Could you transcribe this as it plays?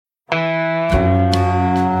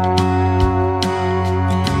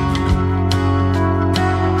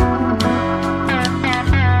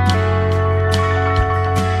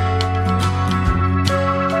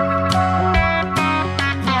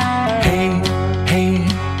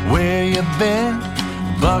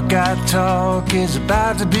Buckeye Talk is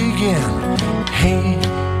about to begin. Hey,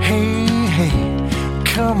 hey, hey,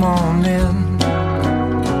 come on in.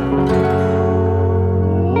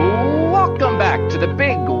 Welcome back to the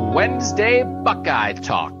big Wednesday Buckeye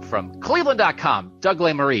Talk from Cleveland.com. Doug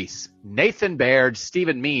Lesmerises, Nathan Baird,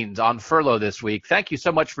 Stephen Means on furlough this week. Thank you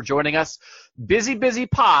so much for joining us. Busy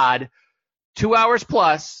pod, 2 hours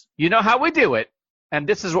plus. You know how we do it, and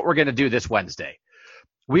this is what we're going to do this Wednesday.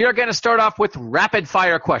 We are going to start off with rapid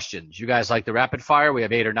fire questions. You guys like the rapid fire? We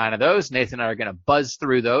have 8 or 9 of those. Nathan and I are going to buzz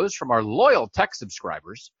through those from our loyal tech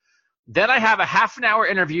subscribers. Then I have a half an hour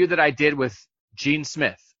interview that I did with Gene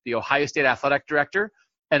Smith, the Ohio State athletic director.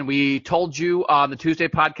 And we told you on the Tuesday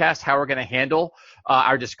podcast how we're going to handle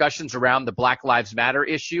our discussions around the Black Lives Matter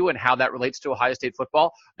issue and how that relates to Ohio State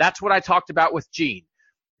football. That's what I talked about with Gene.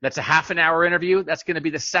 That's a half an hour interview. That's going to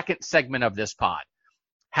be the second segment of this pod.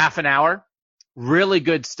 Half an hour, really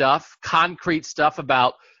good stuff, concrete stuff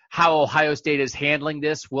about how Ohio State is handling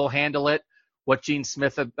this, will handle it, what Gene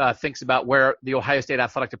Smith thinks about where the Ohio State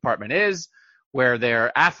athletic department is, where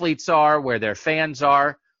their athletes are, where their fans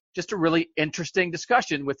are. Just a really interesting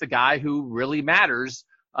discussion with the guy who really matters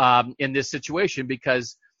in this situation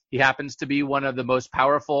because he happens to be one of the most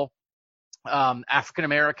powerful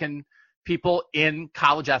African-American people in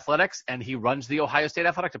college athletics, and he runs the Ohio State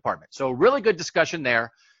athletic department. So really good discussion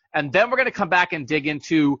there. And then we're going to come back and dig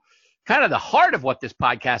into kind of the heart of what this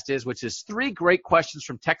podcast is, which is 3 great questions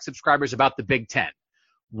from tech subscribers about the Big Ten.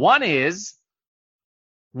 One is,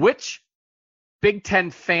 which Big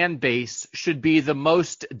Ten fan base should be the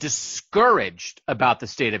most discouraged about the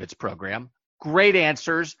state of its program? Great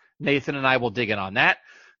answers. Nathan and I will dig in on that.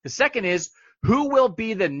 The second is, who will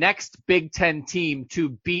be the next Big Ten team to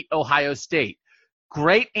beat Ohio State?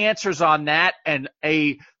 Great answers on that, and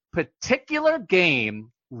a particular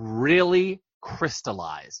game really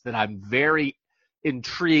crystallized that I'm very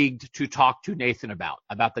intrigued to talk to Nathan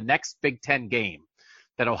about the next Big Ten game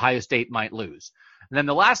that Ohio State might lose. And then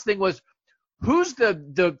the last thing was, who's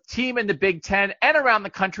the team in the Big Ten and around the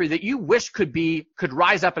country that you wish could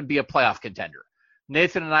rise up and be a playoff contender?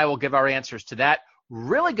 Nathan and I will give our answers to that.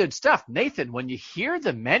 Really good stuff. Nathan, when you hear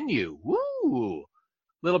the menu, woo, a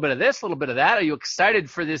little bit of this, a little bit of that. Are you excited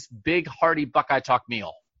for this big, hearty Buckeye Talk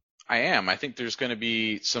meal? I am. I think there's going to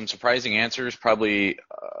be some surprising answers, probably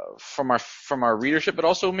from our readership, but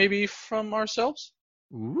also maybe from ourselves.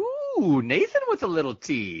 Ooh, Nathan with a little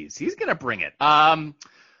tease. He's going to bring it.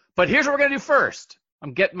 But here's what we're going to do first.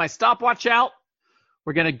 I'm getting my stopwatch out.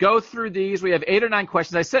 We're going to go through these. We have 8 or 9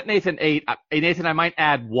 questions. I sent Nathan 8. Nathan, I might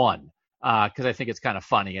add 1 because I think it's kind of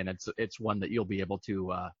funny, and it's one that you'll be able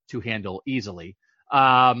to handle easily.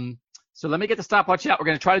 So let me get the stopwatch out. We're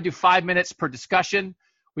going to try to do 5 minutes per discussion.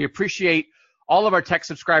 We appreciate all of our tech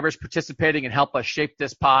subscribers participating and help us shape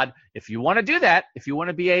this pod. If you want to do that, if you want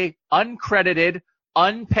to be a uncredited,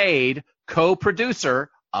 unpaid co-producer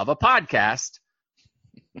of a podcast,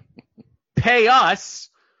 pay us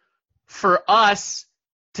for us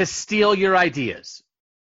to steal your ideas.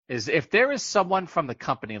 If there is someone from the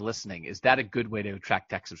company listening, is that a good way to attract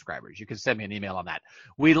tech subscribers? You can send me an email on that.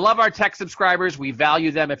 We love our tech subscribers. We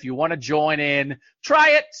value them. If you want to join in,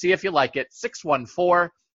 try it. See if you like it.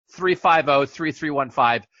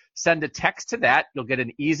 614-350-3315. Send a text to that. You'll get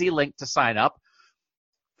an easy link to sign up.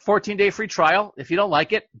 14-day free trial. If you don't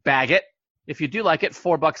like it, bag it. If you do like it,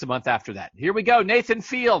 $4 a month after that. Here we go. Nathan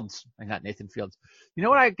Fields. Not Nathan Fields. You know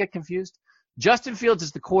what I get confused? Justin Fields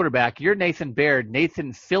is the quarterback. You're Nathan Baird.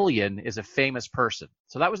 Nathan Fillion is a famous person.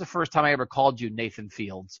 So that was the first time I ever called you Nathan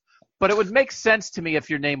Fields. But it would make sense to me if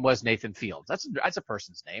your name was Nathan Fields. That's a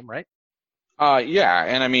person's name, right? Yeah.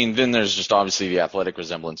 And I mean, then there's just obviously the athletic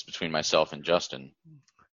resemblance between myself and Justin.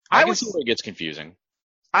 I can see where it gets confusing.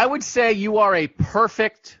 I would say you are a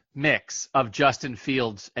perfect mix of Justin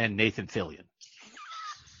Fields and Nathan Fillion.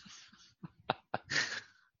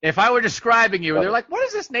 If I were describing you, they're like, what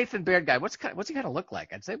is this Nathan Baird guy? What's he got to look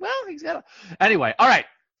like? I'd say, well, he's got to. Anyway, all right,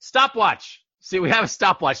 stopwatch. See, we have a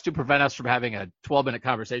stopwatch to prevent us from having a 12-minute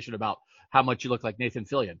conversation about how much you look like Nathan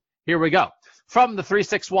Fillion. Here we go. From the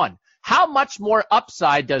 361, how much more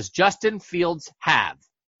upside does Justin Fields have?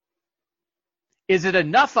 Is it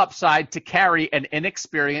enough upside to carry an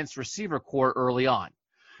inexperienced receiver core early on?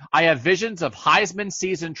 I have visions of Heisman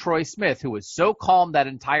season Troy Smith, who was so calm that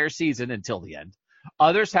entire season until the end.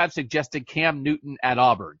 Others have suggested Cam Newton at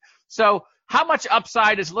Auburn. So how much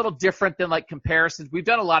upside is a little different than like comparisons. We've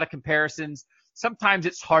done a lot of comparisons. Sometimes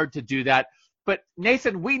it's hard to do that. But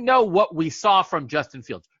Nathan, we know what we saw from Justin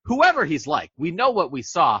Fields. Whoever he's like, we know what we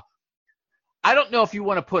saw. I don't know if you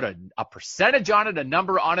want to put a percentage on it, a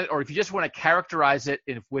number on it, or if you just want to characterize it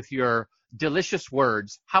with your delicious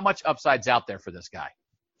words, how much upside's out there for this guy?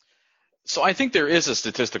 So I think there is a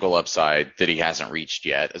statistical upside that he hasn't reached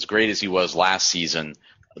yet. As great as he was last season,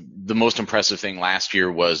 the most impressive thing last year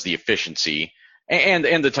was the efficiency and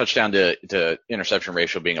the touchdown to interception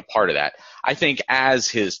ratio being a part of that. I think as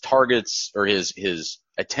his targets or his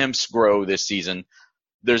attempts grow this season,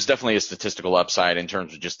 there's definitely a statistical upside in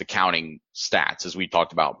terms of just the counting stats, as we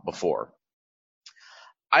talked about before.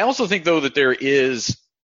 I also think, though, that there is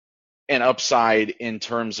an upside in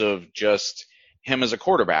terms of just him as a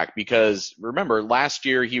quarterback, because remember, last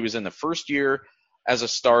year he was in the first year as a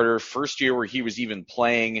starter, first year where he was even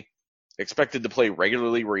playing, expected to play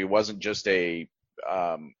regularly, where he wasn't just a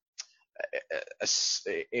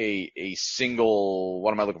single,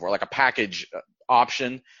 what am I looking for, like a package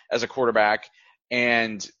option as a quarterback.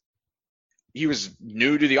 And he was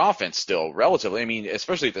new to the offense still, relatively. I mean,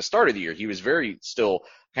 especially at the start of the year, he was very still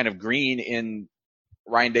kind of green in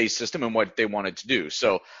Ryan Day's system and what they wanted to do.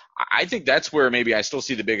 So I think that's where maybe I still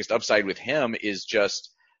see the biggest upside with him, is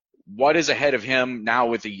just what is ahead of him now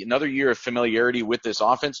with another year of familiarity with this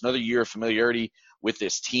offense, another year of familiarity with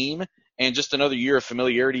this team, and just another year of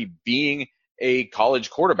familiarity being a college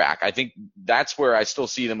quarterback. I think that's where I still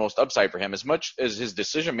see the most upside for him. As much as his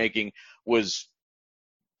decision making was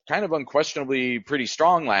kind of unquestionably pretty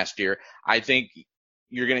strong last year, I think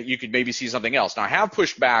you could maybe see something else. Now, I have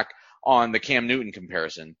pushed back on the Cam Newton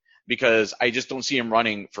comparison, because I just don't see him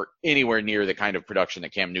running for anywhere near the kind of production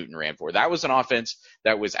that Cam Newton ran for. That was an offense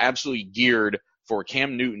that was absolutely geared for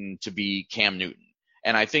Cam Newton to be Cam Newton.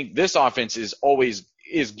 And I think this offense is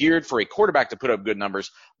geared for a quarterback to put up good numbers,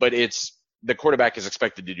 but the quarterback is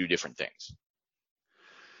expected to do different things.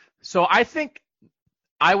 So I think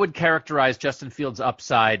I would characterize Justin Fields'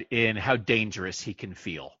 upside in how dangerous he can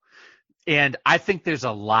feel. And I think there's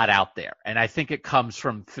a lot out there. And I think it comes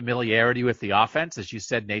from familiarity with the offense. As you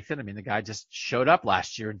said, Nathan, I mean, the guy just showed up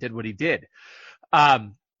last year and did what he did.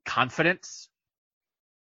 Confidence,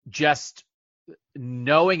 just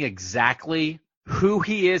knowing exactly who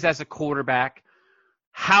he is as a quarterback,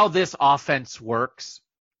 how this offense works.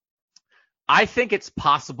 I think it's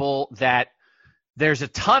possible that there's a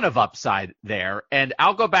ton of upside there. And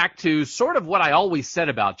I'll go back to sort of what I always said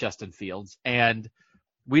about Justin Fields. And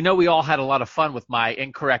we know we all had a lot of fun with my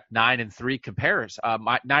incorrect 9-3 comparison,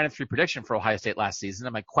 my 9-3 prediction for Ohio State last season,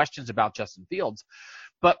 and my questions about Justin Fields.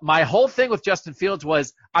 But my whole thing with Justin Fields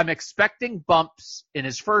was, I'm expecting bumps in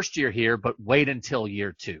his first year here, but wait until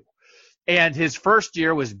year 2. And his first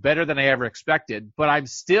year was better than I ever expected, but I'm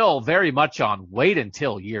still very much on wait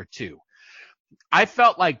until year 2. I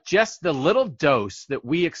felt like just the little dose that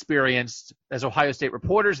we experienced as Ohio State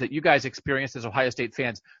reporters, that you guys experienced as Ohio State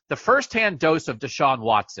fans, the firsthand dose of Deshaun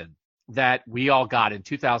Watson that we all got in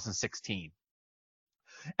 2016.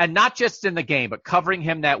 And not just in the game, but covering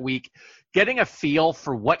him that week, getting a feel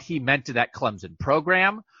for what he meant to that Clemson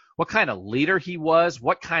program, what kind of leader he was,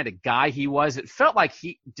 what kind of guy he was. It felt like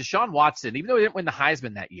Deshaun Watson, even though he didn't win the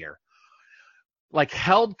Heisman that year, like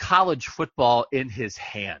held college football in his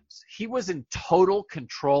hands. He was in total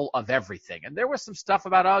control of everything. And there was some stuff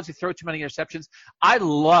about, does he throw too many interceptions? I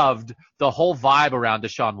loved the whole vibe around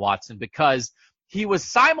Deshaun Watson, because he was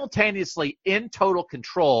simultaneously in total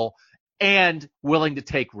control and willing to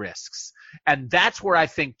take risks. And that's where I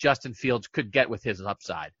think Justin Fields could get with his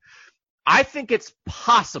upside. I think it's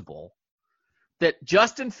possible that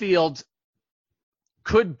Justin Fields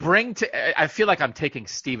could bring to – I feel like I'm taking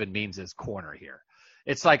Stephen Means' corner here.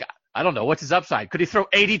 It's like, I don't know, what's his upside? Could he throw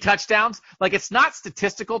 80 touchdowns? Like, it's not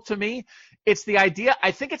statistical to me. It's the idea – I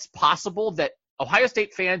think it's possible that Ohio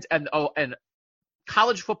State fans and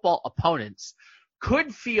college football opponents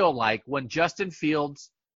could feel like when Justin Fields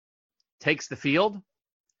takes the field,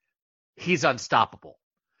 he's unstoppable.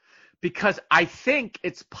 Because I think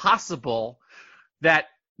it's possible that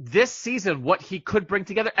 – this season, what he could bring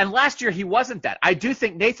together, and last year he wasn't that. I do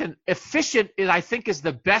think, Nathan, efficient is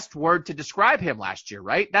the best word to describe him last year,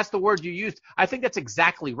 right? That's the word you used. I think that's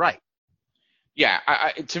exactly right. Yeah,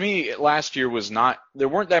 to me, last year was not – there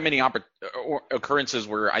weren't that many occurrences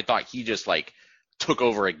where I thought he just, like, took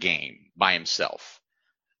over a game by himself.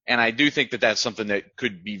 And I do think that that's something that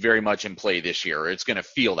could be very much in play this year, or it's going to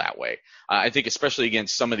feel that way. I think especially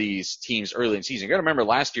against some of these teams early in the season. You got to remember,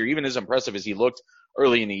 last year, even as impressive as he looked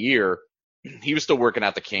early in the year, he was still working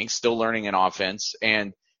out the kinks, still learning an offense,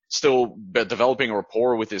 and still developing a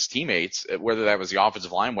rapport with his teammates, whether that was the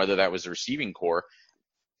offensive line, whether that was the receiving core.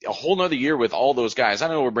 A whole nother year with all those guys. I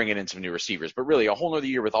know we're bringing in some new receivers, but really a whole nother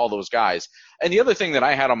year with all those guys. And the other thing that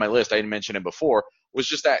I had on my list, I didn't mention it before, was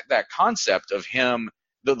just that concept of him,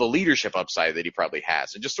 the leadership upside that he probably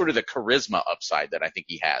has, and just sort of the charisma upside that I think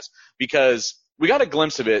he has. Because we got a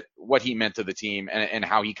glimpse of it, what he meant to the team, and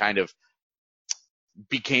how he kind of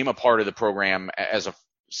became a part of the program as a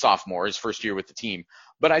sophomore, his first year with the team.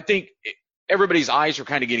 But I think everybody's eyes were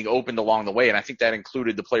kind of getting opened along the way, and I think that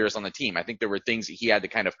included the players on the team. I think there were things that he had to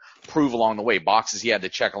kind of prove along the way, boxes he had to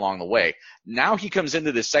check along the way. Now he comes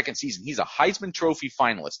into this second season. He's a Heisman Trophy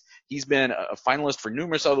finalist. He's been a finalist for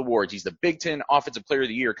numerous other awards. He's the Big Ten Offensive Player of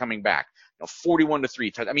the Year coming back.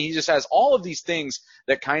 41-3. I mean, he just has all of these things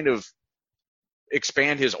that kind of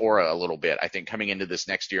expand his aura a little bit, I think, coming into this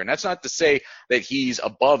next year. And that's not to say that he's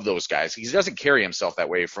above those guys. He doesn't carry himself that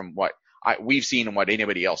way from what we've seen and what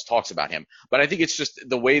anybody else talks about him. But I think it's just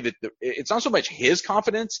the way that it's not so much his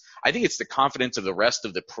confidence. I think it's the confidence of the rest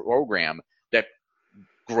of the program that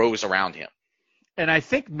grows around him. And I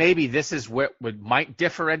think maybe this is what might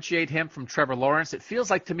differentiate him from Trevor Lawrence. It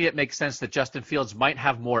feels like to me it makes sense that Justin Fields might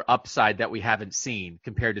have more upside that we haven't seen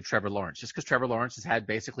compared to Trevor Lawrence, just because Trevor Lawrence has had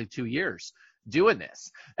basically 2 years doing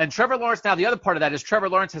this. And Trevor Lawrence, now the other part of that is Trevor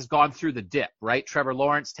Lawrence has gone through the dip, right? Trevor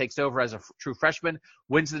Lawrence takes over as a true freshman,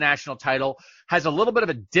 wins the national title, has a little bit of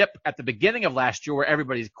a dip at the beginning of last year where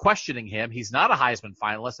everybody's questioning him. He's not a Heisman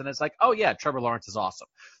finalist, and it's like, oh yeah, Trevor Lawrence is awesome.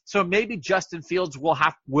 So maybe Justin Fields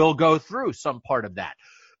will go through some part of that.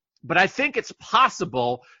 But I think it's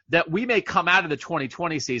possible that we may come out of the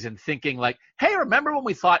 2020 season thinking like, hey, remember when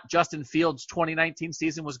we thought Justin Fields' 2019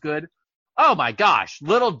 season was good? Oh my gosh,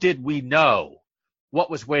 little did we know what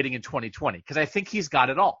was waiting in 2020, because I think he's got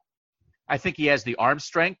it all. I think he has the arm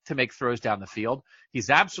strength to make throws down the field. He's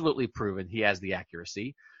absolutely proven he has the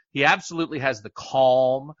accuracy. He absolutely has the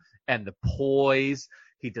calm and the poise.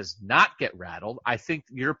 He does not get rattled. I think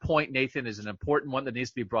your point, Nathan, is an important one that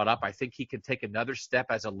needs to be brought up. I think he can take another step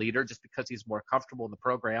as a leader just because he's more comfortable in the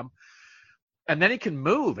program. And then he can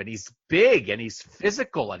move, and he's big, and he's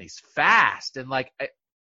physical, and he's fast,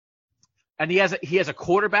 and he has a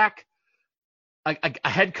quarterback, a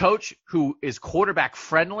head coach who is quarterback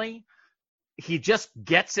friendly. He just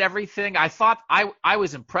gets everything. I thought I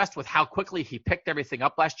was impressed with how quickly he picked everything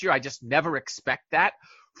up last year. I just never expect that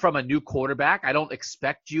from a new quarterback. I don't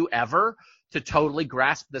expect you ever to totally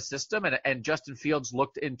grasp the system, and Justin Fields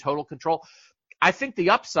looked in total control. I think the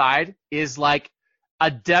upside is like a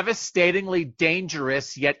devastatingly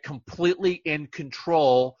dangerous yet completely in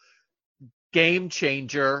control game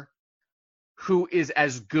changer who is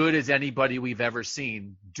as good as anybody we've ever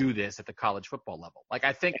seen do this at the college football level. Like,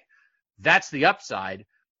 I think that's the upside,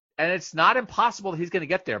 and it's not impossible that he's going to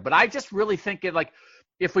get there. But I just really think it, like,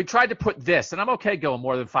 if we tried to put this, and I'm okay going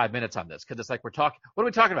more than 5 minutes on this, because it's like what are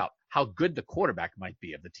we talking about? How good the quarterback might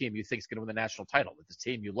be of the team you think is going to win the national title, with the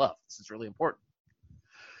team you love. This is really important.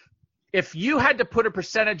 If you had to put a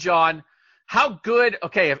percentage on how good,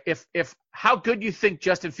 okay, if how good you think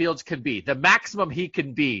Justin Fields can be, the maximum he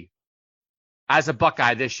can be as a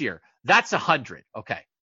Buckeye this year, that's 100. Okay.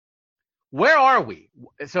 Where are we?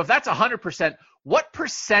 So if that's 100%, what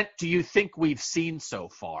percent do you think we've seen so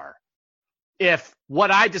far? If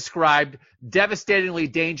what I described, devastatingly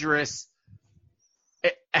dangerous,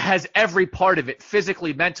 it has every part of it,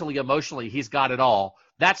 physically, mentally, emotionally, he's got it all.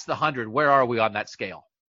 That's the 100. Where are we on that scale?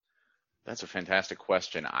 That's a fantastic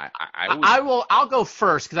question. I'll go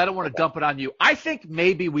first because I don't want to dump it on you. I think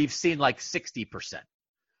maybe we've seen like 60%.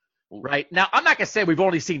 Right now, I'm not going to say we've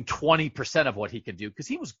only seen 20% of what he can do, because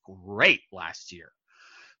he was great last year.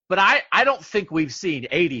 But I don't think we've seen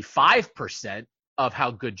 85% of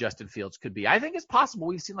how good Justin Fields could be. I think it's possible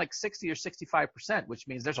we've seen like 60 or 65%, which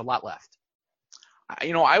means there's a lot left.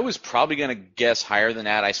 I was probably going to guess higher than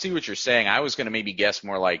that. I see what you're saying. I was going to maybe guess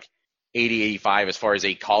more like 80, 85 as far as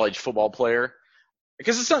a college football player.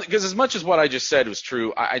 Because as much as what I just said was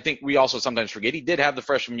true, I think we also sometimes forget he did have the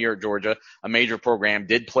freshman year at Georgia, a major program,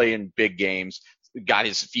 did play in big games, got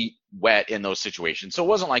his feet wet in those situations. So it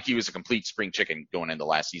wasn't like he was a complete spring chicken going into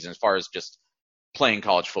last season as far as just playing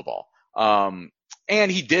college football. And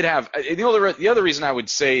he did have, the other reason I would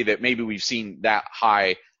say that maybe we've seen that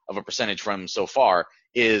high of a percentage from him so far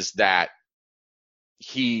is that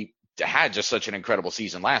he had just such an incredible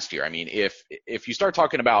season last year. I mean, if you start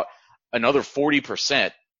talking about another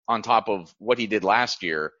 40% on top of what he did last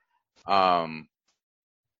year, isn't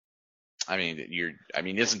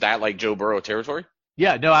that like Joe Burrow territory?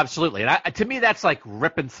 Yeah, no, absolutely. And to me, that's like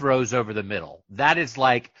ripping throws over the middle. That is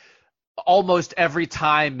like almost every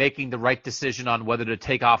time making the right decision on whether to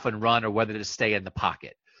take off and run or whether to stay in the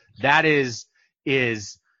pocket. That is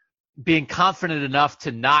being confident enough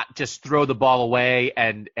to not just throw the ball away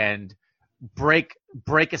and break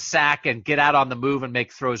a sack and get out on the move and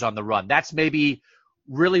make throws on the run. That's maybe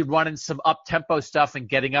really running some up-tempo stuff and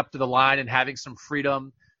getting up to the line and having some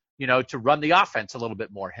freedom, to run the offense a little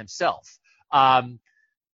bit more himself.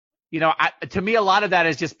 To me, a lot of that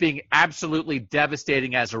is just being absolutely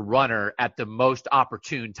devastating as a runner at the most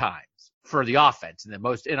opportune times for the offense and the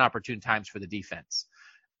most inopportune times for the defense.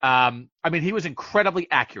 He was incredibly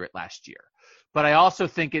accurate last year, but I also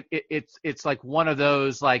think it's like one of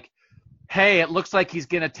those like, hey, it looks like he's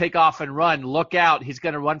going to take off and run. Look out. He's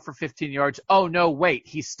going to run for 15 yards. Oh, no, wait.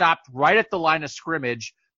 He stopped right at the line of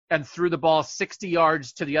scrimmage and threw the ball 60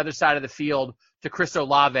 yards to the other side of the field to Chris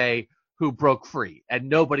Olave, who broke free. And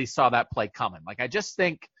nobody saw that play coming. Like, I just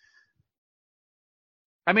think,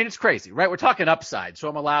 it's crazy, right? We're talking upside, so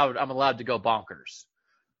I'm allowed to go bonkers.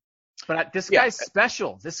 But this guy's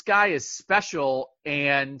special. This guy is special.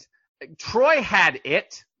 And Troy had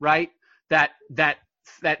it, right? That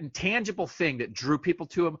intangible thing that drew people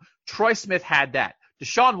to him. Troy Smith had that.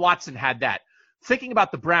 Deshaun Watson had that. Thinking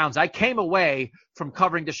about the Browns, I came away from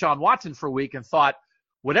covering Deshaun Watson for a week and thought,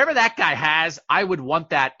 whatever that guy has, I would want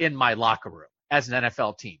that in my locker room as an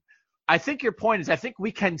NFL team. I think your point is I think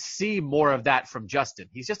we can see more of that from Justin.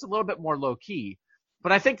 He's just a little bit more low key,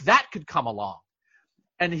 but I think that could come along.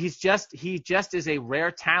 And he just is a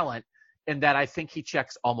rare talent in that I think he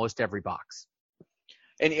checks almost every box.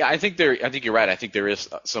 And I think you're right. I think there is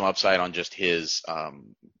some upside on just his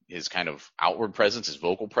kind of outward presence, his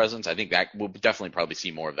vocal presence. I think that we'll definitely probably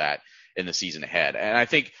see more of that in the season ahead. And I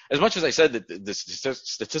think as much as I said that the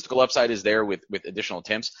statistical upside is there with additional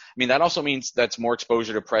attempts, that also means that's more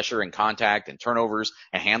exposure to pressure and contact and turnovers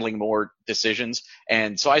and handling more decisions.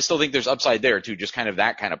 And so I still think there's upside there too, just kind of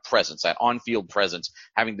that kind of presence, that on-field presence,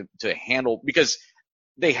 having to handle, because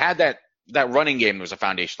they had that running game was a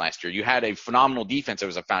foundation last year. You had a phenomenal defense that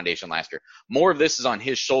was a foundation last year. More of this is on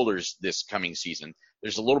his shoulders this coming season.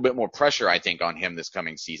 There's a little bit more pressure, I think, on him this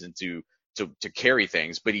coming season to carry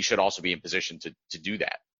things, but he should also be in position to do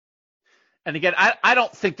that. And again, I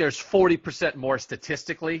don't think there's 40% more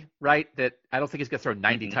statistically, right? That I don't think he's going to throw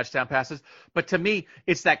 90 touchdown passes. But to me,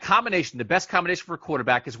 it's that combination. The best combination for a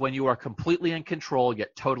quarterback is when you are completely in control,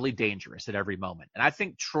 yet totally dangerous at every moment. And I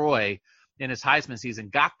think Troy, in his Heisman season,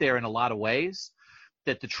 got there in a lot of ways.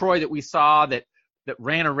 That the Troy that we saw that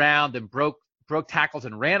ran around and broke tackles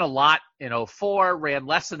and ran a lot in 04, ran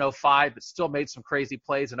less in 05, but still made some crazy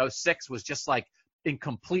plays. And 06 was just like in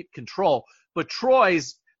complete control. But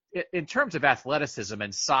Troy's, in terms of athleticism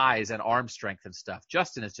and size and arm strength and stuff,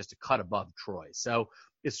 Justin is just a cut above Troy. So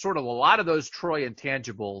it's sort of a lot of those Troy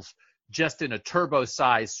intangibles just in a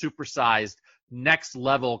turbo-sized, supersized, next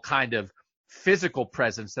level kind of physical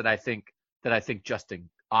presence that I think Justin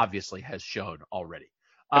obviously has shown already.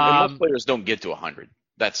 Most players don't get to 100.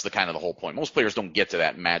 That's the kind of the whole point. Most players don't get to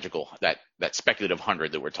that magical, that speculative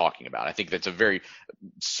 100 that we're talking about. I think that's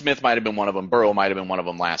Smith might have been one of them. Burrow might have been one of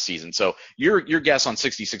them last season. So your guess on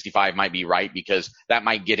 60, 65 might be right, because that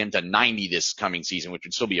might get him to 90 this coming season, which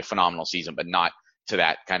would still be a phenomenal season, but not to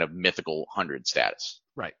that kind of mythical 100 status.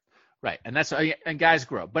 Right. And guys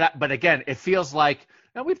grow. But again, it feels like,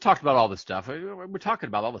 now we've talked about all this stuff. We're talking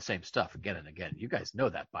about all the same stuff again and again. You guys know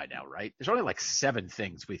that by now, right? There's only like 7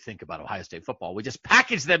 things we think about Ohio State football. We just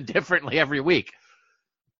package them differently every week.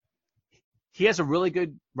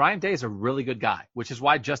 Ryan Day is a really good guy, which is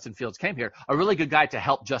why Justin Fields came here. A really good guy to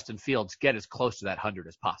help Justin Fields get as close to that 100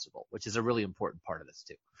 as possible, which is a really important part of this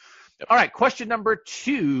too. Yep. All right, question number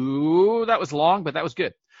 2. That was long, but that was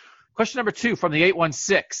good. Question number 2 from the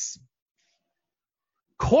 816.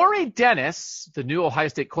 Corey Dennis, the new Ohio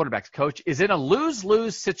State quarterbacks coach, is in a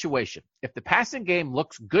lose-lose situation. If the passing game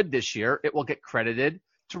looks good this year, it will get credited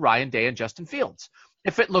to Ryan Day and Justin Fields.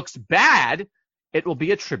 If it looks bad, it will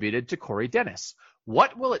be attributed to Corey Dennis.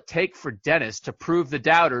 What will it take for Dennis to prove the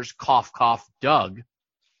doubters, cough, cough, Doug,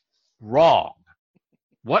 wrong?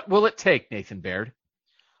 What will it take, Nathan Baird?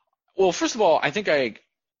 Well, first of all, I think I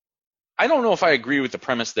don't know if I agree with the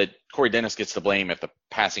premise that Corey Dennis gets the blame if the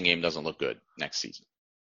passing game doesn't look good next season.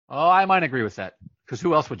 Oh, I might agree with that, because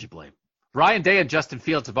who else would you blame? Ryan Day and Justin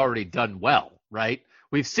Fields have already done well, right?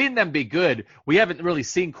 We've seen them be good. We haven't really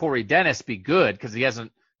seen Corey Dennis be good because he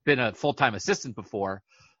hasn't been a full-time assistant before.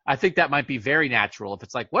 I think that might be very natural. If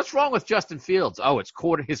it's like, what's wrong with Justin Fields? Oh, it's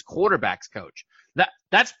his quarterback's coach.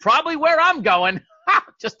 That's probably where I'm going,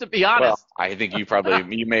 just to be honest. Well, I think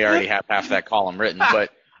you may already have half that column written, but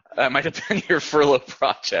that might have been your furlough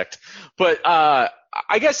project. But I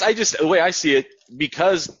guess the way I see it,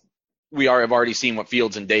 because we have already seen what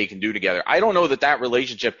Fields and Day can do together, I don't know that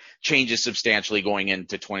relationship changes substantially going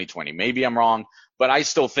into 2020. Maybe I'm wrong, but I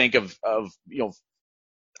still think of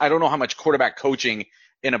I don't know how much quarterback coaching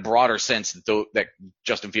in a broader sense that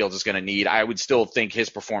Justin Fields is going to need. I would still think his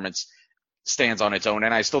performance stands on its own,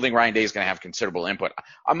 and I still think Ryan Day is going to have considerable input.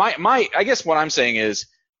 I guess what I'm saying is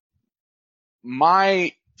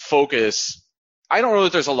my focus, I don't know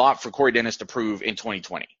that there's a lot for Corey Dennis to prove in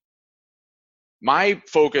 2020. My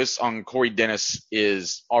focus on Corey Dennis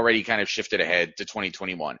is already kind of shifted ahead to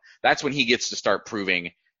 2021. That's when he gets to start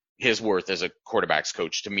proving his worth as a quarterback's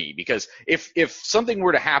coach to me. Because if something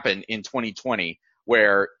were to happen in 2020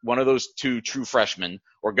 where one of those two true freshmen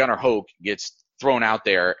or Gunnar Hoke gets thrown out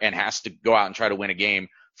there and has to go out and try to win a game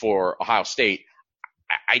for Ohio State,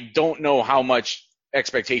 I don't know how much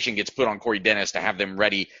expectation gets put on Corey Dennis to have them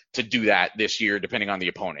ready to do that this year, depending on the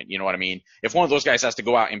opponent. You know what I mean? If one of those guys has to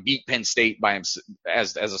go out and beat Penn State by him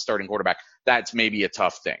as a starting quarterback, that's maybe a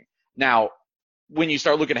tough thing. Now, when you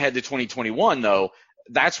start looking ahead to 2021, though,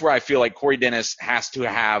 that's where I feel like Corey Dennis has to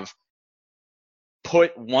have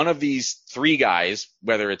put one of these three guys,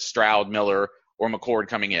 whether it's Stroud, Miller, or McCord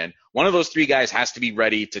coming in, one of those three guys has to be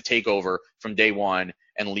ready to take over from day one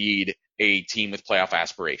and lead a team with playoff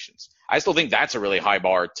aspirations. I still think that's a really high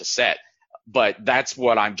bar to set, but that's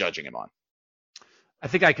what I'm judging him on. I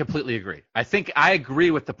think I completely agree. I think I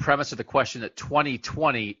agree with the premise of the question that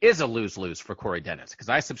 2020 is a lose-lose for Corey Dennis, because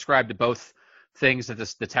I subscribe to both things that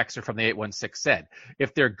the texter from the 816 said.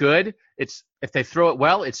 If they're good, if they throw it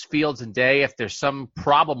well, it's Fields and Day. If there's some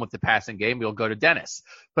problem with the passing game, we'll go to Dennis.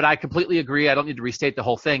 But I completely agree. I don't need to restate the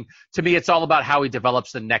whole thing. To me, it's all about how he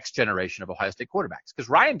develops the next generation of Ohio State quarterbacks, because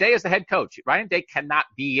Ryan Day is the head coach. Ryan Day cannot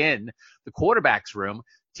be in the quarterback's room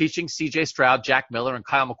teaching C.J. Stroud, Jack Miller, and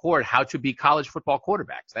Kyle McCord how to be college football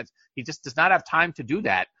quarterbacks. He just does not have time to do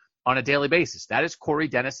that on a daily basis. That is Corey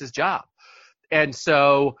Dennis's job. And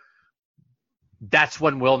so that's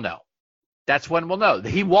when we'll know. That's when we'll know.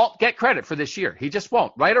 He won't get credit for this year. He just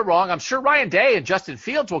won't. Right or wrong, I'm sure Ryan Day and Justin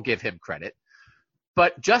Fields will give him credit.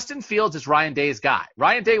 But Justin Fields is Ryan Day's guy.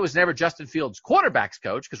 Ryan Day was never Justin Fields' quarterback's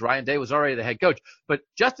coach because Ryan Day was already the head coach. But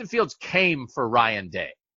Justin Fields came for Ryan Day.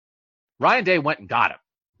 Ryan Day went and got him.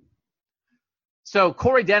 So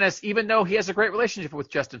Corey Dennis, even though he has a great relationship with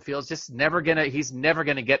Justin Fields, he's never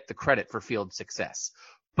gonna get the credit for Fields' success.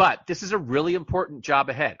 But this is a really important job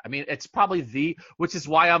ahead. I mean, it's probably which is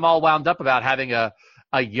why I'm all wound up about having a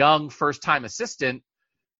young first-time assistant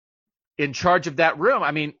in charge of that room.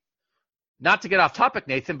 I mean, not to get off topic,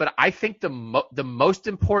 Nathan, but I think the most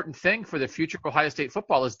important thing for the future of Ohio State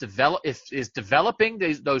football is developing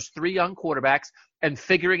those three young quarterbacks and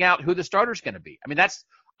figuring out who the starter's going to be. I mean, that's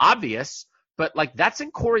obvious, but that's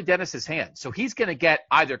in Corey Dennis's hands. So he's going to get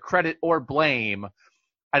either credit or blame.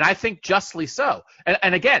 And I think justly so.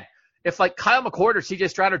 And again, if Kyle McCord or C.J.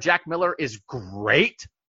 Stroud or Jack Miller is great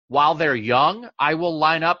while they're young, I will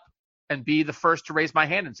line up and be the first to raise my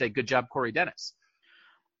hand and say, good job, Corey Dennis.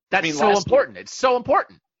 That's important. It's so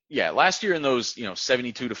important. Yeah, last year in those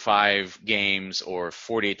 72-5 games or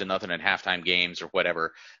 48-0 at halftime games or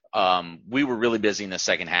whatever, we were really busy in the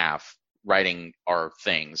second half writing our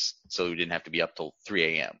things so we didn't have to be up till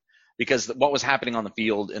 3 a.m. Because what was happening on the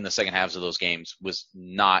field in the second halves of those games was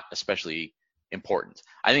not especially important.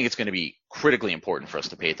 I think it's going to be critically important for us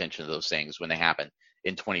to pay attention to those things when they happen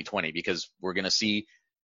in 2020, because we're going to see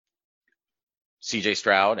C.J.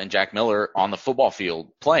 Stroud and Jack Miller on the football field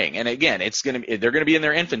playing. And again, they're going to be in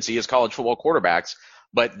their infancy as college football quarterbacks,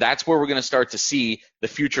 but that's where we're going to start to see the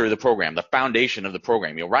future of the program, the foundation of the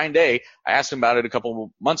program. Ryan Day, I asked him about it a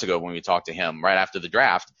couple months ago when we talked to him right after the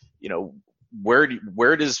draft.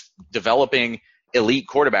 Where does developing elite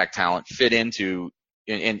quarterback talent fit into,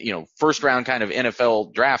 and first round kind of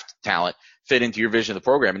NFL draft talent fit into your vision of the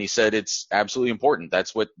program? And he said it's absolutely important.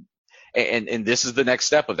 That's what, and this is the next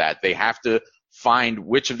step of that. They have to find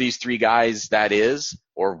which of these three guys that is,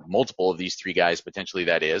 or multiple of these three guys potentially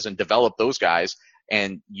that is, and develop those guys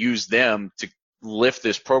and use them to lift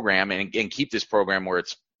this program and keep this program where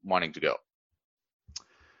it's wanting to go.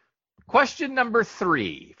 Question number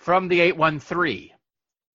 3 from the 813.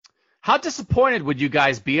 How disappointed would you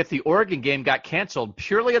guys be if the Oregon game got canceled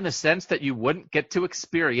purely in the sense that you wouldn't get to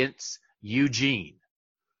experience Eugene?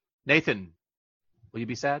 Nathan, will you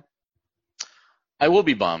be sad? I will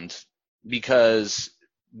be bummed because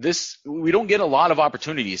we don't get a lot of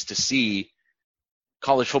opportunities to see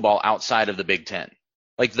college football outside of the Big Ten.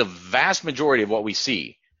 The vast majority of what we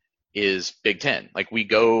see is Big Ten. We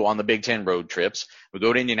go on the Big Ten road trips. We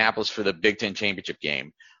go to Indianapolis for the Big Ten championship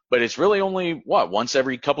game. But it's really only, once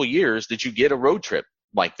every couple years that you get a road trip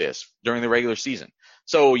like this during the regular season.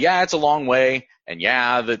 So, yeah, it's a long way. And,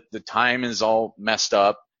 yeah, the time is all messed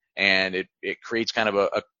up. And it creates kind of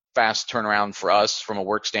a fast turnaround for us from a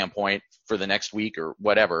work standpoint for the next week or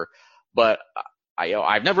whatever. But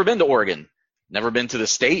I've never been to Oregon. Never been to the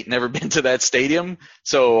state, never been to that stadium.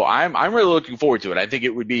 So I'm really looking forward to it. I think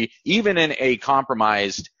it would be, even in a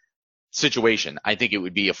compromised situation, I think it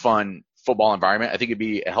would be a fun football environment, I think it'd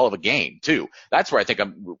be a hell of a game too. That's where I think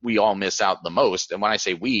we all miss out the most. And when I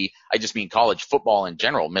say we, I just mean college football in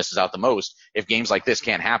general misses out the most if games like this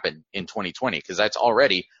can't happen in 2020, because that's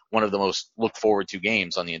already one of the most looked forward to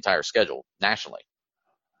games on the entire schedule nationally.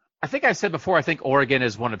 I think I've said before, I think Oregon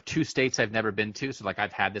is one of 2 states I've never been to. So like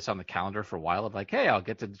I've had this on the calendar for a while of like, hey, I'll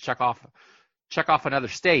get to check off another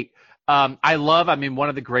state. One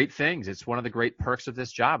of the great things, it's one of the great perks of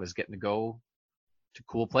this job is getting to go to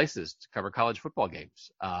cool places to cover college football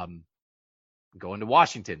games. Going to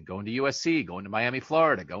Washington, going to USC, going to Miami,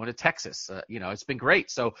 Florida, going to Texas. It's been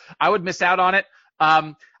great. So I would miss out on it.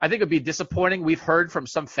 I think it'd be disappointing. We've heard from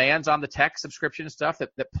some fans on the tech subscription stuff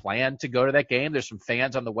that plan to go to that game. There's some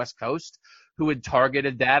fans on the West Coast who had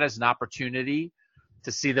targeted that as an opportunity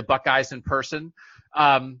to see the Buckeyes in person.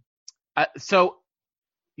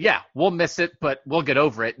 Yeah, we'll miss it, but we'll get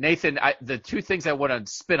over it. Nathan, the 2 things I want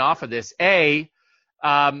to spin off of this, and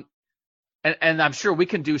I'm sure we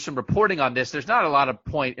can do some reporting on this. There's not a lot of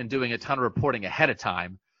point in doing a ton of reporting ahead of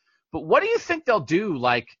time, but what do you think they'll do,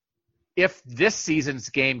 like, if this season's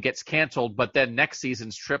game gets canceled, but then next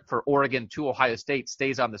season's trip for Oregon to Ohio State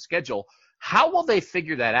stays on the schedule? How will they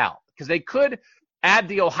figure that out? Because they could add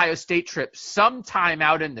the Ohio State trip sometime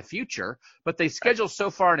out in the future, but they schedule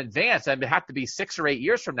so far in advance, and it have to be 6 or 8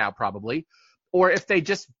 years from now probably. Or if they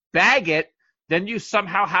just bag it, then you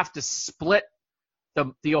somehow have to split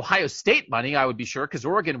the Ohio State money, I would be sure, because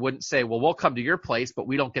Oregon wouldn't say, well, we'll come to your place, but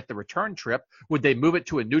we don't get the return trip. Would they move it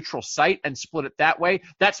to a neutral site and split it that way?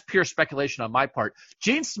 That's pure speculation on my part.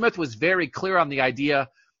 Gene Smith was very clear on the idea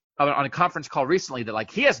on a conference call recently that,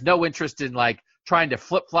 like, he has no interest in, like, trying to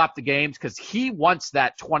flip-flop the games because he wants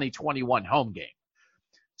that 2021 home game.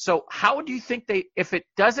 So how do you think if it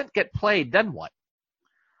doesn't get played, then what?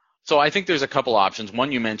 So I think there's a couple options.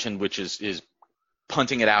 One you mentioned, which is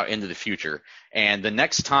punting it out into the future. And the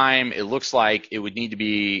next time it looks like it would need to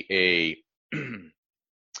be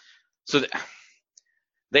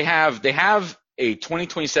they have a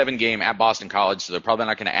 2027 game at Boston College, so they're probably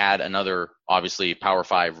not going to add another, obviously, Power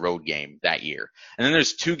 5 road game that year. And then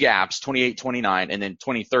there's 2 gaps, 28, 29, and then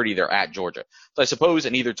 2030 they're at Georgia. So I suppose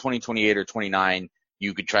in either 2028 or 29,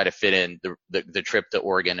 you could try to fit in the trip to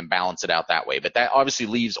Oregon and balance it out that way. But that obviously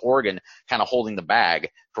leaves Oregon kind of holding the bag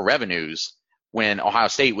for revenues when Ohio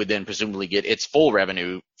State would then presumably get its full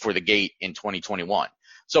revenue for the gate in 2021.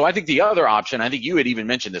 So I think the other option, I think you had even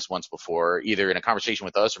mentioned this once before, either in a conversation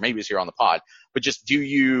with us or maybe it's here on the pod, but just do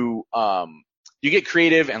you get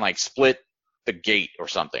creative and like split the gate or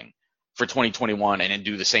something for 2021 and then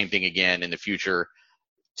do the same thing again in the future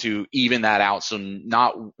to even that out, so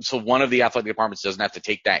one of the athletic departments doesn't have to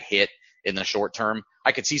take that hit in the short term.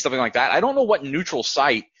 I could see something like that. I don't know what neutral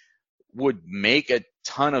site would make a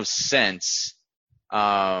ton of sense.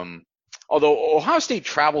 Although Ohio State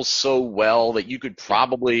travels so well that you could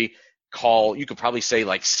probably say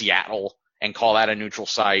like Seattle and call that a neutral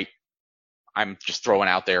site. I'm just throwing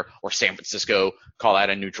out there, or San Francisco, call that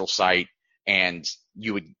a neutral site, and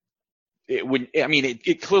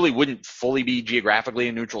it clearly wouldn't fully be geographically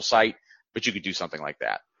a neutral site, but you could do something like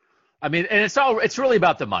that. I mean, and it's really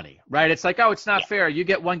about the money, right? It's like, oh, it's not fair. You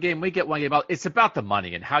get one game, we get one game. It's about the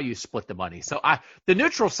money and how you split the money. So the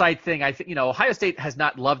neutral site thing, I think, Ohio State has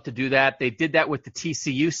not loved to do that. They did that with the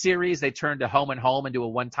TCU series. They turned a home and home into a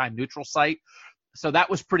one-time neutral site. So that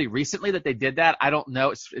was pretty recently that they did that. I don't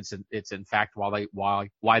know. It's in fact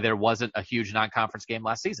why there wasn't a huge non-conference game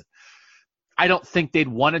last season. I don't think they'd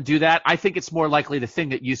want to do that. I think it's more likely the thing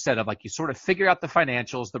that you said of, like, you sort of figure out the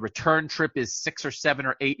financials. The return trip is 6 or 7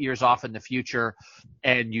 or 8 years off in the future,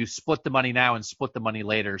 and you split the money now and split the money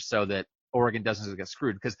later so that Oregon doesn't get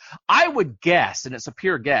screwed. Because I would guess, and it's a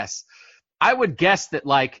pure guess, I would guess that,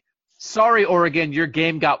 like, sorry, Oregon, your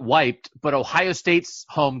game got wiped, but Ohio State's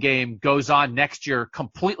home game goes on next year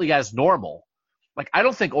completely as normal. Like, I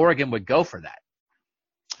don't think Oregon would go for that.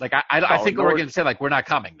 Like, I think Oregon would say, like, we're not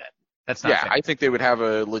coming then. That's not fair. I think they would have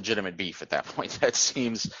a legitimate beef at that point. That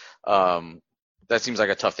seems like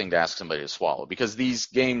a tough thing to ask somebody to swallow, because these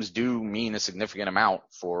games do mean a significant amount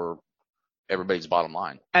for everybody's bottom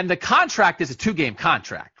line. And the contract is a 2-game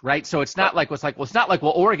contract, right? So it's not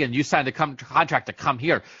well, Oregon, you signed a contract to come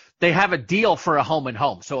here. They have a deal for a home and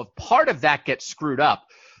home. So if part of that gets screwed up,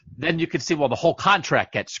 then you can see, well, the whole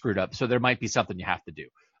contract gets screwed up. So there might be something you have to do.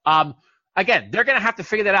 Again, they're going to have to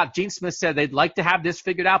figure that out. Gene Smith said they'd like to have this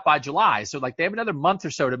figured out by July. So, like, they have another month or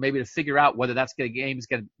so to figure out whether game is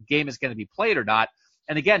going to be played or not.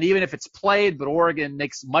 And again, even if it's played, but Oregon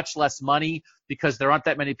makes much less money because there aren't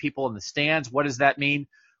that many people in the stands, what does that mean?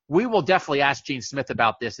 We will definitely ask Gene Smith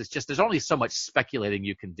about this. It's just there's only so much speculating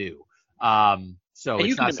you can do. So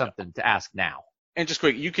it's not something to ask now. And just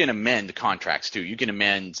quick, you can amend contracts too. You can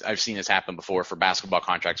amend, I've seen this happen before for basketball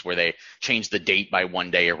contracts where they change the date by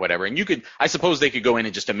 1 day or whatever. And I suppose they could go in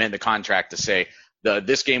and just amend the contract to say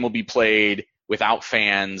this game will be played without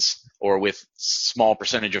fans or with small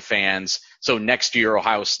percentage of fans. So next year,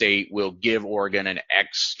 Ohio State will give Oregon an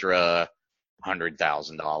extra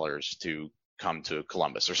 $100,000 to come to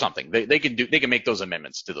Columbus or something. They can make those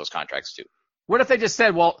amendments to those contracts too. What if they just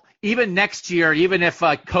said, well, even next year, even if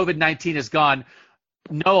COVID-19 is gone,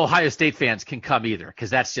 no Ohio State fans can come either, because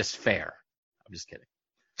that's just fair. I'm just kidding.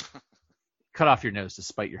 Cut off your nose to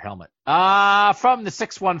spite your helmet. From the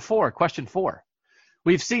 614, question 4.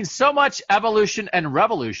 We've seen so much evolution and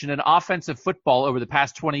revolution in offensive football over the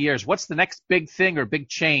past 20 years. What's the next big thing or big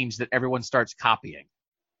change that everyone starts copying?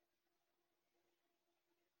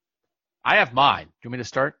 I have mine. Do you want me to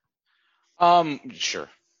start? Sure.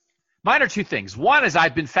 Mine are two things. One is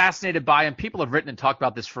I've been fascinated by, and people have written and talked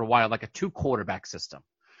about this for a while, like a 2-quarterback system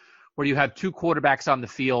where you have 2 quarterbacks on the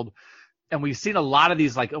field. And we've seen a lot of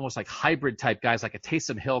these like almost like hybrid type guys, like a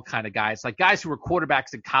Taysom Hill kind of guys, like guys who were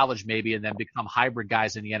quarterbacks in college maybe and then become hybrid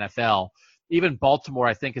guys in the NFL. Even Baltimore,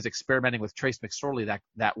 I think, is experimenting with Trace McSorley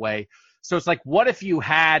that way. So it's like, what if you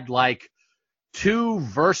had like 2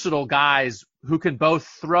 versatile guys who can both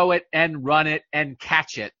throw it and run it and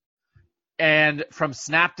catch it? And from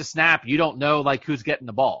snap to snap, you don't know like who's getting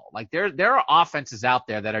the ball. Like there are offenses out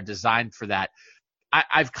there that are designed for that.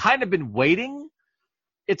 I've kind of been waiting.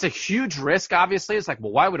 It's a huge risk, obviously. It's like,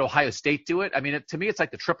 well, why would Ohio State do it? I mean, to me, it's like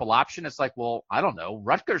the triple option. It's like, well, I don't know.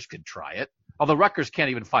 Rutgers could try it. Although Rutgers can't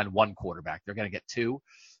even find 1 quarterback. They're going to get 2.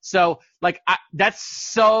 So, like, that's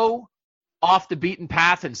so off the beaten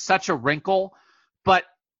path and such a wrinkle. But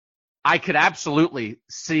I could absolutely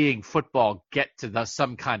seeing football get to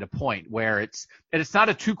some kind of point where it's not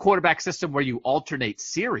a 2-quarterback system where you alternate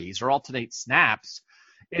series or alternate snaps.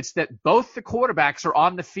 It's that both the quarterbacks are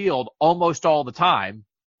on the field almost all the time,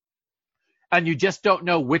 and you just don't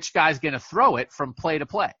know which guy's going to throw it from play to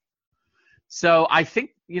play. So I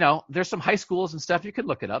think, there's some high schools and stuff. You could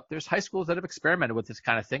look it up. There's high schools that have experimented with this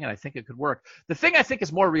kind of thing, and I think it could work. The thing I think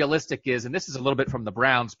is more realistic is, and this is a little bit from the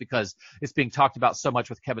Browns because it's being talked about so much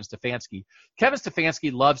with Kevin Stefanski. Kevin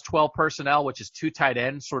Stefanski loves 12 personnel, which is 2 tight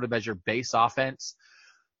ends, sort of as your base offense.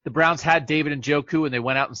 The Browns had David Njoku, and they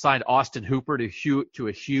went out and signed Austin Hooper to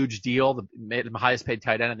a huge deal, made him the highest paid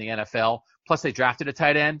tight end in the NFL. Plus, they drafted a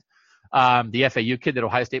tight end. The FAU kid that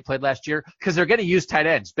Ohio State played last year, because they're going to use tight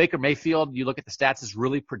ends. Baker Mayfield, you look at the stats, is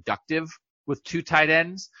really productive with 2 tight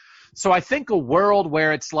ends. So I think a world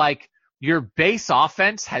where it's like your base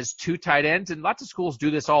offense has 2 tight ends, and lots of schools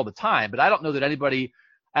do this all the time, but I don't know that anybody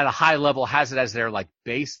at a high level has it as their like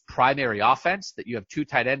base primary offense, that you have 2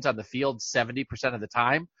 tight ends on the field 70% of the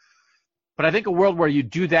time. But I think a world where you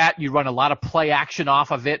do that, you run a lot of play action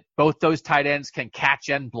off of it. Both those tight ends can catch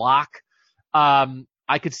and block.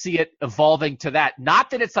 I could see it evolving to that. Not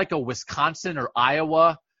that it's like a Wisconsin or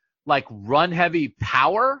Iowa, like run-heavy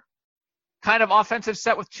power kind of offensive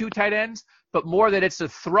set with 2 tight ends, but more that it's a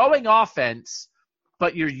throwing offense,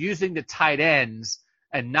 but you're using the tight ends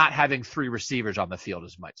and not having 3 receivers on the field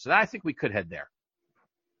as much. So I think we could head there.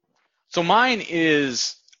 So mine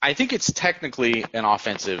is, I think it's technically an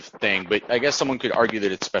offensive thing, but I guess someone could argue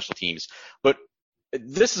that it's special teams. But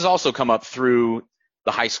this has also come up through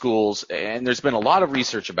the high schools, and there's been a lot of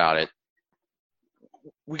research about it.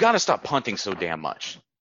 We got to stop punting so damn much.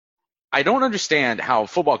 I don't understand how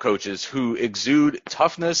football coaches who exude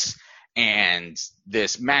toughness and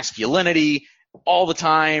this masculinity all the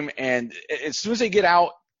time, and as soon as they get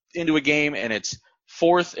out into a game and it's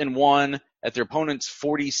 4th and 1 at their opponent's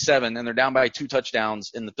 47 and they're down by 2 touchdowns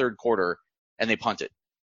in the 3rd quarter and they punt it.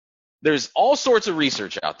 There's all sorts of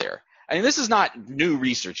research out there. I mean, this is not new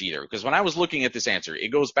research either, because when I was looking at this answer, it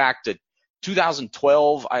goes back to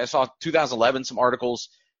 2012. I saw 2011, some articles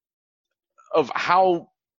of how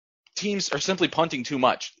teams are simply punting too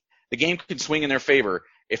much. The game could swing in their favor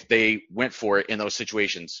if they went for it in those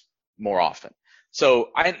situations more often. So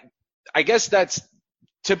I guess that's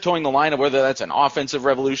tiptoeing the line of whether that's an offensive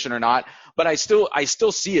revolution or not, but I still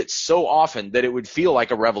see it so often that it would feel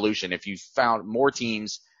like a revolution if you found more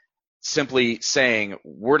teams simply saying,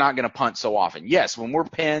 we're not going to punt so often. Yes, when we're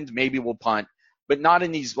pinned, maybe we'll punt, but not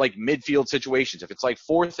in these like midfield situations. If it's like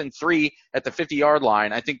 4th and 3 at the 50-yard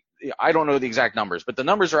line, I don't know the exact numbers, but the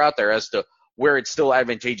numbers are out there as to where it's still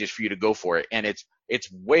advantageous for you to go for it. And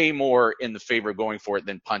it's way more in the favor of going for it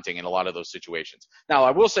than punting in a lot of those situations. Now,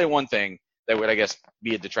 I will say one thing that would, I guess,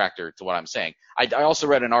 be a detractor to what I'm saying. I also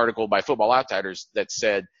read an article by Football Outsiders that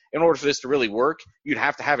said in order for this to really work, you'd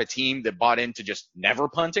have to have a team that bought into just never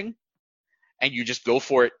punting, and you just go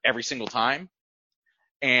for it every single time.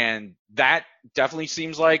 And that definitely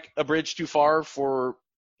seems like a bridge too far for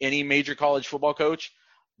any major college football coach.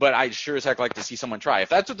 But I sure as heck like to see someone try. If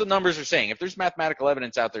that's what the numbers are saying, if there's mathematical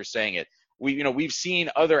evidence out there saying it, we've seen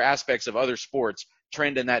other aspects of other sports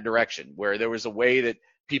trend in that direction, where there was a way that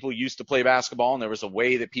people used to play basketball and there was a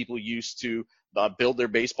way that people used to build their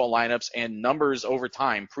baseball lineups, and numbers over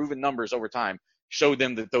time, proven numbers over time, showed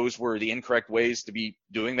them that those were the incorrect ways to be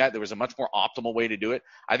doing that. There was a much more optimal way to do it.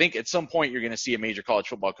 I think at some point you're going to see a major college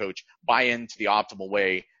football coach buy into the optimal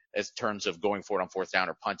way as terms of going for it on fourth down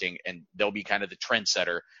or punting, and they'll be kind of the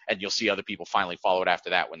trendsetter, and you'll see other people finally follow it after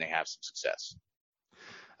that when they have some success.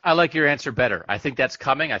 I like your answer better. I think that's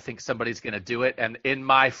coming. I think somebody's going to do it. And in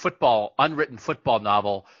my unwritten football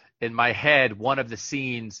novel, in my head, one of the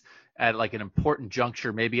scenes at like an important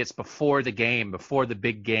juncture, maybe it's before the game, before the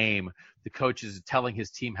big game, the coach is telling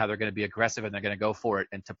his team how they're going to be aggressive and they're going to go for it.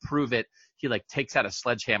 And to prove it, he like takes out a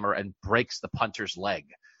sledgehammer and breaks the punter's leg.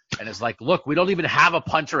 And is like, look, we don't even have a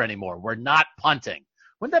punter anymore. We're not punting.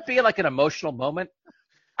 Wouldn't that be like an emotional moment?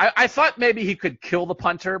 I thought maybe he could kill the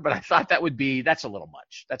punter, but I thought that's a little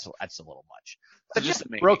much. That's a little much. But just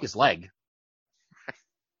broke his leg.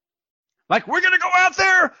 Like, we're going to go out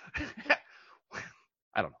there.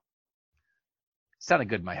 I don't know. Sounded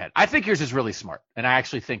good in my head. I think yours is really smart. And I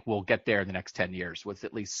actually think we'll get there in the next 10 years with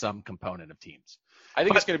at least some component of teams. I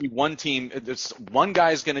think it's going to be one team. One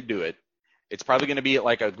guy's going to do it. It's probably going to be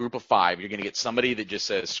like a group of 5. You're going to get somebody that just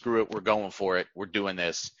says, screw it, we're going for it, we're doing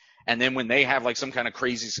this. And then when they have like some kind of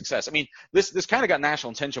crazy success, I mean, this kind of got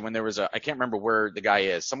national attention when there was I can't remember where the guy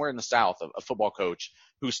is, somewhere in the South, a football coach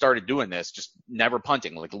who started doing this, just never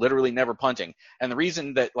punting, like literally never punting. And the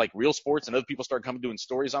reason that like Real Sports and other people started coming doing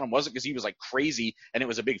stories on him wasn't because he was like crazy and it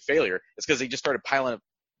was a big failure. It's because they just started piling up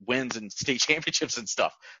wins and state championships and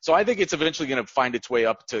stuff. So I think it's eventually going to find its way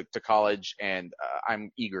up to college, and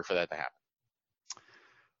I'm eager for that to happen.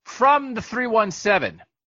 From the 317,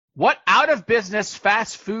 what out-of-business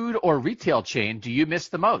fast food or retail chain do you miss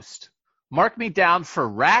the most? Mark me down for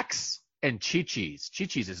Rax and Chi-Chi's.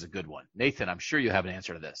 Chi-Chi's is a good one. Nathan, I'm sure you have an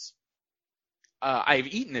answer to this. I've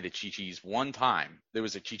eaten it at Chi-Chi's one time. There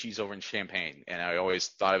was a Chi-Chi's over in Champaign, and I always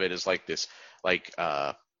thought of it as like this, like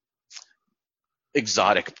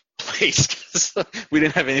exotic place. We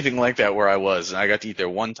didn't have anything like that where I was, and I got to eat there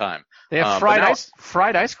one time. They have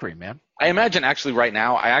fried ice cream, man. I imagine actually right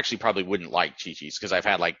now, I actually probably wouldn't like Chi-Chi's because I've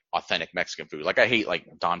had like authentic Mexican food. Like I hate like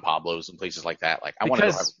Don Pablo's and places like that. Like I want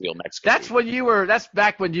to go have real Mexican food. That's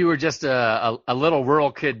back when you were just a little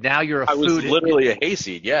rural kid. Now you're I was literally a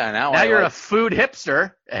hayseed. Yeah. Now you're a food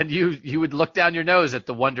hipster, and you would look down your nose at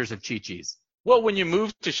the wonders of Chi-Chi's. Well, when you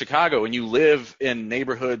move to Chicago and you live in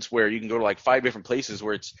neighborhoods where you can go to like 5 different places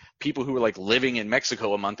where it's people who were like living in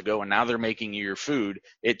Mexico a month ago and now they're making you your food,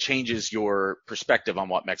 it changes your perspective on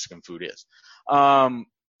what Mexican food is.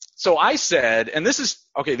 So I said, and this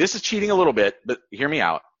is cheating a little bit, but hear me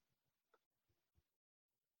out.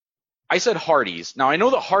 I said Hardee's. Now I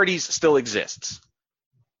know that Hardee's still exists.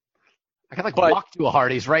 I can walk to a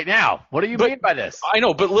Hardee's right now. What do you mean by this? I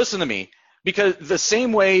know, but listen to me, because the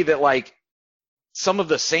same way that like some of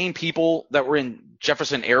the same people that were in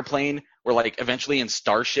Jefferson Airplane were like eventually in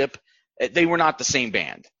Starship, they were not the same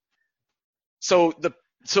band. So the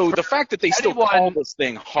fact that they still call this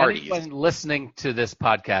thing Hardee's. Anyone listening to this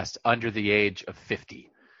podcast under the age of 50,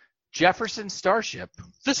 Jefferson Starship.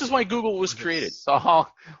 This is why Google was created. Song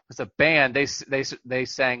was a band. They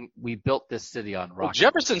sang "We Built This City on Rock." Well,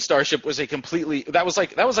 Jefferson Starship was that was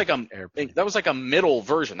like a middle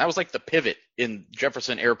version. That was like the pivot in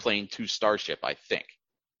Jefferson Airplane to Starship, I think.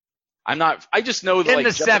 I just know that in the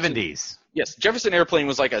 70s. Yes, Jefferson Airplane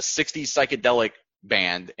was like a 60s psychedelic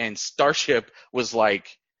band, and Starship was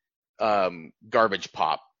like garbage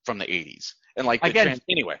pop from the 80s. And like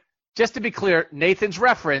anyway. Just to be clear, Nathan's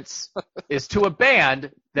reference is to a band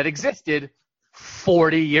that existed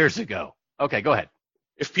 40 years ago. Okay, go ahead.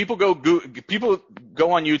 If people go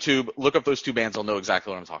on YouTube, look up those two bands, they'll know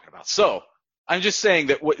exactly what I'm talking about. So I'm just saying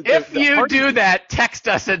that if you do that, text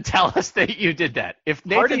us and tell us that you did that. If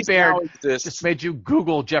Nathan Baird just made you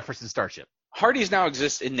Google Jefferson Starship. Hardee's now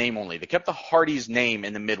exists in name only. They kept the Hardee's name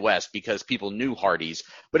in the Midwest because people knew Hardee's,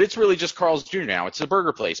 but it's really just Carl's Jr. now. It's a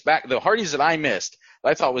burger place. The Hardee's that I missed, that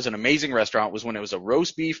I thought was an amazing restaurant, was when it was a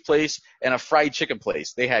roast beef place and a fried chicken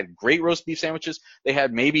place. They had great roast beef sandwiches. They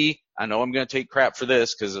had I know I'm going to take crap for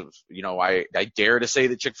this because of, I dare to say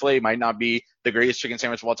that Chick-fil-A might not be the greatest chicken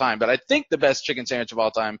sandwich of all time, but I think the best chicken sandwich of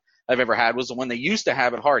all time I've ever had was the one they used to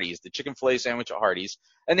have at Hardee's, the chicken filet sandwich at Hardee's,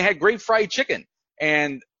 and they had great fried chicken.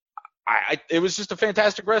 And it was just a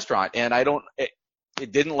fantastic restaurant, and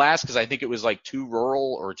it didn't last because I think it was like too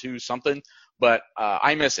rural or too something. But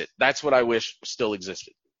I miss it. That's what I wish still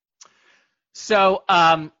existed. So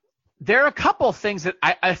there are a couple of things that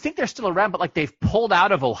I think they're still around, but like they've pulled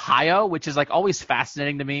out of Ohio, which is like always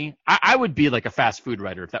fascinating to me. I would be like a fast food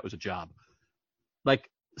writer if that was a job. Like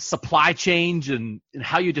supply chain and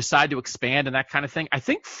how you decide to expand and that kind of thing. I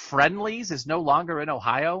think Friendly's is no longer in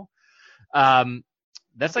Ohio.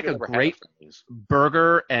 That's like a great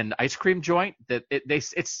burger and ice cream joint that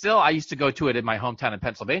it's still, I used to go to it in my hometown in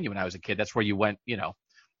Pennsylvania when I was a kid. That's where you went,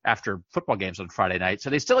 after football games on Friday night. So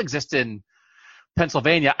they still exist in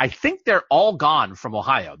Pennsylvania. I think they're all gone from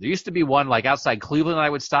Ohio. There used to be one like outside Cleveland that I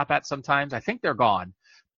would stop at sometimes. I think they're gone.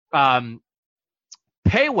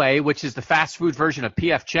 Payway, which is the fast food version of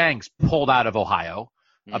P.F. Chang's, pulled out of Ohio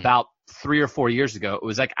about 3 or 4 years ago. It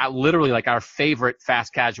was like literally like our favorite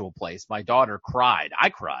fast casual place. My daughter cried. I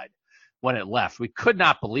cried when it left. We could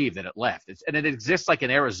not believe that it left. And it exists like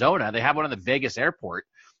in Arizona. They have one in the Vegas airport.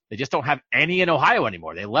 They just don't have any in Ohio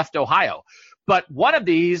anymore. They left Ohio. But one of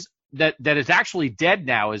these that is actually dead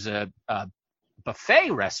now is a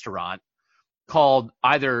buffet restaurant called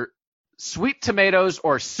either Sweet Tomatoes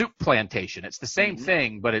or Soup Plantation. It's the same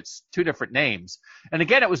thing, but it's two different names. And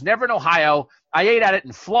again, it was never in Ohio. I ate at it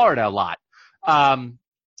in Florida a lot.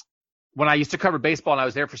 When I used to cover baseball and I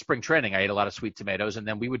was there for spring training, I ate a lot of Sweet Tomatoes, and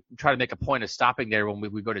then we would try to make a point of stopping there when we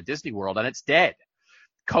would go to Disney World, and it's dead.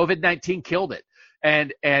 COVID-19 killed it.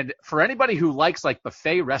 And for anybody who likes like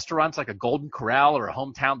buffet restaurants, like a Golden Corral or a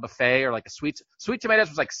Hometown Buffet or like a Sweet Tomatoes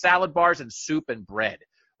was like salad bars and soup and bread.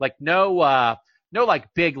 Like no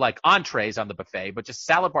like big like entrees on the buffet, but just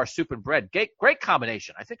salad bar, soup, and bread. Great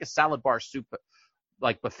combination. I think a salad bar soup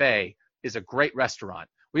like buffet is a great restaurant.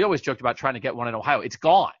 We always joked about trying to get one in Ohio. It's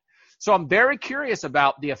gone. So I'm very curious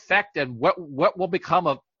about the effect and what will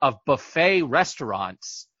become of buffet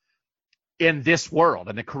restaurants in this world,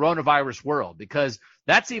 in the coronavirus world, because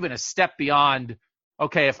that's even a step beyond,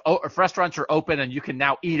 okay, if restaurants are open and you can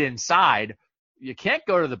now eat inside, you can't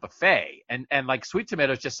go to the buffet. And like Sweet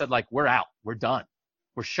Tomatoes just said, like, we're out. We're done.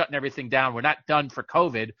 We're shutting everything down. We're not done for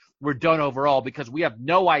COVID. We're done overall because we have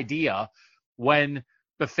no idea when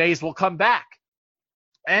buffets will come back.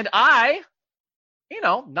 And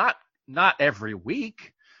not every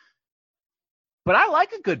week, but I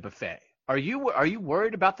like a good buffet. Are you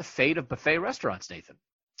worried about the fate of buffet restaurants, Nathan?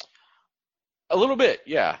 A little bit,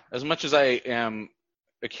 yeah. As much as I am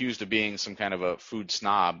accused of being some kind of a food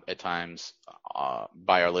snob at times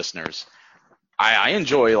by our listeners, I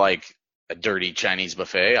enjoy like a dirty Chinese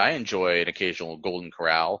buffet. I enjoy an occasional Golden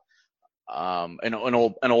Corral, an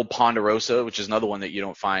old Ponderosa, which is another one that you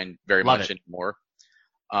don't find very much anymore.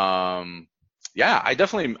 Yeah,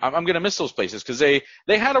 I'm going to miss those places because they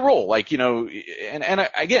had a role, like, and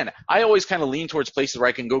again, I always kind of lean towards places where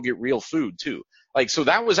I can go get real food too. Like, so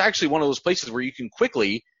that was actually one of those places where you can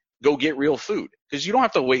quickly go get real food because you don't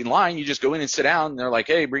have to wait in line. You just go in and sit down and they're like,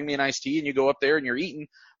 hey, bring me an iced tea, and you go up there and you're eating,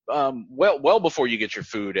 well before you get your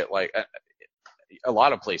food at like a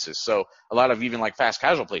lot of places. So a lot of even like fast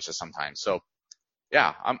casual places sometimes. So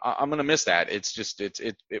yeah, I'm gonna miss that. It's just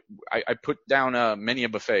I put down many a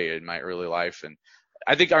buffet in my early life, and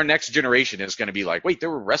I think our next generation is gonna be like, wait, there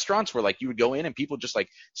were restaurants where like you would go in and people just like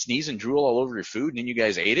sneeze and drool all over your food, and then you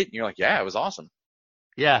guys ate it, and you're like, yeah, it was awesome.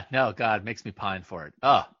 Yeah, no, God, makes me pine for it.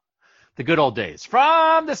 Oh, the good old days.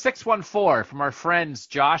 From the 614, from our friends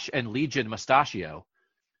Josh and Legion Mustachio.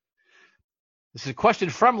 This is a question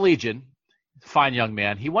from Legion. Fine young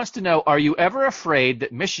man. He wants to know, are you ever afraid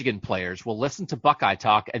that Michigan players will listen to Buckeye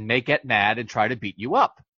Talk and may get mad and try to beat you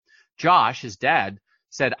up? Josh, his dad,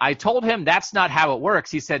 said, I told him that's not how it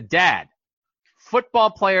works. He said, Dad,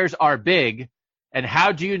 football players are big, and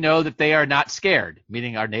how do you know that they are not scared?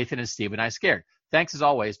 Meaning, are Nathan and Steve and I scared? Thanks as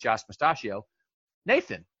always, Josh Mustachio.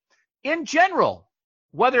 Nathan, in general,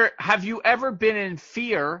 have you ever been in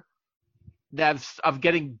fear of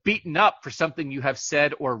getting beaten up for something you have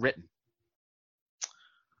said or written?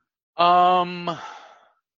 Not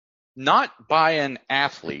by an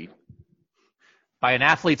athlete. By an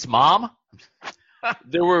athlete's mom?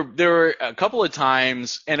 There were a couple of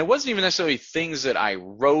times, and it wasn't even necessarily things that I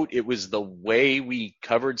wrote. It was the way we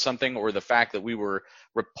covered something or the fact that we were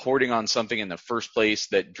reporting on something in the first place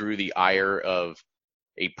that drew the ire of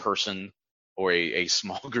a person or a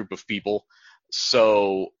small group of people.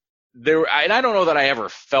 So and I don't know that I ever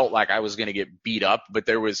felt like I was going to get beat up, but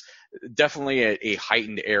there was definitely a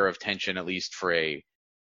heightened air of tension, at least for a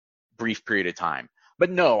brief period of time.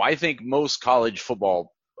 But no, I think most college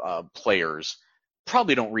football players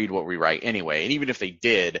probably don't read what we write anyway. And even if they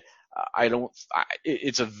did,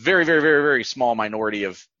 it's a very, very, very, very small minority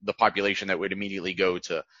of the population that would immediately go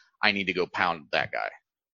to, I need to go pound that guy.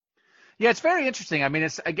 Yeah, it's very interesting. I mean,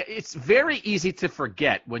 it's very easy to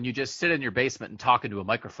forget when you just sit in your basement and talk into a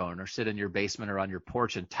microphone, or sit in your basement or on your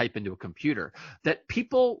porch and type into a computer, that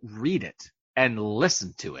people read it and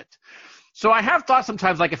listen to it. So I have thought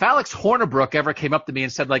sometimes, like, if Alex Hornibrook ever came up to me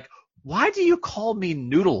and said, like, why do you call me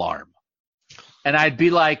Noodle Arm? And I'd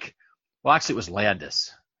be like, well, actually it was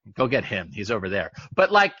Landis. Go get him. He's over there.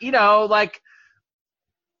 But like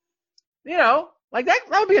that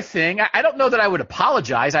would be a thing. I don't know that I would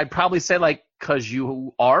apologize. I'd probably say, like, cause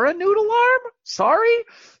you are a noodle arm. Sorry.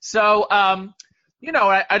 So, and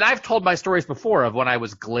I've told my stories before of when I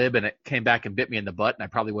was glib and it came back and bit me in the butt, and I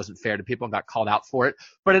probably wasn't fair to people and got called out for it.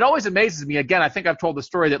 But it always amazes me. Again, I think I've told the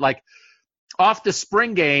story that, like, off the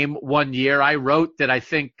spring game one year, I wrote that I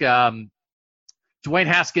think, Dwayne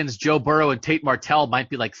Haskins, Joe Burrow, and Tate Martell might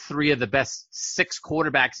be like 3 of the best 6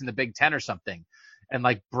 quarterbacks in the Big Ten or something. And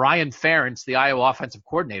like Brian Ferentz, the Iowa offensive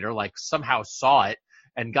coordinator, like somehow saw it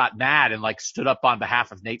and got mad and like stood up on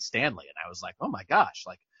behalf of Nate Stanley. And I was like, oh my gosh,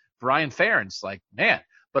 like Brian Ferentz, like, man.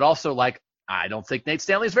 But also, like, I don't think Nate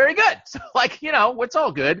Stanley is very good. So, like, it's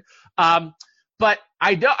all good. But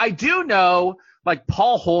I do know, like,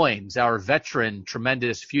 Paul Hoynes, our veteran,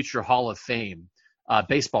 tremendous future Hall of Fame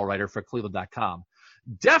baseball writer for Cleveland.com,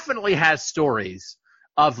 definitely has stories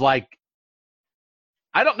of, like,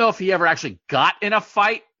 I don't know if he ever actually got in a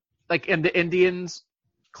fight, like in the Indians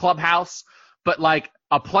clubhouse, but like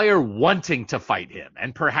a player wanting to fight him,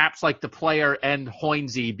 and perhaps like the player and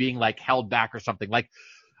Hoynesy being like held back or something. Like,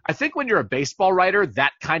 I think when you're a baseball writer,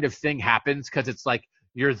 that kind of thing happens because it's like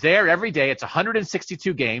you're there every day. It's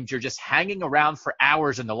 162 games. You're just hanging around for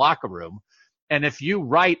hours in the locker room. And if you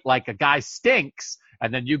write like a guy stinks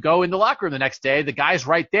and then you go in the locker room the next day, the guy's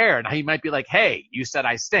right there and he might be like, hey, you said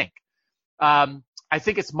I stink. I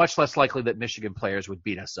think it's much less likely that Michigan players would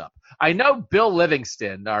beat us up. I know Bill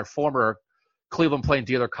Livingston, our former Cleveland Plain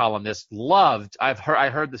Dealer columnist, I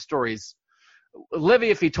heard the stories. Livy,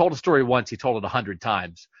 if he told a story once, he told it 100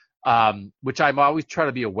 times, which I'm always trying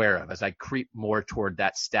to be aware of as I creep more toward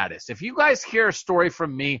that status. If you guys hear a story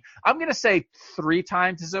from me, I'm going to say 3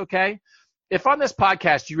 times is okay. If on this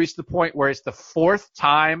podcast you reach the point where it's the 4th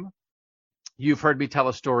time you've heard me tell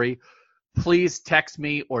a story, please text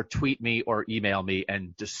me or tweet me or email me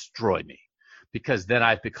and destroy me, because then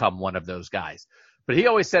I've become one of those guys. But he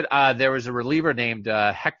always said there was a reliever named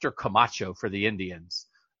Hector Camacho for the Indians,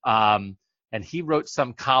 and he wrote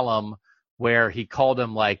some column where he called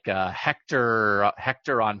him like Hector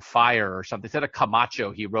on fire or something. Instead of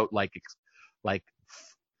Camacho, he wrote like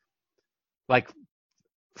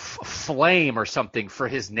flame or something for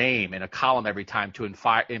his name in a column every time to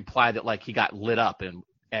imply that like he got lit up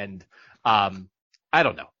and I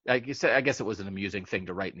don't know. I guess it was an amusing thing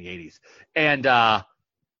to write in the 80s. And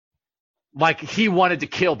like he wanted to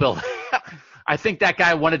kill Bill. I think that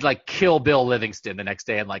guy wanted to like kill Bill Livingston the next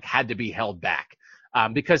day and like had to be held back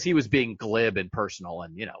because he was being glib and personal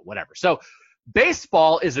and, whatever. So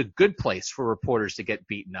baseball is a good place for reporters to get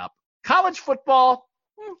beaten up. College football,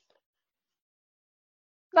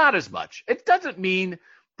 not as much. It doesn't mean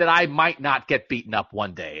that I might not get beaten up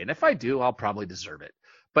one day. And if I do, I'll probably deserve it.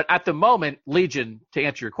 But at the moment, Legion, to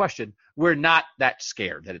answer your question, we're not that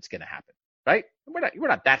scared that it's going to happen, right? We're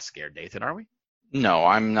not that scared, Nathan, are we? No,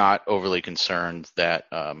 I'm not overly concerned that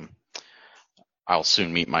I'll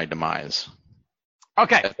soon meet my demise.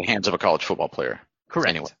 Okay. At the hands of a college football player. Correct.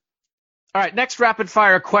 Anyway. All right, next rapid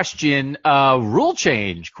fire question, rule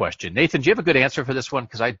change question. Nathan, do you have a good answer for this one?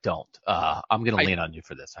 Because I don't. I'm going to lean on you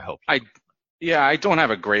for this, I hope. I don't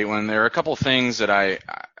have a great one. There are a couple things that I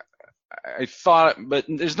thought, but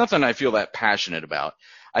there's nothing I feel that passionate about.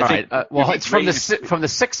 I think. Well, it's from the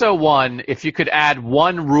 601. If you could add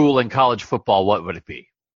one rule in college football, what would it be?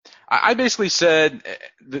 I basically said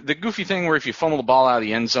the goofy thing where if you fumble the ball out of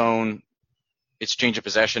the end zone, it's change of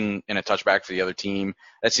possession and a touchback for the other team.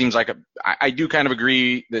 That seems like I do kind of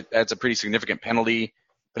agree that that's a pretty significant penalty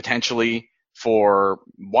potentially for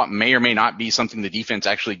what may or may not be something the defense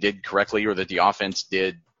actually did correctly or that the offense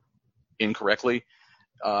did incorrectly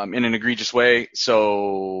in an egregious way.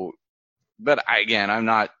 So, but I'm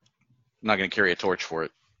not going to carry a torch for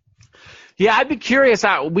it. Yeah, I'd be curious.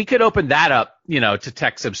 We could open that up, to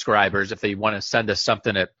tech subscribers if they want to send us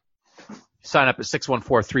something sign up at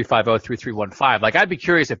 614-350-3315. Like, I'd be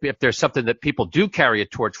curious if there's something that people do carry a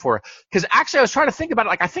torch for. Because actually, I was trying to think about it.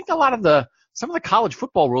 Like, I think some of the college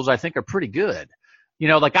football rules I think are pretty good.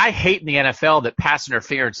 Like I hate in the NFL that pass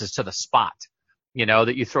interference is to the spot.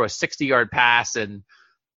 That you throw a 60-yard pass and,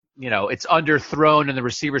 it's underthrown and the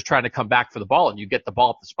receiver's trying to come back for the ball and you get the ball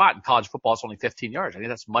at the spot. In college football, it's only 15 yards. I think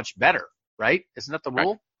that's much better, right? Isn't that the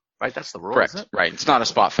rule? right? That's the rule, Correct. isn't it? Right. It's not a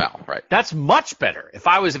spot foul. Right. That's much better. If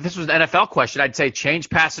this was an NFL question, I'd say change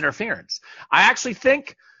pass interference. I actually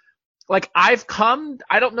think,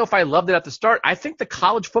 I don't know if I loved it at the start. I think the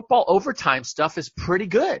college football overtime stuff is pretty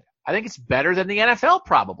good. I think it's better than the NFL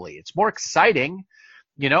probably. It's more exciting.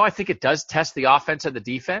 I think it does test the offense and the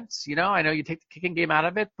defense. I know you take the kicking game out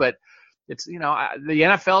of it, but it's, the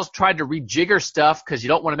NFL's tried to rejigger stuff because you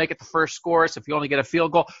don't want to make it the first score. So if you only get a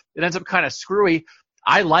field goal, it ends up kind of screwy.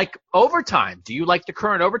 I like overtime. Do you like the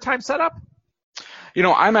current overtime setup?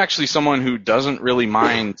 I'm actually someone who doesn't really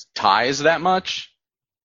mind ties that much.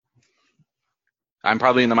 I'm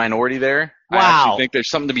probably in the minority there. Wow. I actually think there's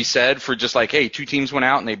something to be said for just hey, two teams went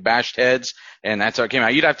out and they bashed heads, and that's how it came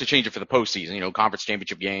out. You'd have to change it for the postseason, conference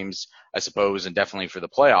championship games, I suppose, and definitely for the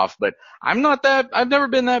playoff. But I've never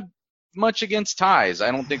been that much against ties.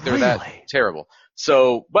 I don't think they're that terrible.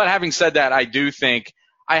 So, but having said that, I do think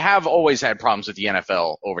I have always had problems with the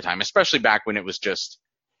NFL overtime, especially back when it was just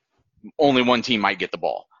only one team might get the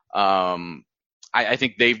ball. I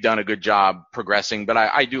think they've done a good job progressing, but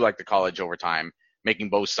I do like the college overtime, making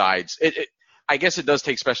both sides. I guess it does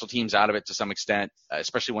take special teams out of it to some extent,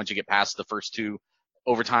 especially once you get past the first two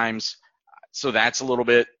overtimes. So that's a little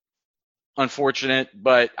bit unfortunate,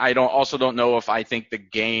 but I also don't know if I think the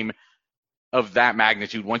game of that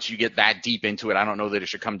magnitude, once you get that deep into it, I don't know that it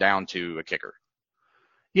should come down to a kicker.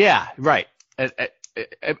 Yeah, right. And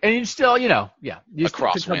you still, you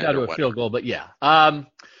still come down to a field goal, but yeah.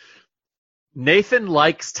 Nathan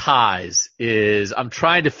likes ties I'm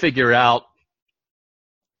trying to figure out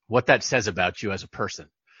what that says about you as a person.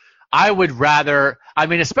 I would rather,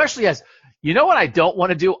 especially what I don't want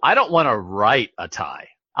to do? I don't want to write a tie.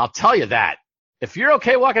 I'll tell you that. If you're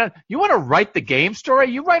okay walking on, you want to write the game story?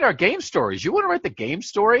 You write our game stories. You want to write the game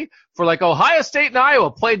story for Ohio State and Iowa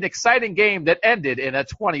played an exciting game that ended in a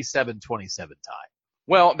 27-27 tie.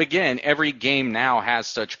 Well, again, every game now has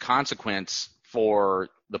such consequence for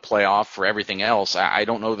the playoff, for everything else. I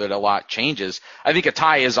don't know that a lot changes. I think a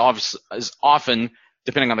tie is often,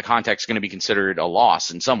 depending on the context, going to be considered a loss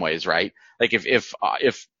in some ways, right? If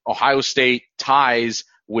Ohio State ties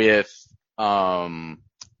with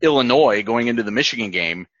Illinois going into the Michigan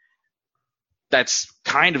game, that's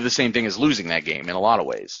kind of the same thing as losing that game in a lot of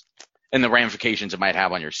ways, and the ramifications it might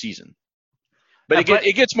have on your season. But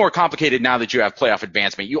it gets more complicated now that you have playoff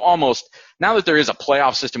advancement. Now that there is a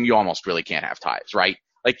playoff system, you almost really can't have ties, right?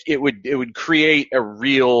 It would create a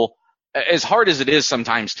real, as hard as it is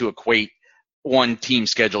sometimes to equate one team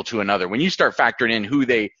schedule to another. When you start factoring in who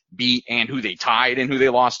they beat and who they tied and who they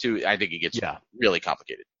lost to, I think it gets really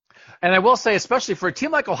complicated. And I will say, especially for a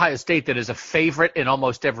team like Ohio State that is a favorite in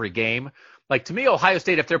almost every game, to me, Ohio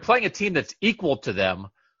State, if they're playing a team that's equal to them,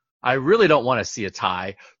 I really don't want to see a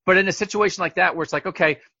tie. But in a situation like that where it's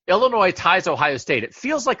okay, Illinois ties Ohio State, it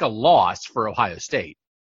feels like a loss for Ohio State.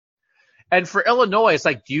 And for Illinois, it's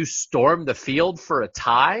do you storm the field for a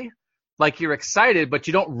tie? You're excited, but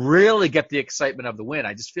you don't really get the excitement of the win.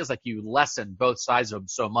 It just feels like you lessen both sides of them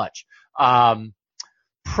so much.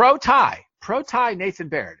 Pro tie, Nathan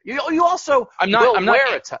Baird. You also I'm not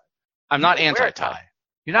wear a tie. I'm not anti-tie.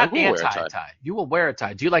 You're not anti-tie. You will wear a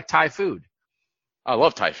tie. Do you like Thai food? I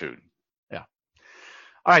love Thai food. Yeah.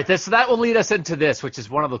 All right. So that will lead us into this, which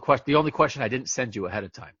is one of the only question I didn't send you ahead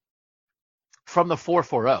of time. From the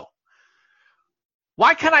 440.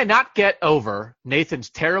 Why can I not get over Nathan's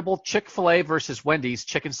terrible Chick-fil-A versus Wendy's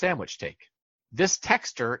chicken sandwich take? This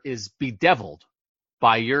texter is bedeviled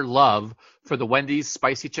by your love for the Wendy's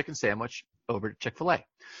spicy chicken sandwich over at Chick-fil-A.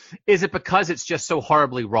 Is it because it's just so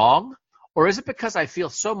horribly wrong? Or is it because I feel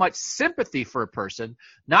so much sympathy for a person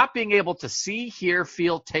not being able to see, hear,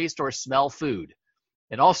 feel, taste, or smell food?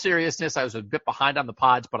 In all seriousness, I was a bit behind on the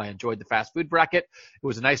pods, but I enjoyed the fast food bracket. It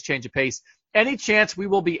was a nice change of pace. Any chance we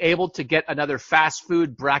will be able to get another fast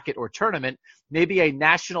food bracket or tournament, maybe a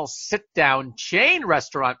national sit-down chain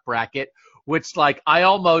restaurant bracket, which I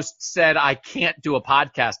almost said I can't do a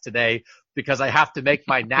podcast today because I have to make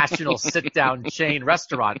my national sit-down chain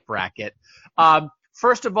restaurant bracket.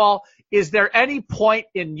 First of all, is there any point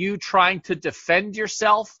in you trying to defend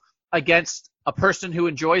yourself against a person who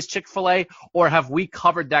enjoys Chick-fil-A, or have we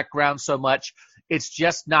covered that ground so much it's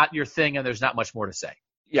just not your thing and there's not much more to say?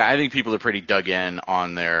 Yeah, I think people are pretty dug in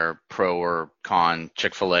on their pro or con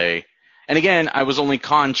Chick-fil-A. And again, I was only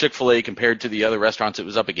con Chick-fil-A compared to the other restaurants it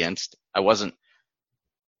was up against. I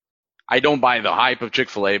don't buy the hype of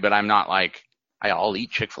Chick-fil-A, but I'm not I'll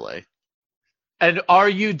eat Chick-fil-A. And are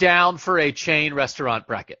you down for a chain restaurant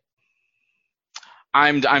bracket?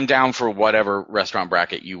 I'm down for whatever restaurant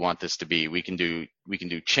bracket you want this to be. We can do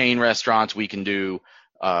chain restaurants. We can do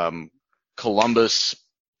Columbus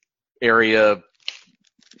area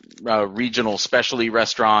regional specialty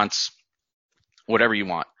restaurants, whatever you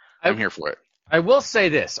want. I'm here for it. I will say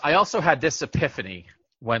this. I also had this epiphany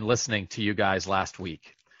when listening to you guys last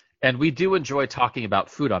week. And we do enjoy talking about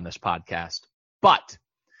food on this podcast. But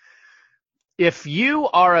if you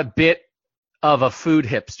are a bit of a food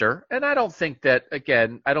hipster, and I don't think that,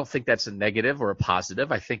 again, I don't think that's a negative or a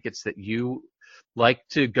positive. I think it's that you like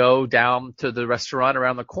to go down to the restaurant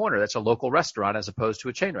around the corner. That's a local restaurant as opposed to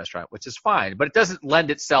a chain restaurant, which is fine. But it doesn't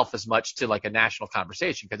lend itself as much to like a national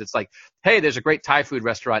conversation because it's like, hey, there's a great Thai food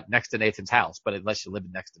restaurant next to Nathan's house. But unless you live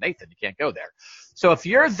next to Nathan, you can't go there. So if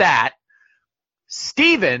you're that,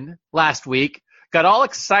 Steven last week got all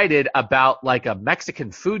excited about like a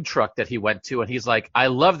Mexican food truck that he went to. And he's like, I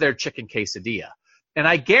love their chicken quesadilla. And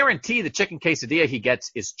I guarantee the chicken quesadilla he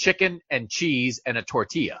gets is chicken and cheese and a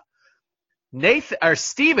tortilla.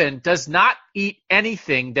 Steven does not eat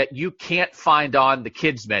anything that you can't find on the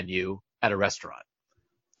kids menu at a restaurant.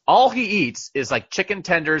 All he eats is like chicken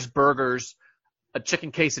tenders, burgers, a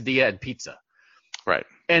chicken quesadilla, and pizza. Right.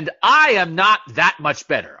 And I am not that much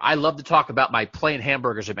better. I love to talk about my plain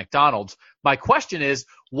hamburgers at McDonald's. My question is,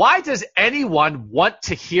 why does anyone want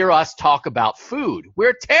to hear us talk about food?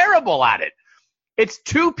 We're terrible at it. It's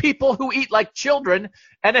two people who eat like children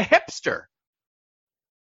and a hipster.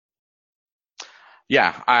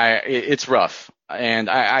 Yeah, it's rough, and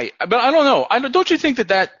but I don't know. Don't you think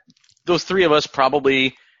that those three of us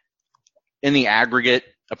probably, in the aggregate,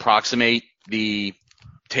 approximate the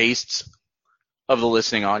tastes of the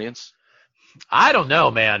listening audience? I don't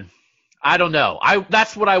know, man. I don't know.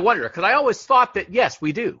 That's what I wonder, because I always thought that yes,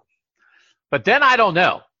 we do, but then I don't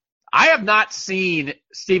know. I have not seen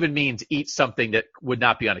Steven Means eat something that would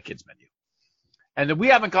not be on a kid's menu. And then we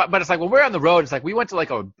haven't got, but it's like when we're on the road, it's like we went to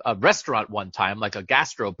like a restaurant one time, like a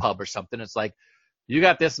gastro pub or something. It's like, you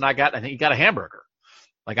got this and I think you got a hamburger.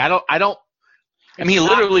 Like I don't. I mean, he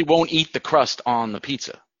literally won't eat the crust on the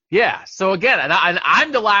pizza. Yeah. So again, and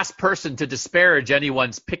I'm the last person to disparage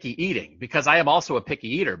anyone's picky eating because I am also a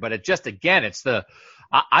picky eater, but it just, again, it's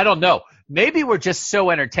I don't know. Maybe we're just so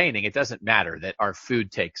entertaining. It doesn't matter that our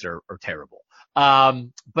food takes are terrible.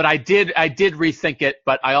 But I did rethink it,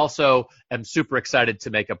 but I also am super excited to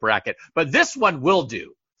make a bracket. But this one will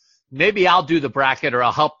do. Maybe I'll do the bracket or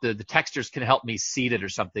I'll help the textures can help me seed it or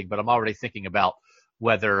something, but I'm already thinking about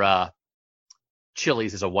whether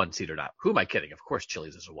Chili's is a 1 seed or not. Who am I kidding? Of course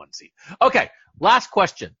Chili's is a 1 seed. Okay, last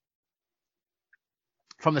question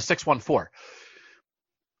from the 614.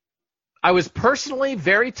 I was personally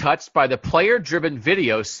very touched by the player-driven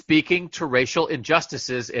video speaking to racial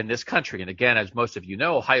injustices in this country. And again, as most of you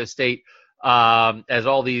know, Ohio State, as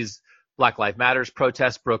all these Black Lives Matters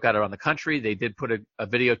protests broke out around the country, they did put a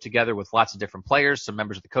video together with lots of different players, some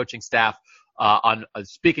members of the coaching staff, on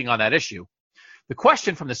speaking on that issue. The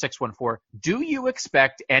question from the 614, do you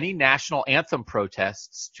expect any national anthem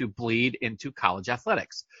protests to bleed into college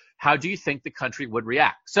athletics? How do you think the country would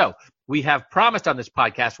react? So we have promised on this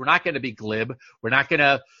podcast, we're not going to be glib. We're not going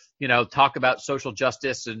to, talk about social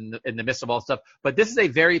justice in the midst of all stuff. But this is a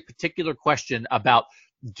very particular question about,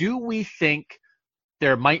 do we think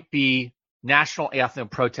there might be national anthem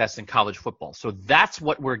protests in college football? So that's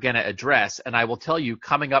what we're going to address. And I will tell you,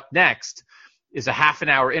 coming up next is a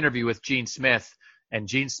half-an-hour interview with Gene Smith. And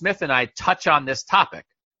Gene Smith and I touch on this topic.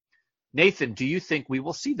 Nathan, do you think we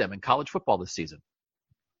will see them in college football this season?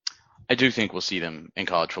 I do think we'll see them in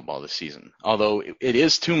college football this season, although it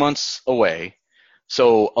is 2 months away.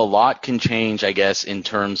 So a lot can change, I guess, in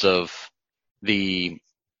terms of the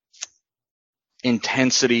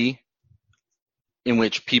intensity in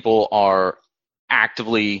which people are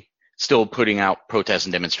actively still putting out protests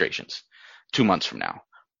and demonstrations 2 months from now.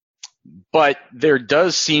 But there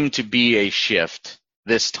does seem to be a shift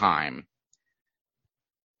this time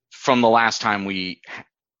from the last time we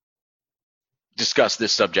discussed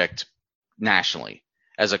this subject nationally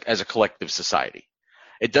as a collective society.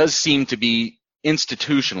 It does seem to be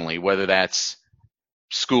institutionally, whether that's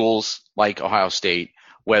schools like Ohio State,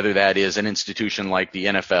 whether that is an institution like the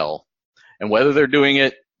NFL, and whether they're doing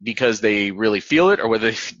it because they really feel it or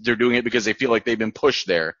whether they're doing it because they feel like they've been pushed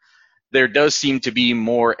there. There does seem to be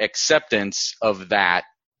more acceptance of that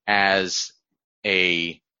as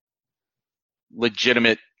a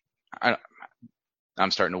legitimate, I'm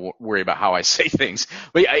starting to worry about how I say things,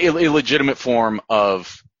 but a legitimate form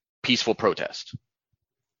of peaceful protest.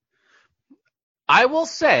 I will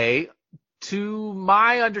say, to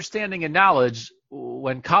my understanding and knowledge,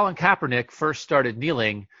 when Colin Kaepernick first started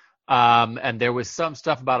kneeling, and there was some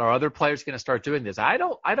stuff about our other players going to start doing this, I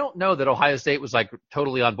don't know that Ohio State was like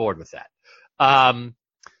totally on board with that.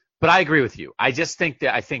 But I agree with you. I just think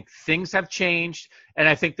that things have changed, and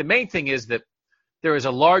I think the main thing is that there is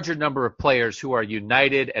a larger number of players who are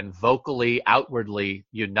united and vocally, outwardly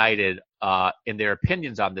united in their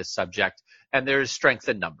opinions on this subject, and there is strength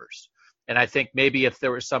in numbers. And I think maybe if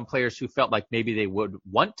there were some players who felt like maybe they would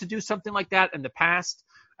want to do something like that in the past,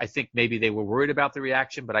 I think maybe they were worried about the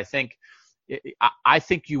reaction. But I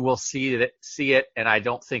think you will see it, and I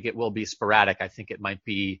don't think it will be sporadic. I think it might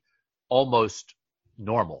be almost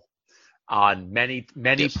normal on many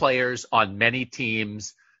Yes. players, on many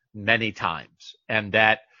teams, many times. And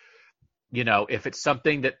that, if it's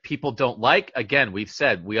something that people don't like, again, we've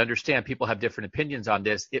said, we understand people have different opinions on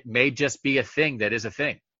this. It may just be a thing that is a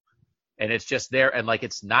thing. And it's just there, and like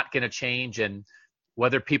it's not going to change. And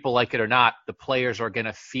whether people like it or not, the players are going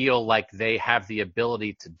to feel like they have the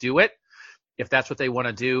ability to do it if that's what they want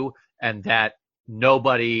to do, and that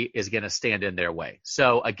nobody is going to stand in their way.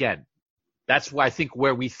 So again, that's why I think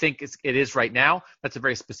where we think it is right now. That's a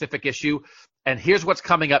very specific issue. And here's what's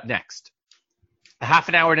coming up next. A half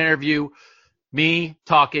an hour interview, me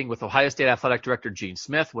talking with Ohio State Athletic Director Gene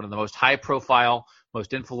Smith, one of the most high-profile,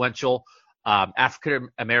 most influential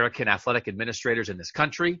African-American athletic administrators in this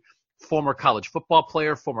country, former college football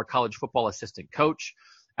player, former college football assistant coach,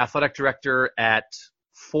 athletic director at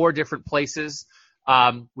 4 different places.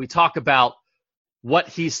 We talk about what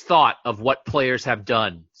he's thought of what players have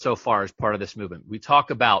done so far as part of this movement. We talk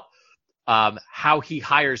about how he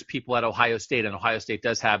hires people at Ohio State, and Ohio State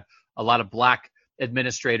does have a lot of black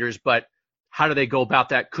administrators, but how do they go about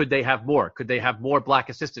that? Could they have more? Could they have more black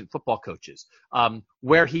assistant football coaches?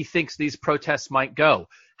 Where he thinks these protests might go,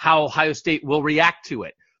 how Ohio State will react to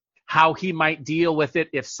it, how he might deal with it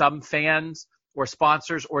if some fans or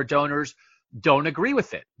sponsors or donors don't agree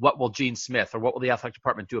with it. What will Gene Smith or what will the athletic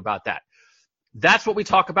department do about that? That's what we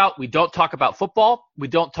talk about. We don't talk about football. We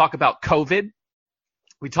don't talk about COVID.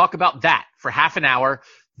 We talk about that for half an hour.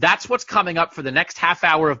 That's what's coming up for the next half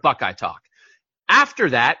hour of Buckeye Talk. After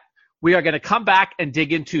that, we are going to come back and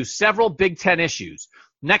dig into several Big Ten issues.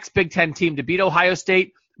 Next Big Ten team to beat Ohio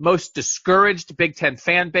State, most discouraged Big Ten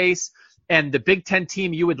fan base, and the Big Ten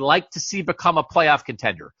team you would like to see become a playoff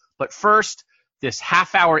contender. But first, this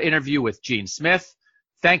half-hour interview with Gene Smith.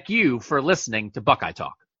 Thank you for listening to Buckeye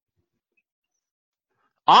Talk.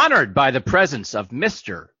 Honored by the presence of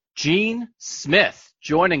Mr. Gene Smith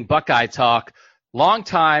joining Buckeye Talk.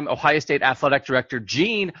 Longtime Ohio State athletic director.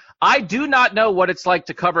 Gene, I do not know what it's like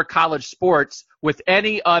to cover college sports with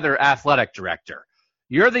any other athletic director.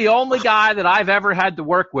 You're the only guy that I've ever had to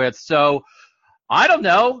work with, so I don't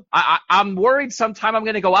know. I'm worried sometime I'm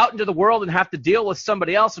going to go out into the world and have to deal with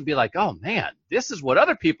somebody else and be like, oh, man, this is what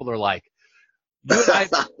other people are like. You and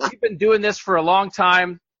we've been doing this for a long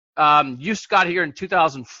time. You got here in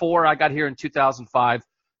 2004. I got here in 2005.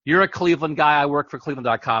 You're a Cleveland guy. I work for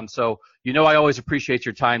Cleveland.com. So, I always appreciate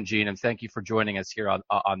your time, Gene, and thank you for joining us here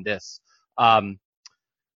on this.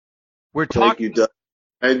 We're talking. Thank you, Doug.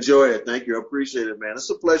 I enjoy it. Thank you. I appreciate it, man.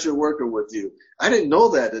 It's a pleasure working with you. I didn't know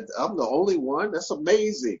that. I'm the only one. That's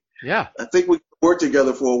amazing. Yeah. I think we can work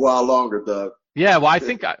together for a while longer, Doug. Yeah, well, I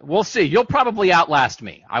think we'll see. You'll probably outlast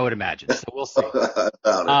me, I would imagine. So we'll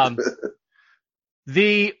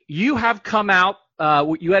see. You have come out.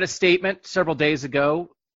 You had a statement several days ago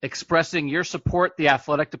expressing your support, the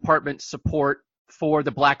athletic department's support for the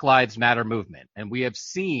Black Lives Matter movement. And we have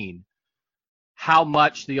seen how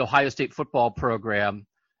much the Ohio State football program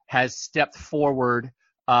has stepped forward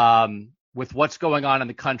with what's going on in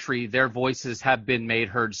the country. Their voices have been made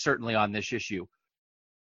heard, certainly on this issue.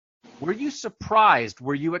 Were you surprised?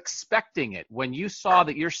 Were you expecting it when you saw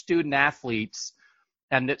that your student athletes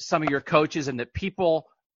and that some of your coaches and that people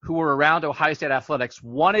who were around Ohio State athletics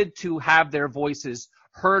wanted to have their voices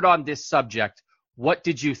heard on this subject? What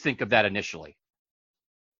did you think of that initially?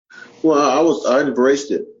 Well, I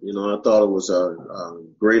embraced it. I thought it was a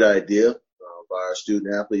great idea by our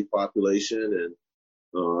student athlete population, and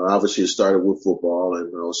obviously it started with football,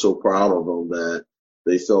 and I was so proud of them that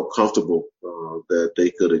they felt comfortable that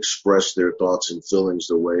they could express their thoughts and feelings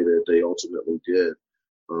the way that they ultimately did,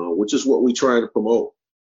 which is what we try to promote.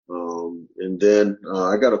 And then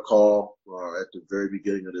I got a call at the very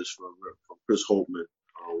beginning of this from Chris Holtmann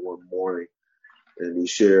one morning. And he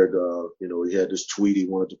shared, he had this tweet he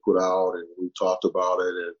wanted to put out, and we talked about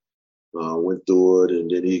it and went through it. And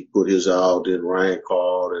then he put his out. Then Ryan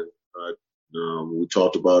called, and we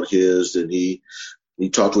talked about his. Then he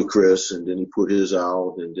talked with Chris, and then he put his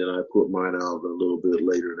out. And then I put mine out a little bit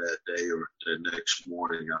later that day or the next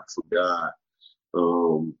morning. I forgot.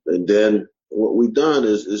 And then what we've done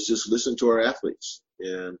is just listen to our athletes.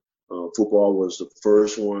 And football was the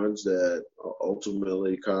first ones that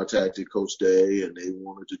ultimately contacted Coach Day, and they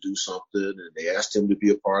wanted to do something, and they asked him to be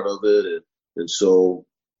a part of it. And so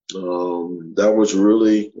That was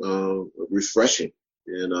really refreshing.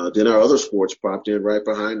 And then our other sports popped in right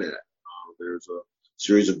behind that. There's a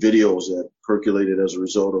series of videos that percolated as a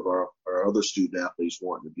result of our other student athletes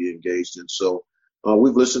wanting to be engaged. And so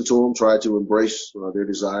we've listened to them, tried to embrace their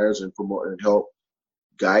desires and promote and help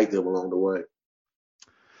guide them along the way.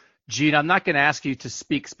 Gene, I'm not going to ask you to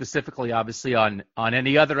speak specifically, obviously, on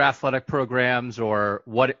any other athletic programs or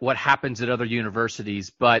what happens at other universities,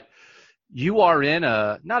 but you are in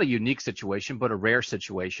not a unique situation, but a rare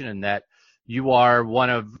situation in that you are one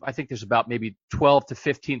of, I think there's about maybe 12 to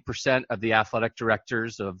 15% of the athletic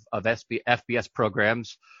directors of FBS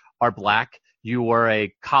programs are Black. You are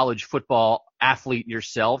a college football athlete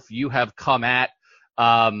yourself. You have come at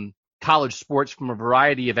college sports from a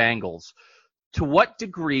variety of angles. To what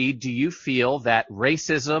degree do you feel that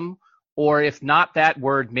racism, or if not that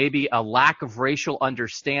word, maybe a lack of racial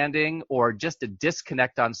understanding or just a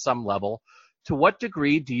disconnect on some level, to what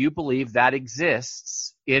degree do you believe that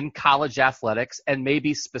exists in college athletics and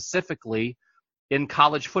maybe specifically in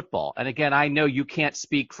college football? And again, I know you can't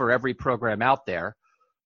speak for every program out there,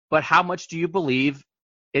 but how much do you believe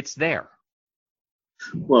it's there?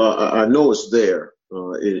 Well, I know it's there,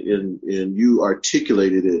 and you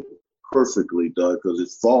articulated it perfectly, Doug, because it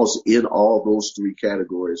falls in all those three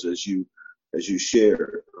categories as you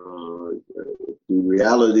shared. The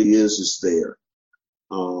reality is it's there.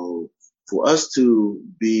 For us to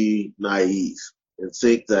be naive and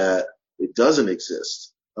think that it doesn't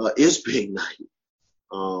exist is being naive.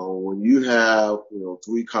 When you have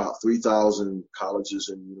 3,000 colleges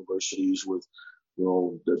and universities with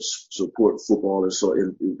that support football and so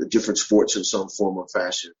in different sports in some form or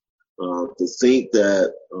fashion, to think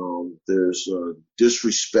that there's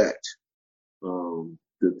disrespect,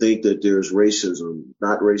 to think that there's racism,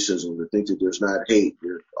 not racism, to think that there's not hate,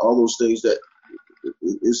 all those things that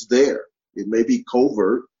is there. It may be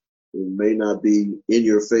covert, it may not be in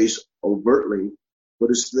your face overtly, but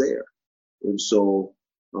it's there. And so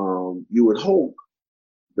you would hope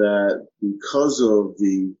that because of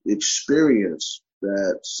the experience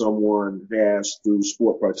that someone has through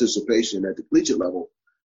sport participation at the collegiate level,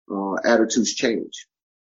 attitudes change.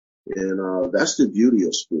 And that's the beauty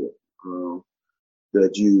of sport,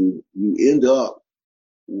 that you end up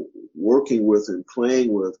working with and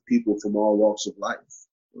playing with people from all walks of life,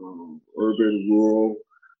 urban, rural,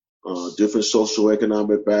 different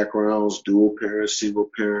socioeconomic backgrounds, dual parent, single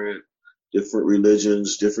parent, different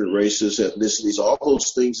religions, different races, ethnicities, all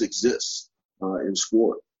those things exist in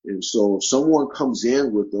sport. And so if someone comes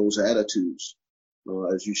in with those attitudes,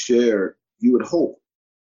 as you shared, you would hope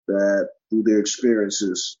that through their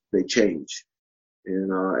experiences, they change.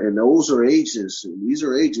 And those are ages, and these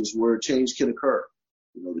are ages where change can occur.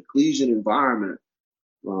 The collegiate environment,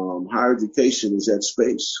 higher education is that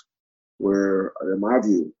space where, in my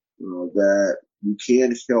view, that you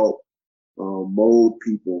can help mold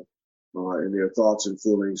people in their thoughts and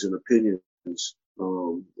feelings and opinions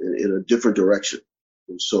in a different direction.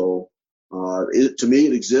 And so, to me,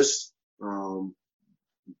 it exists,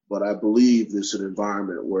 but I believe it's an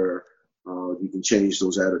environment where you can change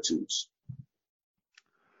those attitudes.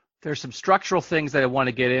 There's some structural things that I want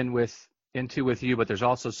to get into with you, but there's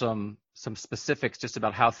also some specifics just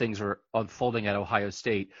about how things are unfolding at Ohio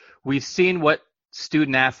State. We've seen what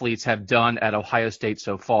student athletes have done at Ohio State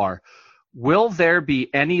so far. Will there be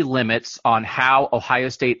any limits on how Ohio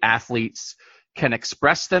State athletes can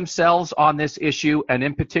express themselves on this issue? And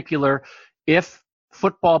in particular, if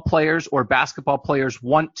football players or basketball players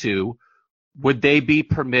want to, would they be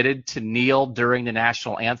permitted to kneel during the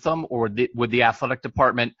national anthem, or would the athletic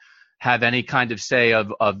department have any kind of say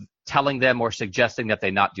of telling them or suggesting that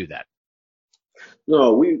they not do that?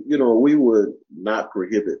 No, we would not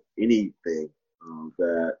prohibit anything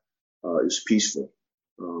that is peaceful.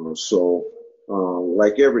 So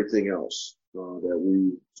like everything else that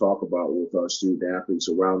we talk about with our student athletes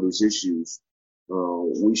around these issues,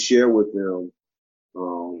 we share with them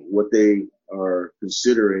what they are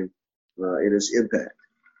considering and its impact,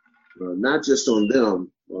 not just on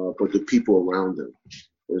them, but the people around them.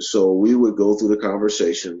 And so we would go through the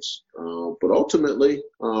conversations, but ultimately,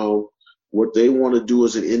 what they want to do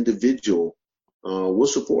as an individual, we'll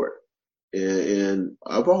support. And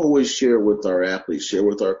I've always shared with our athletes, share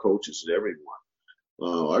with our coaches and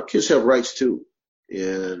everyone, our kids have rights too.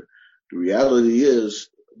 And the reality is,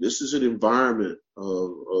 this is an environment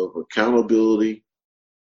of accountability,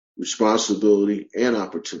 responsibility, and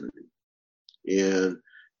opportunity. And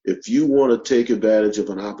if you want to take advantage of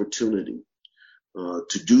an opportunity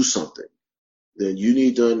to do something, then you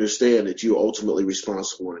need to understand that you're ultimately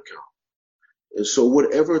responsible and accountable. And so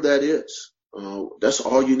whatever that is, that's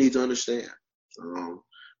all you need to understand.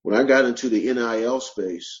 when I got into the NIL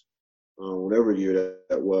space, whatever year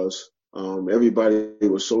that was, everybody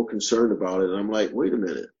was so concerned about it. And I'm like, wait a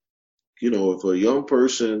minute. If a young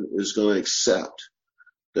person is going to accept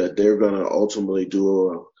that they're going to ultimately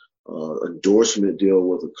do a endorsement deal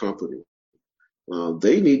with a company,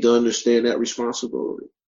 they need to understand that responsibility.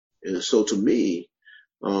 And so to me,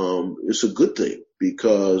 it's a good thing,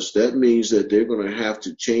 because that means that they're going to have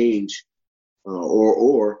to change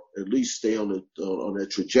or at least stay on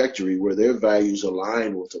that trajectory where their values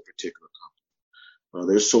align with a particular company.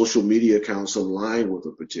 Their social media accounts align with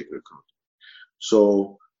a particular company.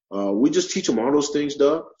 So we just teach them all those things,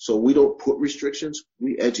 Doug. So we don't put restrictions.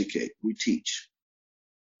 We educate. We teach.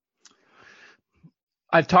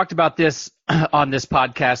 I've talked about this on this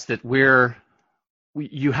podcast, that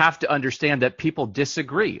you have to understand that people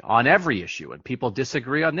disagree on every issue, and people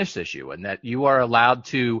disagree on this issue, and that you are allowed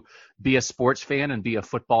to be a sports fan and be a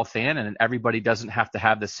football fan, and everybody doesn't have to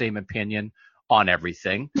have the same opinion on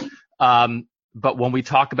everything. But when we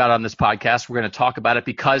talk about it on this podcast, we're going to talk about it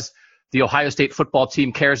because the Ohio State football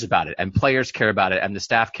team cares about it, and players care about it, and the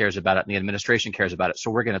staff cares about it, and the administration cares about it.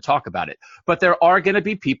 So we're going to talk about it. But there are going to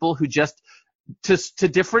be people who just, to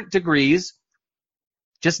different degrees,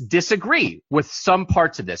 just disagree with some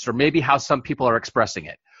parts of this, or maybe how some people are expressing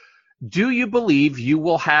it. Do you believe you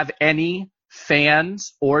will have any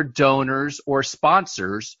fans or donors or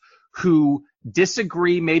sponsors who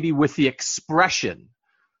disagree maybe with the expression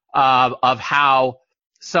of how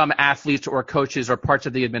some athletes or coaches or parts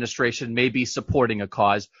of the administration may be supporting a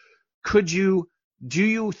cause? Do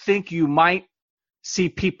you think you might see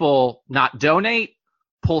people not donate,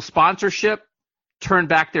 pull sponsorship, turn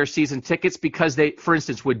back their season tickets because they, for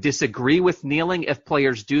instance, would disagree with kneeling if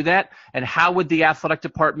players do that? And how would the athletic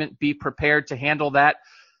department be prepared to handle that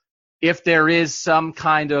if there is some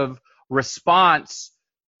kind of response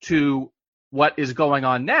to what is going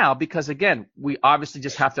on now? Because again, we obviously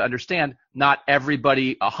just have to understand not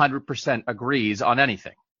everybody 100% agrees on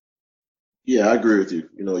anything. Yeah, I agree with you.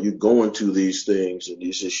 You go into these things and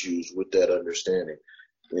these issues with that understanding.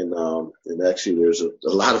 And actually there's a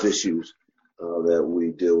lot of issues that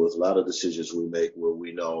we deal with, a lot of decisions we make where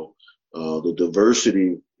we know the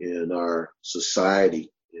diversity in our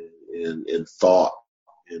society in thought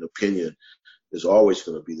and opinion is always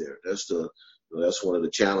going to be there. That's one of the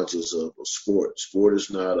challenges of sport. Sport is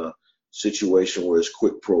not a situation where it's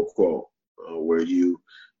quid pro quo, where you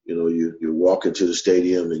walk into the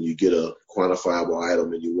stadium and you get a quantifiable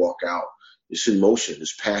item and you walk out. It's emotion,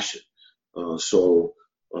 it's passion. So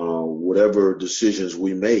whatever decisions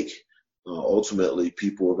we make, ultimately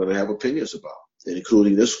people are going to have opinions about,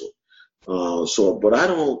 including this one. But I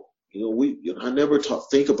don't, I never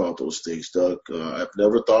think about those things, Doug. I've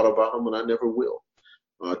never thought about them, and I never will.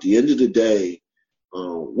 At the end of the day,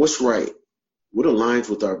 what's right? What aligns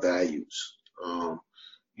with our values?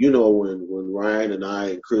 When Ryan and I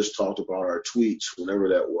and Chris talked about our tweets, whenever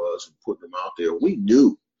that was, and putting them out there, we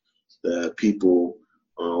knew that people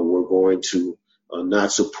were going to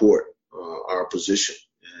not support our position,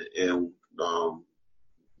 and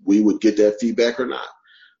we would get that feedback or not.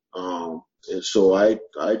 And so I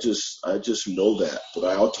just know that. But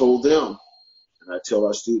I told them, and I tell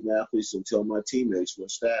our student athletes and tell my teammates, my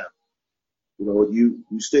staff, you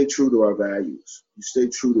stay true to our values. You stay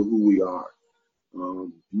true to who we are.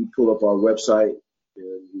 You pull up our website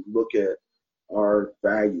and you look at our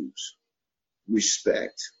values.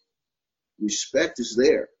 Respect. Respect is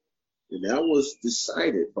there. And that was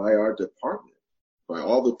decided by our department, by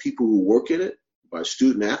all the people who work in it, by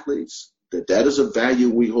student athletes, that is a value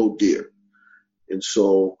we hold dear. And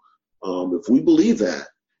so if we believe that,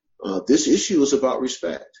 this issue is about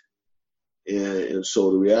respect. And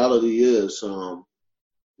so the reality is, I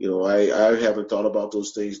haven't thought about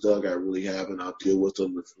those things, Doug. I really haven't. I'll deal with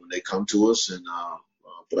them when they come to us.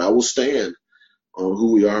 But I will stand on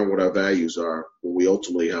who we are and what our values are when we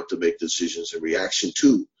ultimately have to make decisions in reaction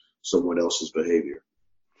to someone else's behavior.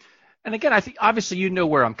 And again, I think obviously you know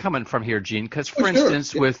where I'm coming from here, Gene, because for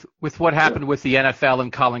instance, with what happened with the NFL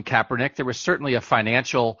and Colin Kaepernick, there was certainly a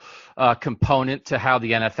financial component to how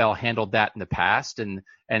the NFL handled that in the past. And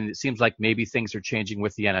it seems like maybe things are changing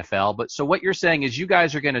with the NFL. But so what you're saying is you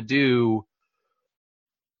guys are going to do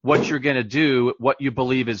what you're going to do, what you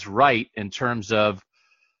believe is right in terms of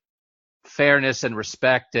fairness and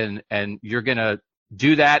respect. And you're going to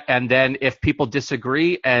do that. And then if people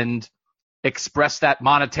disagree and express that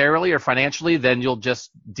monetarily or financially, then you'll just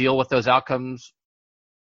deal with those outcomes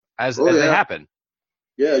as they happen.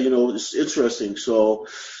 Yeah, it's interesting. So,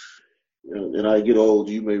 and I get old,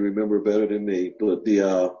 you may remember better than me, but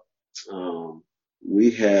we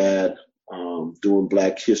had during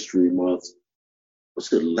Black History Month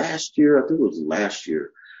was it last year? I think it was last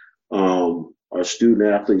year. Our student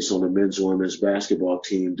athletes on the men's and women's basketball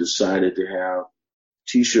team decided to have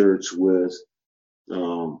T-shirts with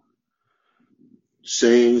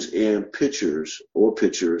sayings and pictures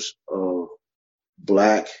of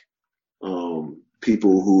Black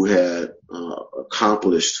people who had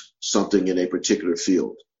accomplished something in a particular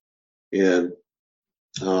field. And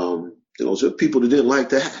so people that didn't like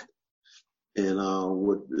that. And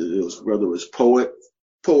whether it was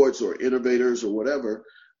poets or innovators or whatever,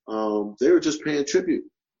 they were just paying tribute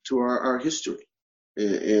to our history.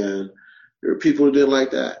 And there are people who didn't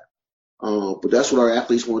like that. But that's what our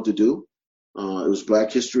athletes wanted to do. It was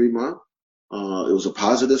Black History Month. It was a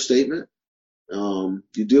positive statement.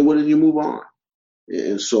 You deal with it and you move on.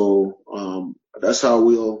 And so that's how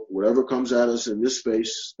whatever comes at us in this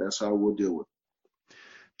space, that's how we'll deal with it.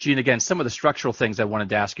 Gene, again, some of the structural things I wanted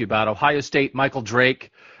to ask you about. Ohio State, Michael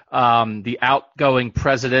Drake, the outgoing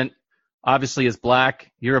president, obviously is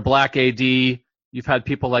Black. You're a Black AD. You've had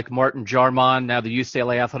people like Martin Jarmon, now the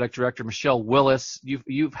UCLA athletic director, Michelle Willis.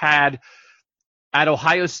 You've had at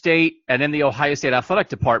Ohio State and in the Ohio State athletic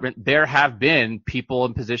department, there have been people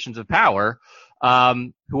in positions of power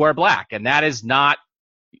who are Black. And that is not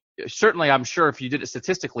 – certainly I'm sure if you did it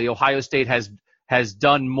statistically, Ohio State has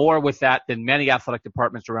done more with that than many athletic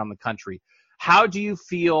departments around the country. How do you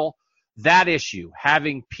feel that issue,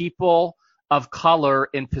 having people of color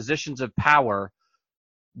in positions of power,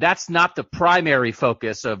 that's not the primary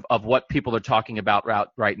focus of what people are talking about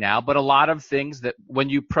right now, but a lot of things that when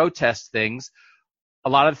you protest things, a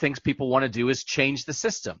lot of things people want to do is change the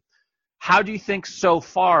system. How do you think so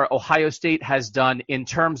far Ohio State has done in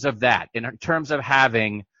terms of that, in terms of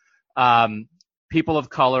having people of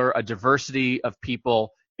color, a diversity of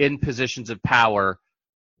people in positions of power?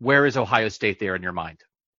 Where is Ohio State there in your mind?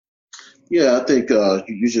 Yeah, I think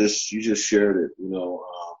you just shared it.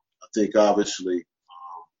 I think obviously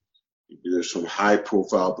there's some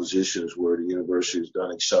high-profile positions where the university has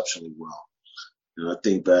done exceptionally well. And I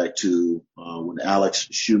think back to when Alex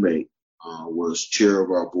Shumate was chair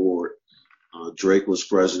of our board. Drake was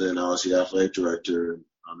president. I was the athletic director. And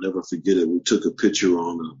I'll never forget it. We took a picture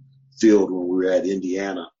on the field when we were at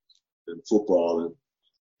Indiana in football,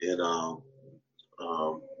 and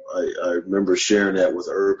I remember sharing that with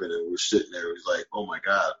Urban, and we're sitting there. It was like, oh my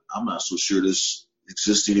God, I'm not so sure this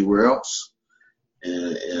exists anywhere else.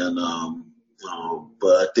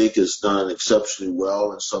 But I think it's done exceptionally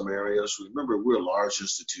well in some areas. Remember, we're a large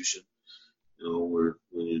institution. When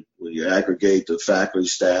you aggregate the faculty,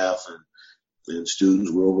 staff, and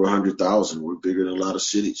students, we're over 100,000. We're bigger than a lot of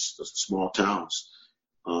cities, small towns.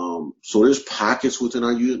 So there's pockets within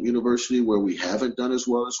our university where we haven't done as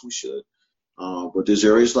well as we should. But there's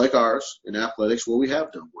areas like ours in athletics where we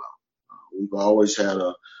have done well. We've always had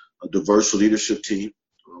a diverse leadership team.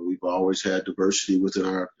 We've always had diversity within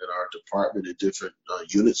our department and different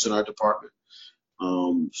units in our department.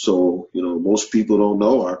 So most people don't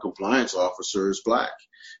know our compliance officer is Black.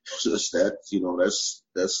 So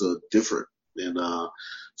that's a different. And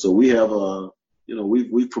so we have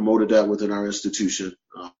we've promoted that within our institution.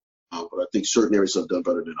 But I think certain areas have done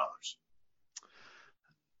better than others.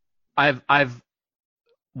 I've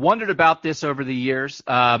wondered about this over the years.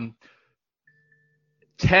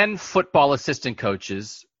 10 football assistant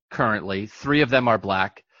coaches currently, 3 of them are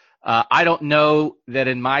Black. I don't know that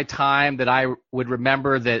in my time that I would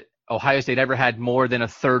remember that Ohio State ever had more than a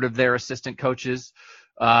third of their assistant coaches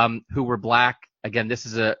who were Black. Again,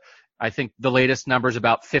 I think the latest number is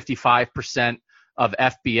about 55% of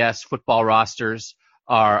FBS football rosters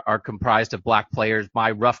are comprised of Black players.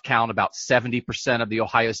 My rough count, about 70% of the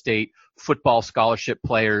Ohio State football scholarship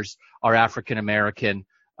players are African American.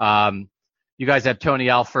 You guys have Tony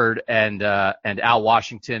Alford and Al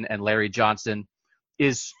Washington and Larry Johnson.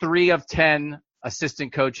 Is 3 of 10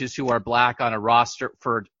 assistant coaches who are Black on a roster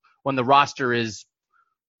for when the roster is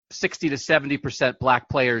 60 to 70% Black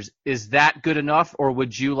players? Is that good enough, or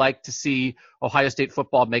would you like to see Ohio State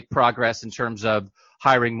football make progress in terms of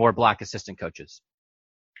hiring more Black assistant coaches?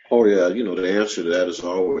 Oh yeah, the answer to that is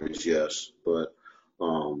always yes. But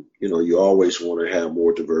you always want to have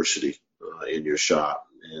more diversity in your shop,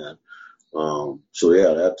 and so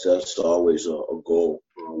yeah, that's always a goal.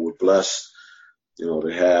 We're blessed, to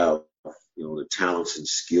have the talents and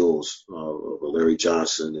skills of Larry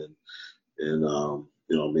Johnson and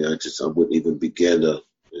I wouldn't even begin to,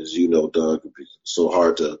 as you know, Doug, it'd be so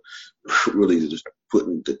hard to really just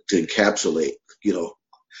to encapsulate,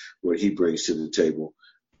 what he brings to the table.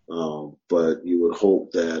 But you would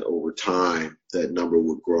hope that over time that number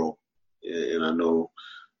would grow. And I know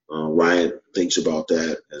Ryan thinks about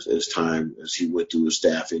that as he went through his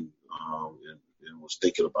staffing and was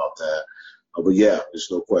thinking about that. But yeah, there's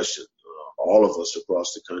no question. All of us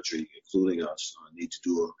across the country, including us, need to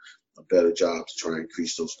do a better job to try and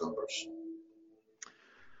increase those numbers.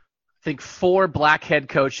 I think 4 black head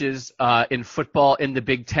coaches in football in the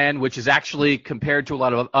Big Ten, which is actually, compared to a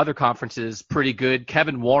lot of other conferences, pretty good.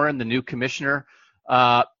 Kevin Warren, the new commissioner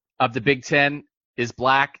of the Big Ten, is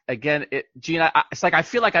black. Again, Gene, it's like I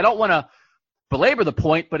feel like I don't want to belabor the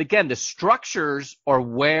point, but again, the structures are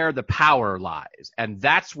where the power lies, and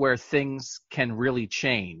that's where things can really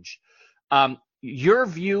change. Your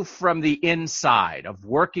view from the inside of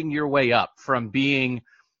working your way up from being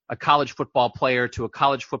a college football player to a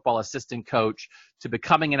college football assistant coach to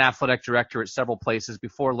becoming an athletic director at several places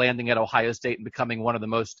before landing at Ohio State and becoming one of the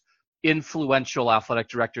most influential athletic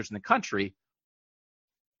directors in the country.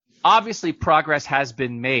 Obviously, progress has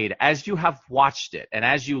been made as you have watched it and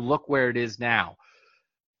as you look where it is now.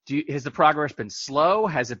 Has the progress been slow?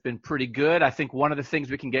 Has it been pretty good? I think one of the things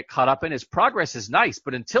we can get caught up in is progress is nice,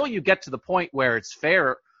 but until you get to the point where it's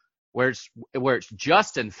fair, where it's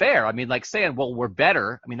just and fair, I mean, like saying, well, we're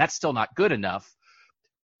better, I mean, that's still not good enough.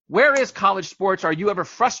 Where is college sports? Are you ever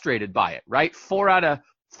frustrated by it, right? 4 out of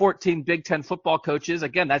 14 Big Ten football coaches.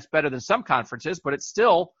 Again, that's better than some conferences, but it's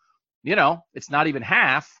still, it's not even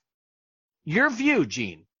half. Your view,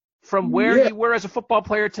 Gene, from where you were as a football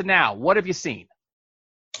player to now, what have you seen?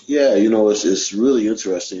 Yeah, it's really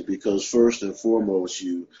interesting because first and foremost,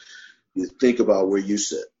 you think about where you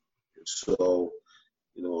sit. So,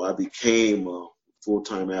 I became a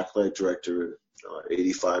full-time athletic director in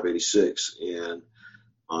 85, 86, and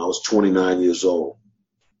I was 29 years old.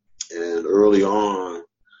 And early on,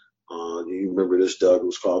 you remember this, Doug, it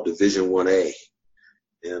was called Division 1A,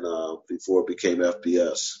 and before it became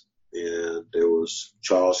FBS. And there was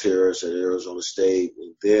Charles Harris at Arizona State,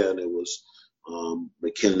 and then it was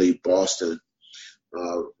McKinley, Boston,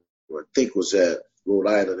 I think was at Rhode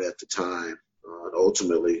Island at the time. And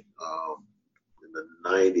ultimately, in the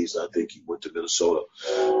 90s, I think he went to Minnesota.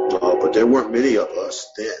 But there weren't many of us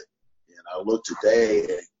then. And I look today, and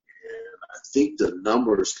I think the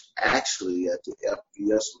numbers actually at the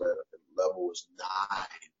FBS level is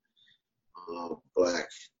 9 black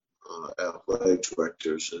athletic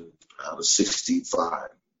directors and out of 65.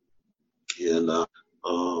 And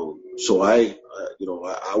so I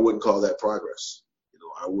wouldn't call that progress.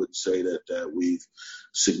 I wouldn't say that we've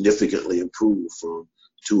significantly improved from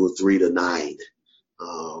 2 or 3 to 9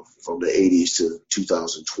 from the 80s to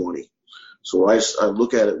 2020. So I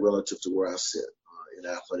look at it relative to where I sit in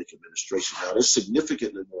athletic administration. Now, there's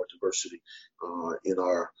significantly more diversity in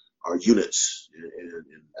our units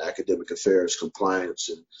in academic affairs, compliance,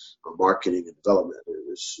 and marketing and development.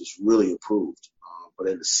 It's really improved. But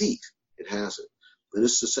in the seat, it hasn't. And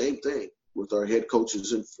it's the same thing with our head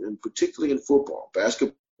coaches, and particularly in football.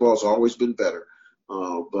 Basketball has always been better,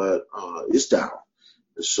 but it's down.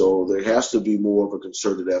 And so there has to be more of a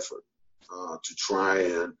concerted effort to try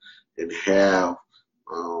and have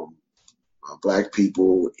black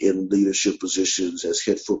people in leadership positions as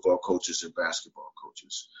head football coaches and basketball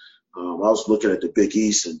coaches. I was looking at the Big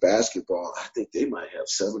East in basketball. I think they might have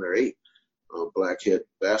 7 or 8 black head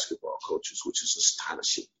basketball coaches, which is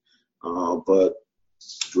astonishing. But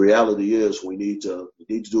the reality is we need to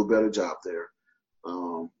do a better job there.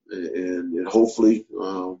 And hopefully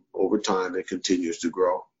over time it continues to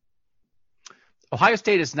grow. Ohio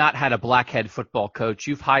State has not had a black head football coach.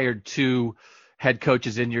 You've hired 2 head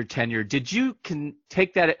coaches in your tenure. Did you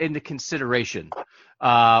take that into consideration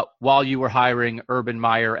while you were hiring Urban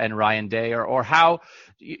Meyer and Ryan Day, or how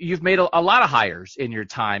you've made a lot of hires in your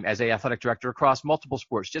time as a athletic director across multiple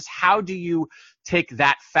sports? Just how do you take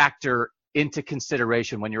that factor into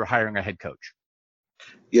consideration when you're hiring a head coach?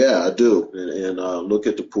 Yeah, I do. And look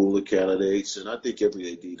at the pool of candidates. And I think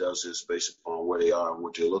every AD does this based upon where they are and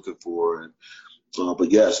what they're looking for. And but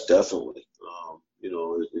yes, definitely.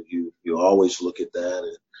 You always look at that.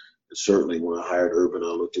 And certainly when I hired Urban, I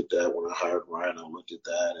looked at that. When I hired Ryan, I looked at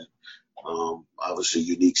that. And obviously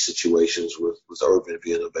unique situations with Urban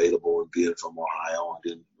being available and being from Ohio,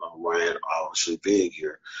 and then Ryan obviously being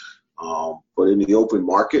here. But in the open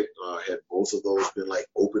market, had both of those been like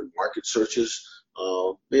open market searches,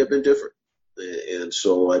 may have been different. And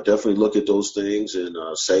so I definitely look at those things. And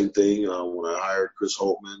same thing when I hired Chris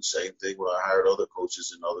Holtmann, same thing when I hired other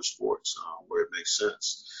coaches in other sports where it makes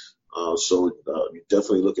sense. So you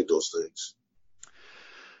definitely look at those things.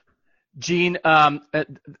 Gene,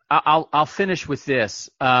 I'll finish with this.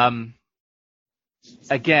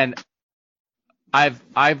 Again,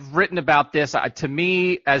 I've written about this. To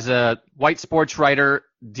me, as a white sports writer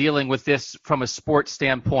dealing with this from a sports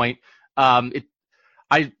standpoint,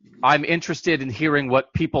 I'm interested in hearing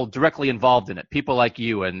what people directly involved in it, people like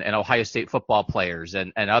you and Ohio State football players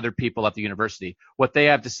and other people at the university, what they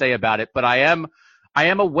have to say about it. But I am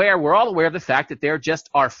aware, we're all aware of the fact that there just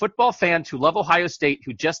are football fans who love Ohio State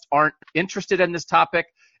who just aren't interested in this topic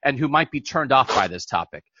and who might be turned off by this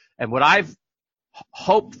topic. And what I've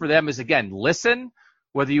hoped for them is, again, listen,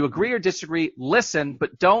 whether you agree or disagree, listen,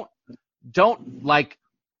 but don't like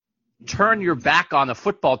turn your back on the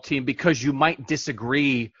football team because you might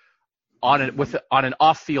disagree on an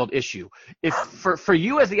off-field issue. If for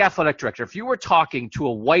you as the athletic director, if you were talking to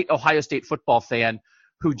a white Ohio State football fan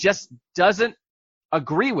who just doesn't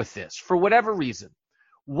agree with this for whatever reason,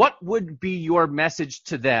 what would be your message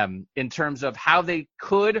to them in terms of how they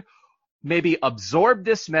could maybe absorb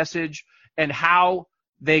this message and how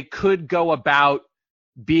they could go about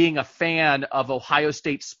being a fan of Ohio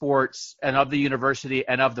State sports and of the university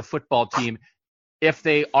and of the football team if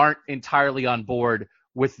they aren't entirely on board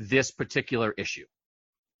with this particular issue?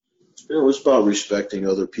 It's about respecting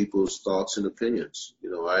other people's thoughts and opinions.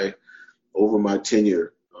 Over my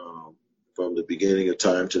tenure, from the beginning of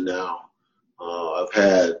time to now, I've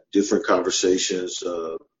had different conversations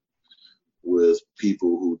with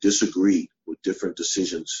people who disagree with different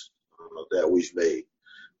decisions that we've made.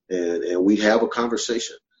 And we have a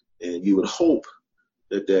conversation, and you would hope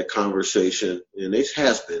that conversation, and it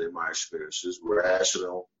has been in my experience, is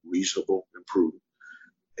rational, reasonable, and prudent.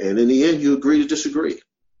 And in the end, you agree to disagree,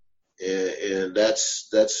 and that's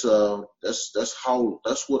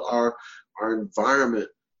what our environment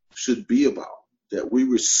should be about. That we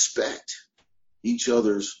respect each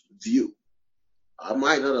other's view. I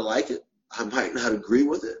might not like it, I might not agree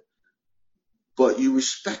with it, but you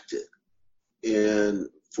respect it. And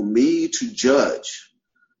for me to judge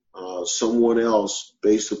someone else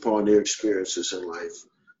based upon their experiences in life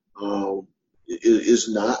is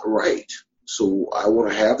not right. So I want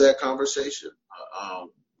to have that conversation.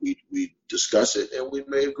 We discuss it, and we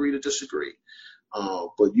may agree to disagree.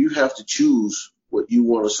 But you have to choose what you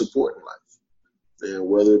want to support in life. And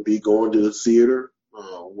whether it be going to the theater,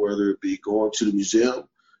 whether it be going to the museum,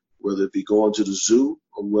 whether it be going to the zoo,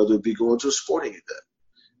 or whether it be going to a sporting event,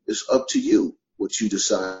 it's up to you what you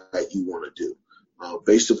decide you want to do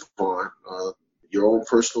based upon your own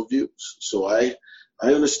personal views. So I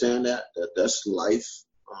understand that's life.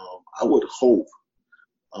 I would hope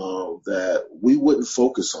that we wouldn't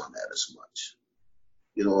focus on that as much.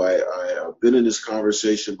 I've been in this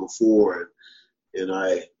conversation before, and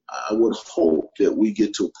I would hope that we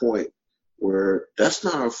get to a point where that's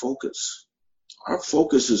not our focus. Our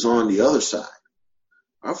focus is on the other side.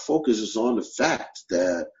 Our focus is on the fact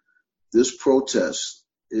that this protest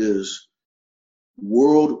is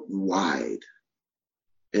worldwide,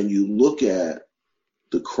 and you look at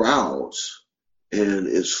the crowds, and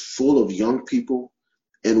it's full of young people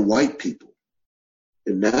and white people.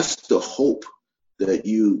 And that's the hope that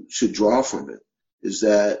you should draw from it, is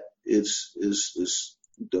that it's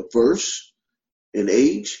diverse in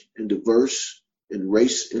age and diverse in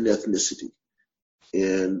race and ethnicity.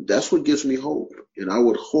 And that's what gives me hope. And I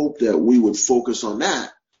would hope that we would focus on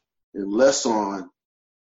that and less on,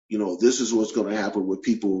 this is what's going to happen with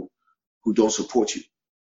people who don't support you.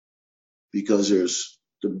 Because there's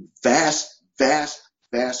the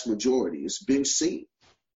vast majority, it's being seen,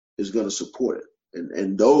 is going to support it.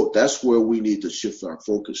 And though that's where we need to shift our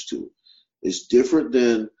focus to. It's different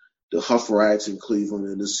than the Huff riots in Cleveland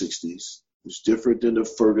in the 60s. It's different than the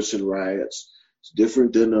Ferguson riots. It's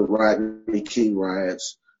different than the Rodney King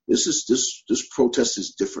riots. This protest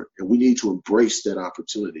is different, and we need to embrace that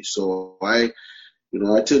opportunity. So I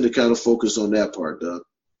tend to kind of focus on that part, Doug.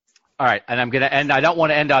 All right, and I'm going to end. I don't want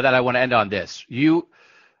to end on that. I want to end on this. You,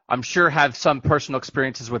 I'm sure, have some personal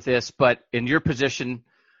experiences with this, but in your position,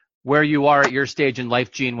 where you are at your stage in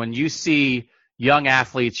life, Gene, when you see young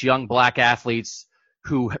athletes, young black athletes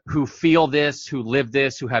who feel this, who live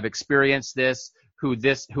this, who have experienced this,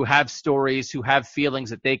 who have stories, who have feelings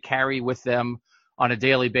that they carry with them on a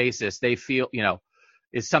daily basis, they feel,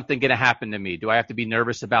 is something going to happen to me? Do I have to be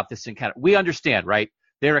nervous about this encounter? We understand, right?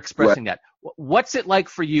 They're expressing that. What's it like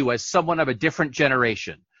for you as someone of a different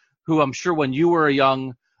generation, who I'm sure when you were a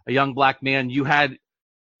young black man, you had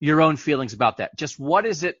your own feelings about that? Just what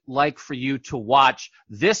is it like for you to watch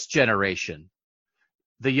this generation,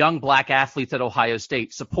 the young black athletes at Ohio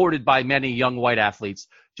State, supported by many young white athletes?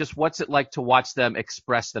 Just what's it like to watch them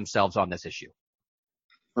express themselves on this issue?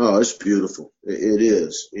 Oh, it's beautiful. It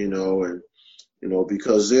is, and,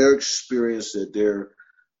 because their experience that they're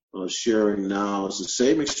sharing now is the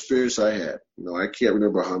same experience I had. I can't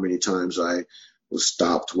remember how many times I was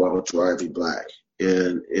stopped while driving black.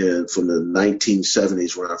 and from the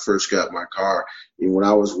 1970s when I first got my car. And when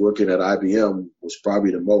I was working at IBM was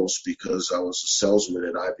probably the most because I was a salesman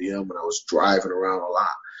at IBM and I was driving around a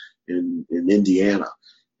lot in Indiana.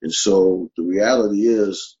 And so the reality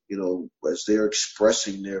is, as they're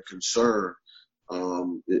expressing their concern,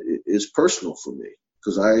 it's personal for me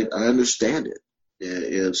because I understand it.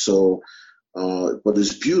 And so, but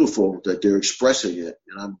it's beautiful that they're expressing it.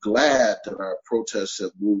 And I'm glad that our protests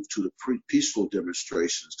have moved to the peaceful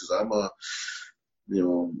demonstrations because I'm a,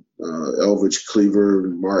 Elvidge Cleaver,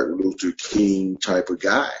 Martin Luther King type of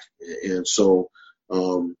guy. And so,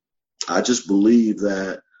 I just believe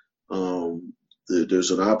that,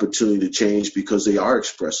 there's an opportunity to change because they are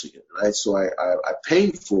expressing it, right? So I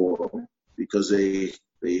pain for them because they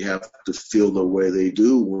have to feel the way they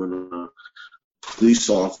do when a police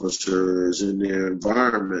officer is in their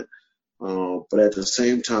environment. But at the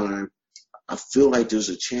same time, I feel like there's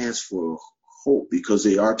a chance for hope because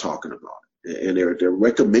they are talking about it and they're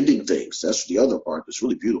recommending things. That's the other part that's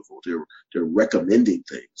really beautiful. They're recommending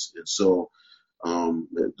things, and so.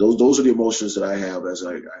 Those are the emotions that I have as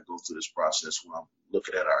I go through this process when I'm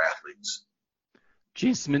looking at our athletes.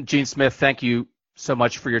 Gene Smith, thank you so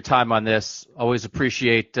much for your time on this. Always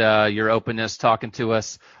appreciate your openness talking to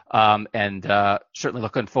us, and certainly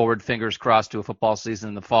looking forward, fingers crossed, to a football season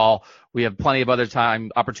in the fall. We have plenty of other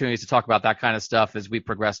opportunities to talk about that kind of stuff as we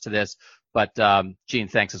progress to this. But Gene,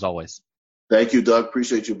 thanks as always. Thank you, Doug.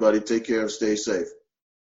 Appreciate you, buddy. Take care and stay safe.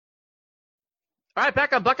 All right,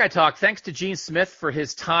 back on Buckeye Talk. Thanks to Gene Smith for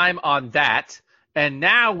his time on that. And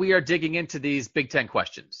now we are digging into these Big Ten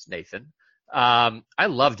questions, Nathan. I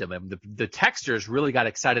loved them. The texters really got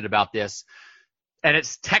excited about this. And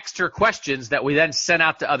it's texter questions that we then sent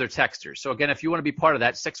out to other texters. So, again, if you want to be part of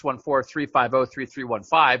that,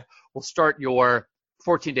 614-350-3315, we'll start your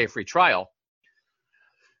 14-day free trial.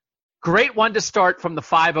 Great one to start from the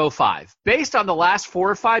 505. Based on the last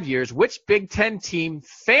 4 or 5 years, which Big Ten team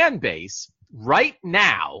fan base right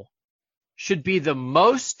now should be the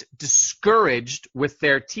most discouraged with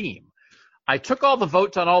their team? I took all the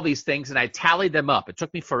votes on all these things and I tallied them up. It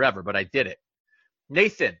took me forever, but I did it.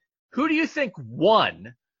 Nathan, who do you think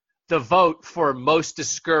won the vote for most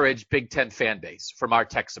discouraged Big Ten fan base from our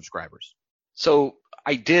tech subscribers? So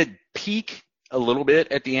I did peek a little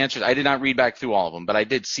bit at the answers. I did not read back through all of them, but I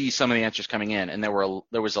did see some of the answers coming in, and there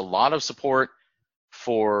was a lot of support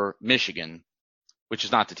for Michigan, which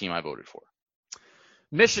is not the team I voted for.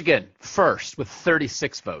 Michigan first with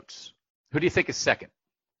 36 votes. Who do you think is second?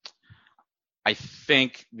 I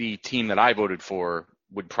think the team that I voted for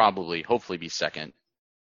would hopefully be second,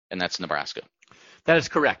 and that's Nebraska. That is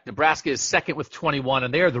correct. Nebraska is second with 21,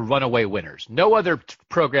 and they are the runaway winners. No other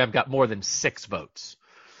program got more than 6 votes.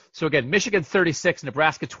 So, again, Michigan 36,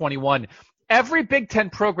 Nebraska 21. Every Big Ten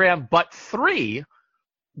program but 3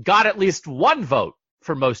 got at least 1 vote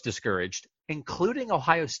for most discouraged, including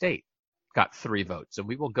Ohio State. Got 3 votes, and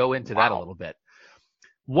we will go into that a little bit.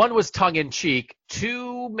 1 was tongue-in-cheek.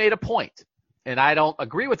 2 made a point, and I don't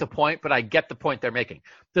agree with the point, but I get the point they're making.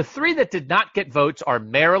 The 3 that did not get votes are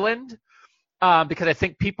Maryland, because I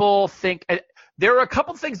think people think there are a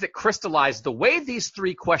couple things that crystallize the way these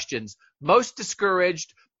 3 questions, most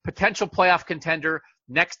discouraged, potential playoff contender,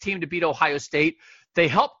 next team to beat Ohio State, they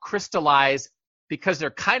help crystallize, because they're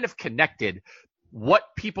kind of connected,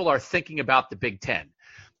 what people are thinking about the Big Ten.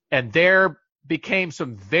 And there became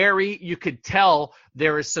some you could tell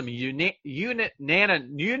there is some Try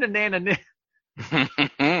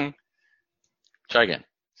again.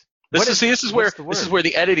 This is where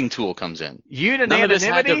the editing tool comes in. None of this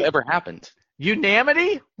had to have ever happened.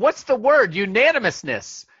 Unanimity? What's the word?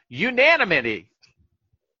 Unanimousness. Unanimity.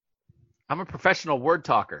 I'm a professional word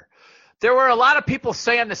talker. There were a lot of people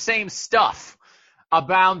saying the same stuff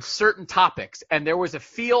about certain topics, and there was a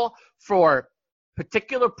feel for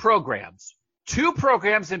particular programs, 2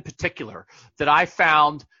 programs in particular that I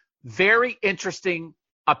found very interesting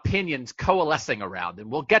opinions coalescing around,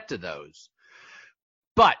 and we'll get to those.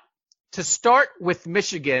 But to start with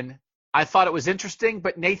Michigan, I thought it was interesting,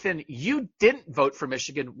 but Nathan, you didn't vote for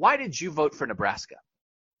Michigan. Why did you vote for Nebraska?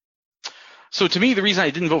 So to me, the reason I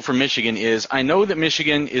didn't vote for Michigan is I know that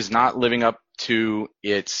Michigan is not living up to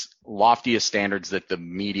its loftiest standards that the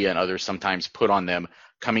media and others sometimes put on them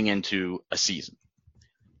coming into a season.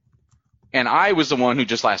 And I was the one who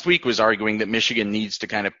just last week was arguing that Michigan needs to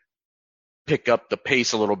kind of pick up the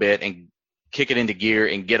pace a little bit and kick it into gear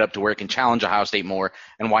and get up to where it can challenge Ohio State more,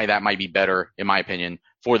 and why that might be better, in my opinion,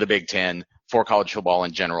 for the Big Ten, for college football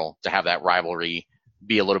in general, to have that rivalry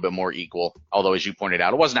be a little bit more equal. Although, as you pointed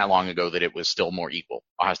out, it wasn't that long ago that it was still more equal.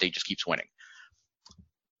 Ohio State just keeps winning.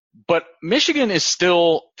 But Michigan is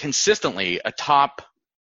still consistently a top,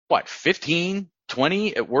 15,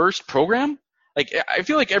 20 at worst program? Like, I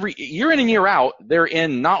feel like every year in and year out, they're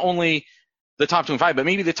in not only the top 25, but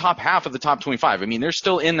maybe the top half of the top 25. I mean, they're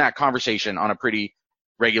still in that conversation on a pretty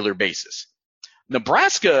regular basis.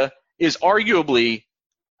 Nebraska is arguably,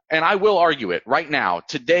 and I will argue it right now,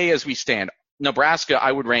 today as we stand, Nebraska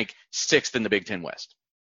I would rank 6th in the Big Ten West.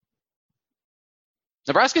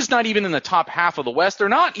 Nebraska's not even in the top half of the West. They're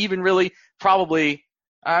not even really probably,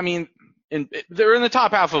 I mean, they're in the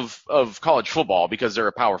top half of college football because they're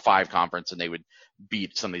a Power 5 conference and they would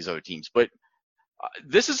beat some of these other teams. But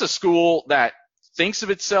this is a school that thinks of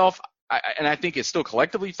itself, and I think it's still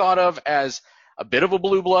collectively thought of as a bit of a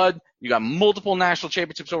blue blood. You got multiple national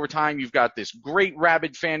championships over time. You've got this great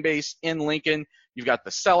rabid fan base in Lincoln. You've got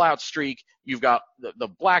the sellout streak. You've got the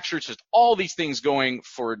black shirts, just all these things going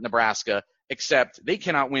for Nebraska, except they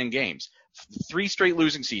cannot win games. 3 straight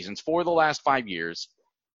losing seasons for the last 5 years.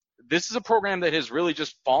 This is a program that has really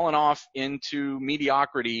just fallen off into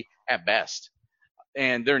mediocrity at best.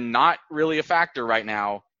 And they're not really a factor right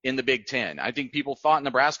now in the Big Ten. I think people thought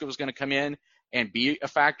Nebraska was going to come in and be a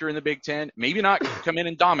factor in the Big Ten. Maybe not come in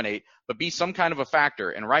and dominate, but be some kind of a factor.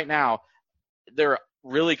 And right now, they're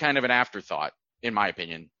really kind of an afterthought, in my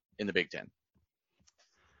opinion, in the Big Ten.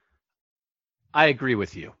 I agree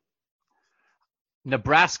with you.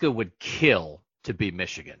 Nebraska would kill to be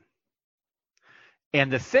Michigan. And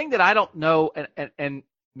the thing that I don't know, and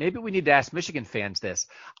maybe we need to ask Michigan fans this,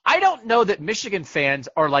 I don't know that Michigan fans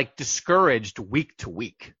are like discouraged week to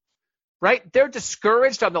week, right? They're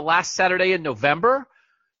discouraged on the last Saturday in November,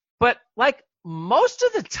 but like most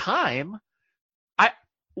of the time,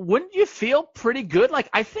 wouldn't you feel pretty good? Like,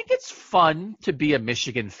 I think it's fun to be a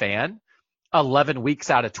Michigan fan 11 weeks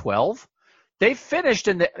out of 12. They finished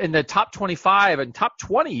in the top 25 and top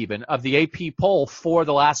 20 even of the AP poll for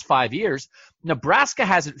the last 5 years. Nebraska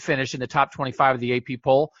hasn't finished in the top 25 of the AP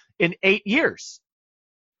poll in 8 years.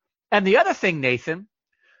 And the other thing, Nathan,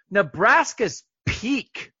 Nebraska's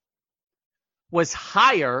peak was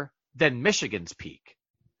higher than Michigan's peak.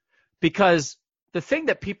 Because the thing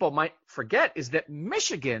that people might forget is that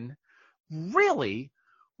Michigan really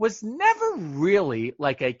was never really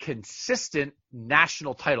like a consistent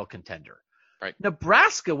national title contender. Right.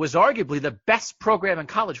 Nebraska was arguably the best program in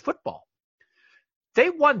college football.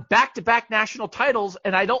 They won back-to-back national titles,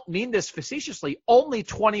 and I don't mean this facetiously, only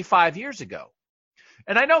 25 years ago.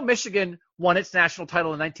 And I know Michigan won its national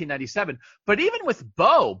title in 1997, but even with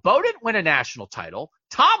Bo didn't win a national title.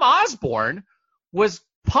 Tom Osborne was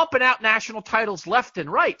pumping out national titles left and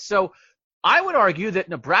right. So I would argue that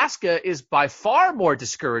Nebraska is by far more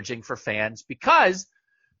discouraging for fans because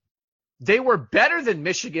they were better than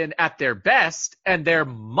Michigan at their best, and they're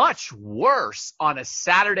much worse on a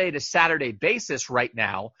Saturday-to-Saturday basis right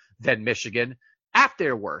now than Michigan at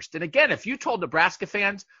their worst. And again, if you told Nebraska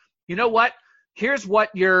fans, you know what, here's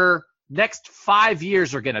what your next 5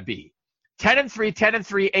 years are going to be, 10-3,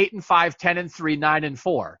 10-3, 8-5, 10-3,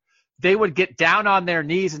 9-4, they would get down on their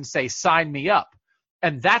knees and say, sign me up.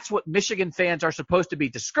 And that's what Michigan fans are supposed to be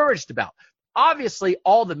discouraged about. Obviously,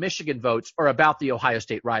 all the Michigan votes are about the Ohio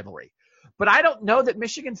State rivalry. But I don't know that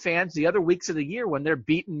Michigan fans, the other weeks of the year when they're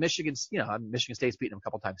beating Michigan State's beaten them a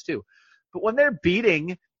couple times too. But when they're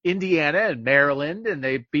beating Indiana and Maryland and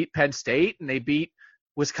they beat Penn State and they beat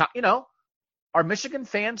Wisconsin, are Michigan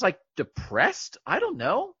fans like depressed? I don't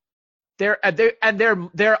know. They're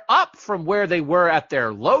up from where they were at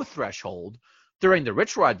their low threshold during the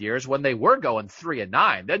Rich Rod years when they were going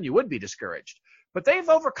 3-9. Then you would be discouraged. But they've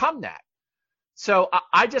overcome that. So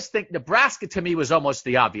I just think Nebraska to me was almost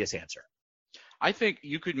the obvious answer. I think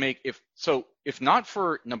you could make if not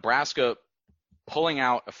for Nebraska pulling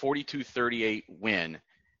out a 42-38 win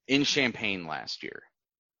in Champaign last year,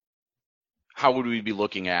 how would we be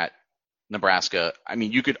looking at Nebraska? I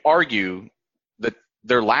mean, you could argue that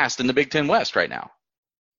they're last in the Big Ten West right now.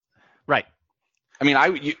 Right. I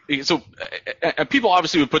mean, people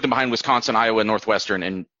obviously would put them behind Wisconsin, Iowa, Northwestern,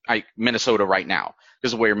 and Minnesota right now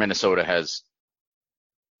because of where Minnesota has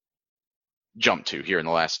jumped to here in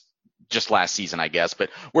the last season, I guess, but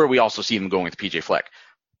where we also see them going with PJ Fleck.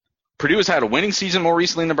 Purdue has had a winning season more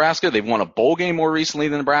recently than Nebraska. They've won a bowl game more recently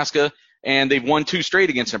than Nebraska, and they've won 2 straight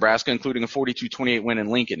against Nebraska, including a 42-28 win in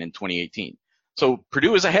Lincoln in 2018. So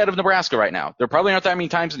Purdue is ahead of Nebraska right now. There probably aren't that many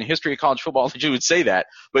times in the history of college football that you would say that,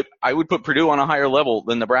 but I would put Purdue on a higher level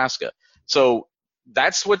than Nebraska. So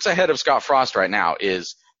that's what's ahead of Scott Frost right now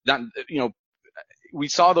is not, we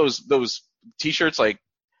saw those T-shirts like,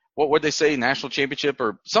 what would they say, national championship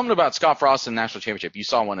or something about Scott Frost and national championship. You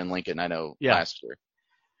saw one in Lincoln, I know, yeah, last year.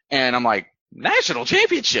 And I'm like, national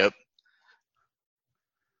championship?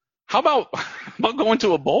 How about going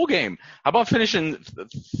to a bowl game? How about finishing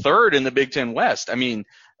third in the Big Ten West? I mean,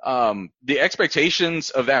 the expectations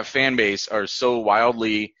of that fan base are so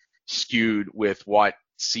wildly skewed with what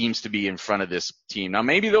seems to be in front of this team. Now,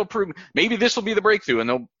 maybe this will be the breakthrough,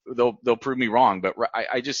 and they'll prove me wrong. But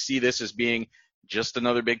I just see this as being just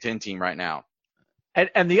another Big Ten team right now.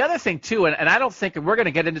 And the other thing, too, and I don't think – we're going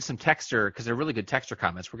to get into some texter because they're really good texter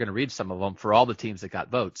comments. We're going to read some of them for all the teams that got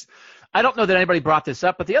votes. I don't know that anybody brought this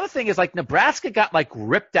up, but the other thing is, like, Nebraska got, like,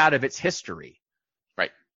 ripped out of its history.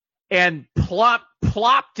 Right. And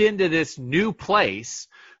plopped into this new place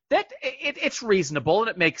that it's reasonable and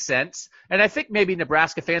it makes sense. And I think maybe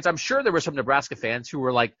Nebraska fans – I'm sure there were some Nebraska fans who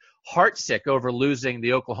were, like, heartsick over losing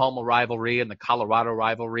the Oklahoma rivalry and the Colorado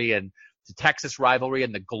rivalry and the Texas rivalry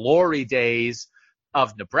and the glory days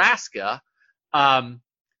of Nebraska, and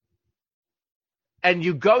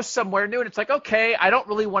you go somewhere new and it's like, okay, I don't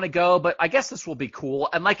really want to go, but I guess this will be cool.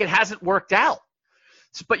 And like, it hasn't worked out,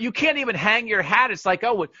 but you can't even hang your hat. It's like,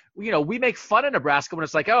 oh, we make fun of Nebraska when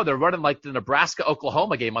it's like, oh, they're running like the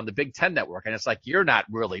Nebraska-Oklahoma game on the Big Ten Network. And it's like, you're not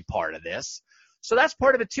really part of this. So that's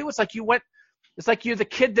part of it too. It's like it's like you're the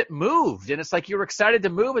kid that moved and it's like, you're excited to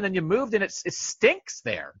move and then you moved and it stinks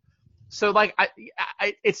there. So, like,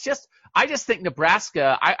 I just think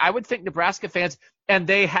Nebraska. I would think Nebraska fans, and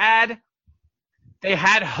they had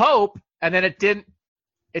hope, and then it didn't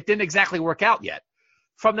exactly work out yet.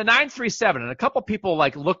 From the 9-3-7, and a couple people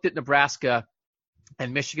like looked at Nebraska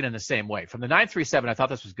and Michigan in the same way. From the 9-3-7, I thought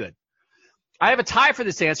this was good. I have a tie for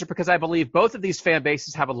this answer because I believe both of these fan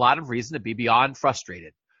bases have a lot of reason to be beyond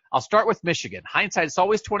frustrated. I'll start with Michigan. Hindsight is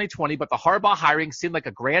always 20/20, but the Harbaugh hiring seemed like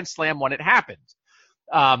a grand slam when it happened.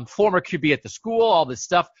 Former QB at the school, all this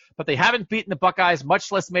stuff, but they haven't beaten the Buckeyes,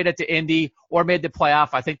 much less made it to Indy or made the playoff.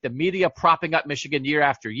 I think the media propping up Michigan year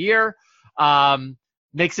after year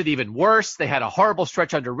makes it even worse. They had a horrible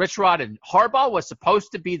stretch under Rich Rod, and Harbaugh was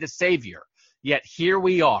supposed to be the savior, yet here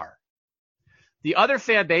we are. The other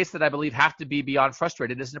fan base that I believe have to be beyond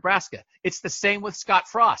frustrated is Nebraska. It's the same with Scott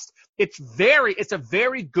Frost. It's a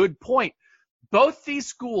very good point. Both these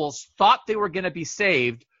schools thought they were going to be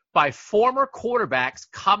saved by former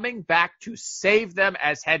quarterbacks coming back to save them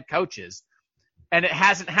as head coaches, and it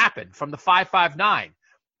hasn't happened from the 5-5-9,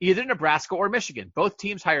 either Nebraska or Michigan. Both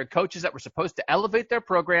teams hired coaches that were supposed to elevate their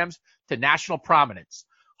programs to national prominence.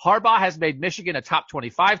 Harbaugh has made Michigan a top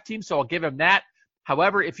 25 team, so I'll give him that.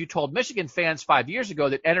 However, if you told Michigan fans 5 years ago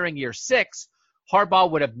that entering year 6,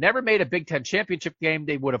 Harbaugh would have never made a Big Ten championship game,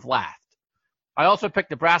 they would have laughed. I also picked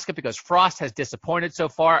Nebraska because Frost has disappointed so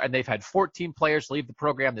far, and they've had 14 players leave the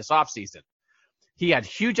program this offseason. He had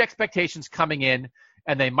huge expectations coming in,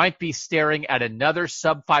 and they might be staring at another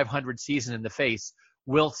sub-500 season in the face.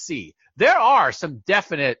 We'll see. There are some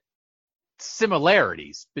definite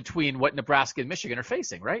similarities between what Nebraska and Michigan are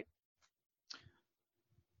facing, right?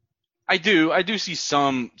 I do see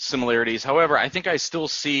some similarities. However, I think I still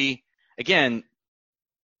see, again,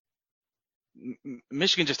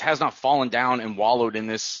 Michigan just has not fallen down and wallowed in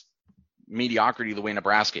this mediocrity the way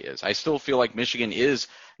Nebraska is. I still feel like Michigan is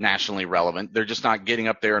nationally relevant. They're just not getting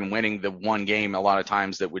up there and winning the one game a lot of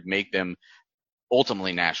times that would make them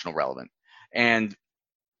ultimately national relevant. And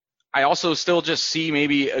I also still just see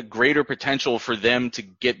maybe a greater potential for them to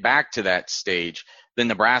get back to that stage than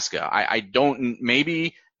Nebraska.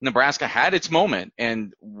 Maybe Nebraska had its moment,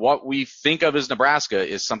 and what we think of as Nebraska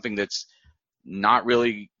is something that's not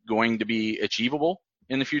really going to be achievable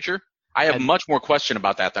in the future. I have much more question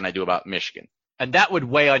about that than I do about Michigan. And that would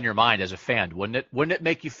weigh on your mind as a fan, wouldn't it? Wouldn't it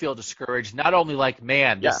make you feel discouraged? Not only like,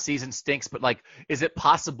 man, this season stinks, but like, is it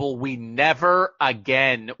possible we never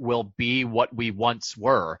again will be what we once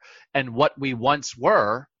were? And what we once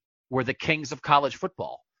were the kings of college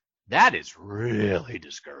football. That is really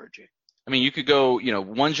discouraging. I mean, you could go,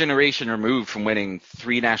 one generation removed from winning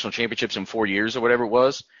 3 national championships in 4 years or whatever it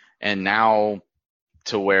was, and now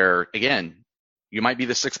to where, again, you might be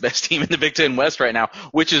the 6th best team in the Big Ten West right now,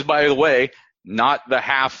 which is, by the way, not the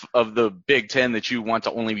half of the Big Ten that you want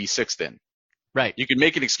to only be 6th in. Right. You can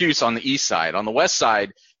make an excuse on the East side. On the West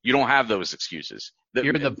side, you don't have those excuses.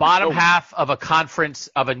 You're in the bottom half of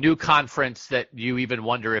a new conference that you even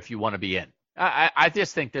wonder if you want to be in. I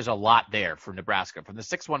just think there's a lot there for Nebraska. From the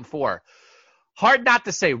 614, hard not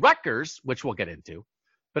to say Rutgers, which we'll get into,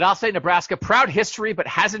 but I'll say Nebraska, proud history, but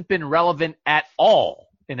hasn't been relevant at all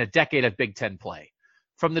in a decade of Big Ten play.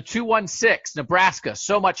 From the 216, Nebraska,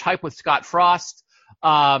 so much hype with Scott Frost,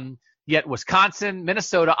 yet Wisconsin,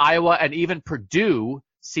 Minnesota, Iowa, and even Purdue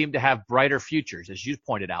seem to have brighter futures, as you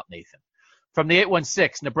pointed out, Nathan. From the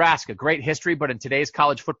 816, Nebraska, great history, but in today's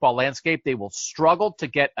college football landscape, they will struggle to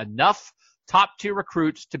get enough top-tier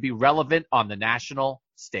recruits to be relevant on the national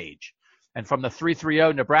stage. And from the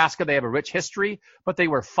 3-3-0 Nebraska, they have a rich history, but they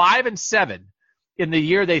were 5-7 in the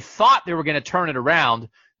year they thought they were going to turn it around.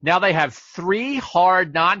 Now they have 3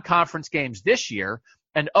 hard non-conference games this year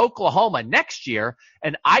and Oklahoma next year,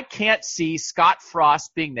 and I can't see Scott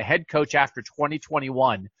Frost being the head coach after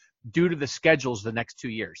 2021 due to the schedules the next 2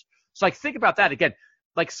 years. So, think about that again.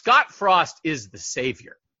 Scott Frost is the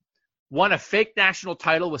savior. Won a fake national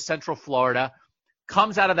title with Central Florida,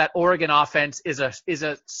 comes out of that Oregon offense, is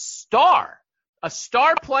a star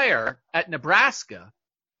player at Nebraska.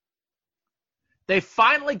 They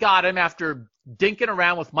finally got him after dinking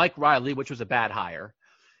around with Mike Riley, which was a bad hire.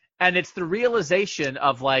 And it's the realization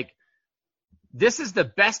of this is the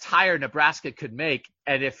best hire Nebraska could make.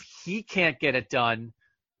 And if he can't get it done,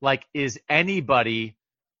 is anybody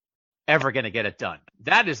ever going to get it done?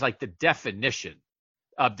 That is the definition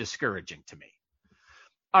of discouraging to me.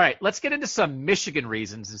 All right, let's get into some Michigan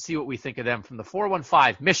reasons and see what we think of them. From the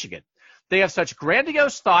 415, Michigan. They have such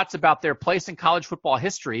grandiose thoughts about their place in college football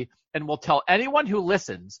history and will tell anyone who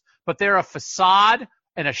listens, but they're a facade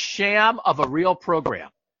and a sham of a real program.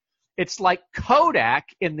 It's like Kodak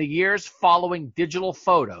in the years following digital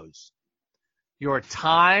photos. Your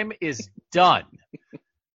time is done.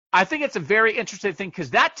 I think it's a very interesting thing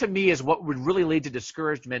because that to me is what would really lead to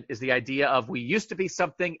discouragement, is the idea of we used to be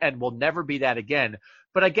something and we'll never be that again.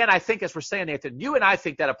 But again, I think as we're saying, Nathan, you and I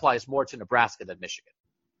think that applies more to Nebraska than Michigan.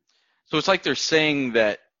 So it's like they're saying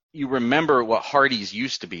that you remember what Hardee's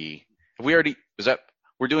used to be. Have we already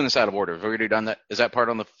 – we're doing this out of order. Have we already done that? Is that part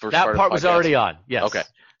on the first part of the podcast? That part was already on, yes. Okay.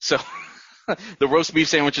 So the roast beef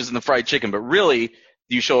sandwiches and the fried chicken, but really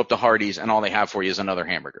you show up to Hardee's and all they have for you is another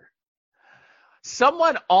hamburger.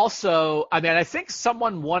 Someone also – I think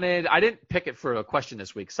someone wanted – I didn't pick it for a question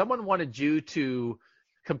this week. Someone wanted you to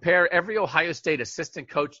compare every Ohio State assistant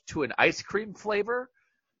coach to an ice cream flavor.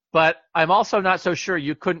 But I'm also not so sure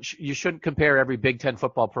you shouldn't compare every Big Ten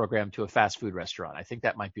football program to a fast food restaurant. I think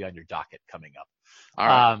that might be on your docket coming up. All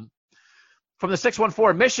right. From the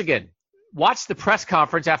 614, Michigan. Watch the press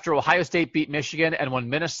conference after Ohio State beat Michigan and when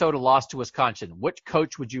Minnesota lost to Wisconsin. Which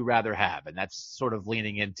coach would you rather have? And that's sort of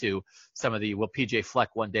leaning into some of the will PJ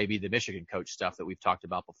Fleck one day be the Michigan coach stuff that we've talked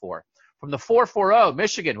about before. From the 440,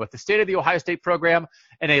 Michigan. With the state of the Ohio State program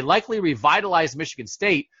and a likely revitalized Michigan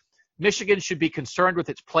State, Michigan should be concerned with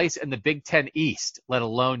its place in the Big Ten East, let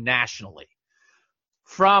alone nationally.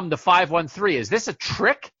 From the 513, is this a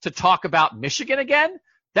trick to talk about Michigan again?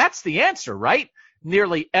 That's the answer, right?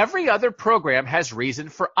 Nearly every other program has reason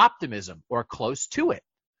for optimism or close to it.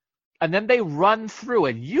 And then they run through,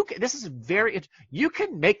 and you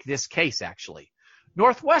can make this case, actually.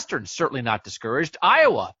 Northwestern, certainly not discouraged.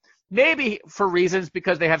 Iowa, maybe for reasons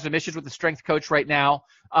because they have some issues with the strength coach right now,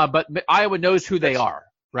 but Iowa knows who they are.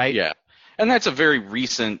 Right? Yeah. And that's a very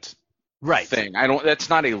recent thing. That's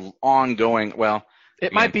not a ongoing,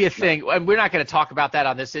 it might be a thing. And we're not going to talk about that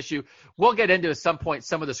on this issue. We'll get into at some point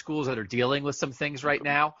some of the schools that are dealing with some things right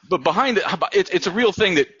now. But behind it's a real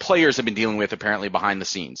thing that players have been dealing with apparently behind the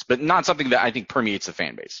scenes, but not something that I think permeates the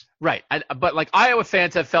fan base. Right. But Iowa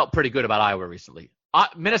fans have felt pretty good about Iowa recently.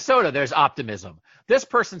 Minnesota, there's optimism. This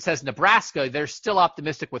person says Nebraska, they're still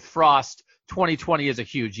optimistic with Frost. 2020 is a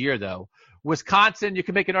huge year, though. Wisconsin, you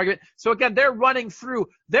can make an argument. So, again, they're running through.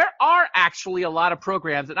 There are actually a lot of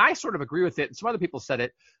programs, and I sort of agree with it, and some other people said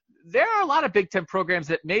it. There are a lot of Big Ten programs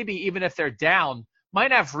that maybe even if they're down,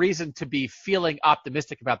 might have reason to be feeling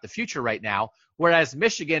optimistic about the future right now, whereas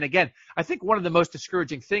Michigan, again, I think one of the most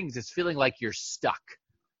discouraging things is feeling like you're stuck,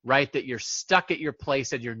 right, that you're stuck at your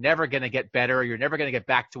place and you're never going to get better or you're never going to get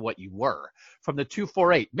back to what you were. From the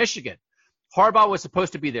 248, Michigan. Harbaugh was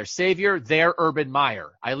supposed to be their savior, their Urban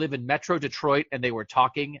Meyer. I live in Metro Detroit, and they were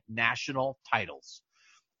talking national titles.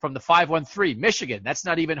 From the 513, Michigan, that's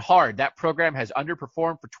not even hard. That program has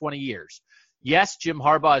underperformed for 20 years. Yes, Jim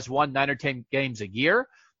Harbaugh has won 9 or 10 games a year,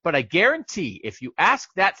 but I guarantee if you ask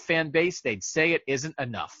that fan base, they'd say it isn't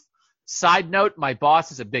enough. Side note, my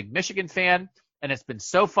boss is a big Michigan fan, and it's been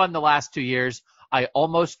so fun the last 2 years, I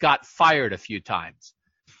almost got fired a few times.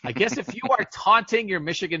 I guess if you are taunting your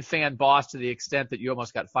Michigan fan boss to the extent that you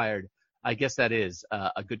almost got fired, I guess that is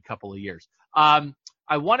a good couple of years.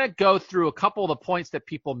 I want to go through a couple of the points that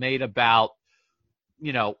people made about,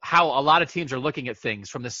 how a lot of teams are looking at things.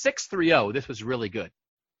 From the 630, this was really good.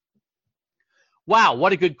 Wow,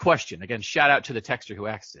 what a good question. Again, shout out to the texter who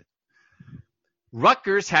asked it.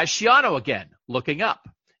 Rutgers has Schiano again, looking up.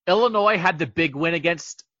 Illinois had the big win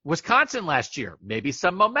against Wisconsin last year. Maybe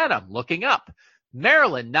some momentum, looking up.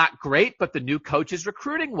 Maryland, not great, but the new coach is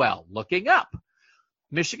recruiting well, looking up.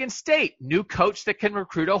 Michigan State, new coach that can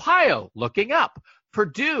recruit Ohio, looking up.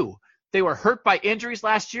 Purdue, They were hurt by injuries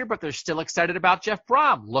last year, but they're still excited about Jeff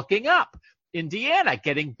Brom. Looking up. Indiana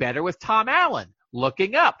getting better with Tom Allen.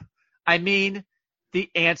 Looking up. I mean, the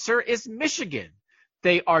answer is Michigan.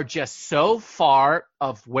 They are just so far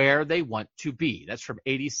of where they want to be. That's from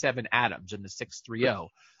 87 Adams in the 630.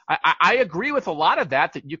 I agree with a lot of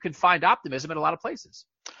that you can find optimism in a lot of places.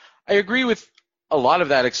 I agree with a lot of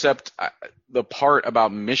that, except the part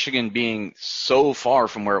about Michigan being so far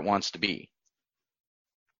from where it wants to be.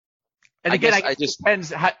 And again, I guess it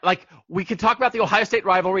depends. We can talk about the Ohio State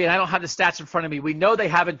rivalry, and I don't have the stats in front of me. We know they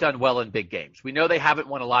haven't done well in big games. We know they haven't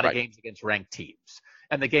won a lot of games against ranked teams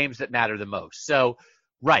and the games that matter the most. So,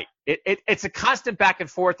 right. It's a constant back and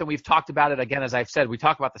forth, and we've talked about it again, as I've said. We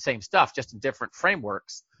talk about the same stuff, just in different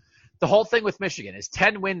frameworks. The whole thing with Michigan is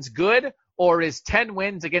 10 wins good, or is 10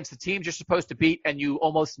 wins against the teams you're supposed to beat and you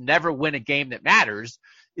almost never win a game that matters?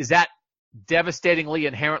 Is that devastatingly,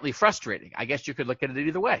 inherently frustrating? I guess you could look at it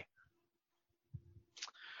either way.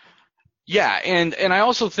 Yeah, and I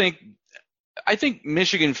also think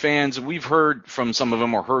Michigan fans, we've heard from some of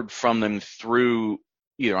them or heard from them through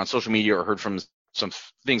either on social media or heard from some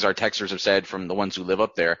things our texters have said from the ones who live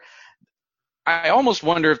up there. I almost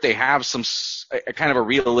wonder if they have a kind of a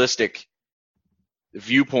realistic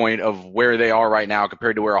viewpoint of where they are right now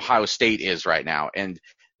compared to where Ohio State is right now, and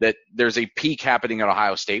that there's a peak happening at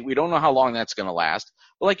Ohio State. We don't know how long that's going to last.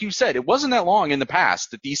 But like you said, it wasn't that long in the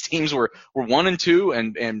past that these teams were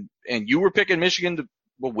 1-2, and you were picking Michigan to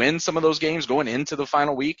win some of those games going into the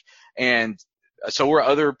final week, and so were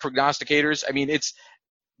other prognosticators. I mean, it's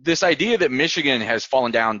this idea that Michigan has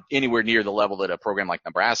fallen down anywhere near the level that a program like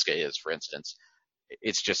Nebraska is, for instance.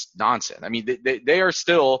 It's just nonsense. I mean, they are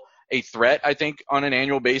still a threat, I think, on an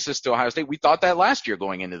annual basis to Ohio State. We thought that last year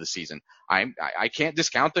going into the season. I can't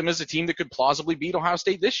discount them as a team that could plausibly beat Ohio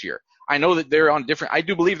State this year. I know that I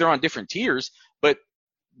do believe they're on different tiers, but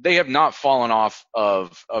they have not fallen off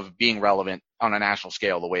of being relevant on a national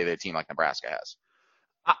scale the way that a team like Nebraska has.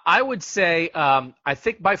 I would say I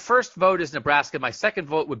think my first vote is Nebraska. My second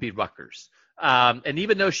vote would be Rutgers. And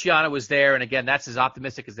even though Shiana was there, and again, that's as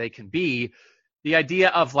optimistic as they can be, the idea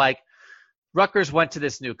of Rutgers went to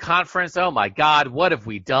this new conference. Oh my God, what have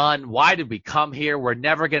we done? Why did we come here? We're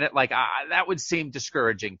never going to that would seem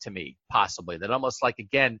discouraging to me, possibly. That almost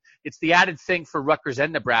again, it's the added thing for Rutgers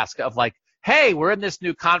and Nebraska of hey, we're in this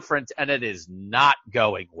new conference and it is not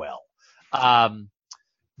going well.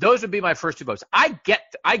 Those would be my first two votes. I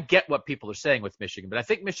get what people are saying with Michigan, but I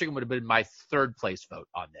think Michigan would have been my third place vote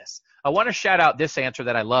on this. I want to shout out this answer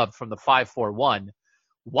that I loved from the 541.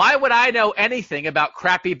 Why would I know anything about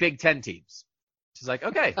crappy Big Ten teams? She's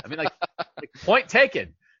okay. I mean, point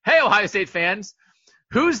taken. Hey, Ohio State fans,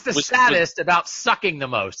 who's the saddest about sucking the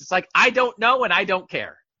most? It's I don't know and I don't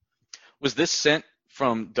care. Was this sent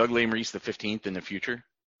from Doug Lesmerises the 15th in the future?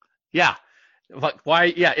 Yeah. Why?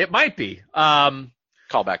 Yeah, it might be.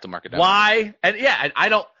 Call back to market down. Why? And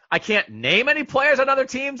I can't name any players on other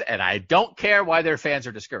teams, and I don't care why their fans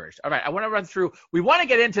are discouraged. All right, I want to run through. We want to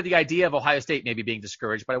get into the idea of Ohio State maybe being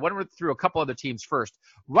discouraged, but I want to run through a couple other teams first.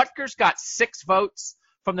 Rutgers got 6 votes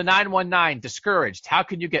from the 919. Discouraged. How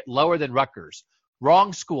can you get lower than Rutgers?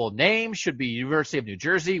 Wrong school name. Should be University of New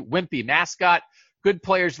Jersey. Wimpy mascot. Good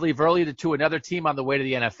players leave early to another team on the way to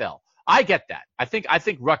the NFL. I get that. I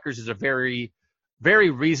think Rutgers is a very, very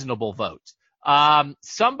reasonable vote.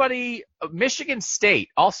 Michigan State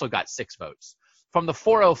also got 6 votes. From the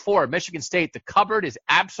 404, Michigan State, the cupboard is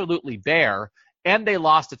absolutely bare, and they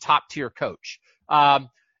lost a top-tier coach.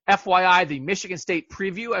 FYI, the Michigan State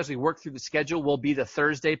preview as we work through the schedule will be the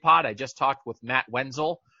Thursday pod. I just talked with Matt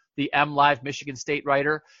Wenzel, the MLive Michigan State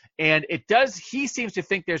writer, and he seems to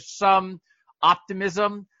think there's some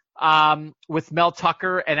optimism with Mel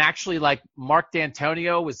Tucker, and actually Mark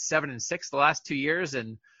D'Antonio was 7-6 the last 2 years,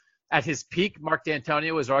 and at his peak, Mark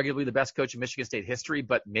D'Antonio was arguably the best coach in Michigan State history,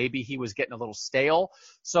 but maybe he was getting a little stale.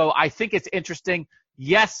 So I think it's interesting.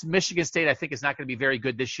 Yes, Michigan State I think is not going to be very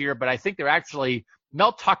good this year, but I think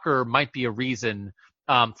Mel Tucker might be a reason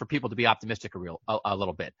for people to be optimistic a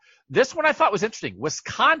little bit. This one I thought was interesting.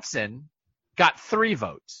 Wisconsin got 3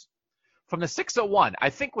 votes. From the 601,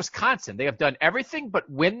 I think Wisconsin, they have done everything but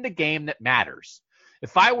win the game that matters.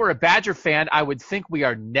 If I were a Badger fan, I would think we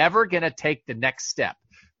are never going to take the next step.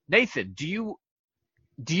 Nathan, do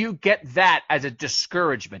you get that as a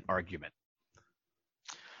discouragement argument?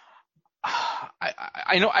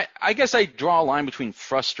 I know. I guess I draw a line between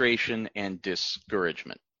frustration and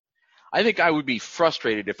discouragement. I think I would be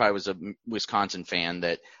frustrated if I was a Wisconsin fan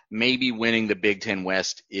that maybe winning the Big Ten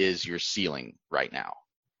West is your ceiling right now,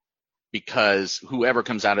 because whoever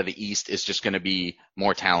comes out of the East is just going to be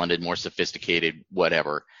more talented, more sophisticated,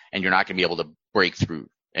 whatever, and you're not going to be able to break through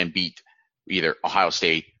and beat either Ohio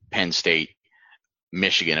State, Penn State,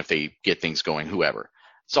 Michigan if they get things going, whoever.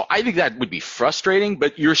 So I think that would be frustrating,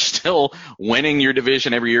 but you're still winning your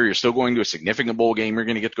division every year. You're still going to a significant bowl game. You're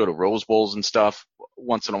going to get to go to Rose Bowls and stuff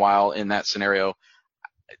once in a while in that scenario.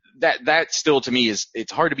 That still to me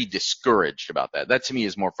it's hard to be discouraged about that. That to me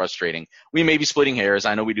is more frustrating. We may be splitting hairs.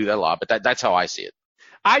 I know we do that a lot, but that's how I see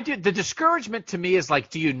it. The discouragement to me is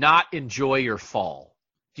like, do you not enjoy your fall?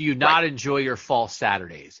 Do you not enjoy your fall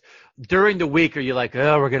Saturdays? During the week, are you like,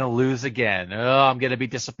 oh, we're going to lose again. Oh, I'm going to be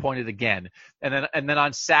disappointed again. And then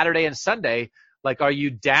on Saturday and Sunday, like, are you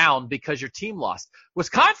down because your team lost?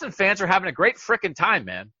 Wisconsin fans are having a great frickin' time,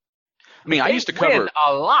 man. I mean, I used to cover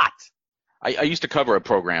a lot. I used to cover a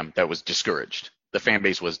program that was discouraged. The fan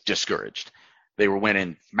base was discouraged. They were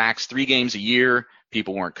winning max 3 games a year.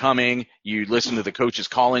 People weren't coming. You listen to the coach's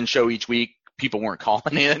call-in show each week. People weren't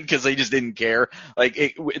calling in because they just didn't care.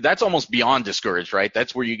 Like that's almost beyond discouraged, right?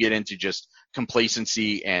 That's where you get into just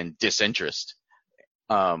complacency and disinterest,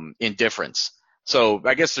 indifference. So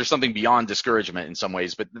I guess there's something beyond discouragement in some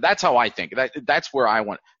ways, but that's how I think. That's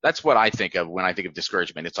what I think of when I think of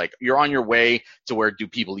discouragement. It's like you're on your way to where do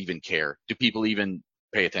people even care? Do people even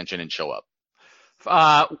pay attention and show up?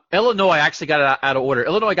 Illinois actually got out of order.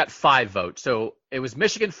 Illinois got 5 votes. So it was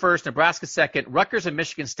Michigan first, Nebraska second, Rutgers and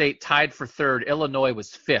Michigan State tied for third. Illinois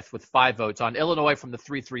was 5th with 5 votes. On Illinois from the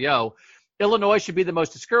 3-3-0, Illinois should be the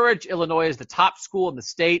most discouraged. Illinois is the top school in the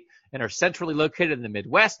state and are centrally located in the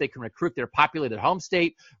Midwest. They can recruit their populated home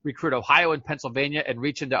state, recruit Ohio and Pennsylvania, and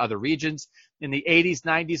reach into other regions. In the 80s,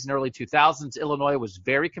 90s, and early 2000s, Illinois was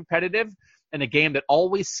very competitive in a game that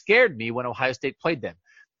always scared me when Ohio State played them.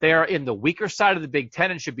 They are in the weaker side of the Big Ten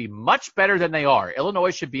and should be much better than they are. Illinois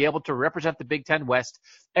should be able to represent the Big Ten West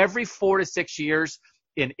every 4 to 6 years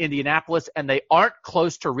in Indianapolis, and they aren't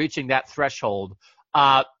close to reaching that threshold.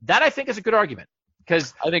 That I think is a good argument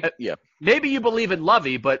because I think, maybe you believe in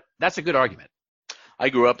Lovey, but that's a good argument. I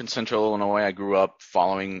grew up in Central Illinois. I grew up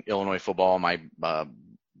following Illinois football. My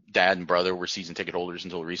dad and brother were season ticket holders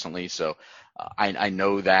until recently, so I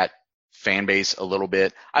know that fan base a little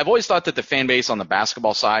bit. I've always thought that the fan base on the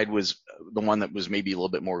basketball side was the one that was maybe a little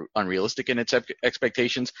bit more unrealistic in its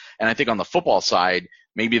expectations. And I think on the football side,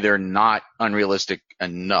 maybe they're not unrealistic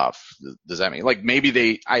enough. Does that mean like maybe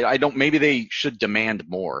they should demand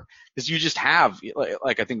more because you just have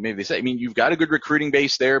like I think maybe they say, I mean, you've got a good recruiting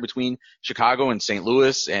base there between Chicago and St.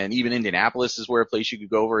 Louis, and even Indianapolis is where a place you could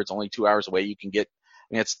go over. It's only 2 hours away. You can get,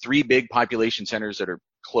 I mean, it's 3 big population centers that are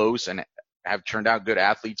close and have turned out good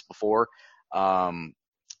athletes before. There's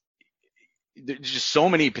just so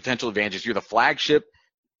many potential advantages. You're the flagship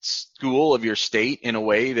school of your state in a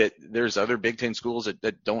way that there's other Big Ten schools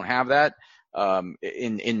that don't have that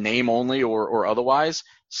in name only or otherwise.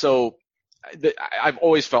 So I've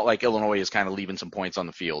always felt like Illinois is kind of leaving some points on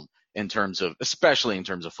the field especially in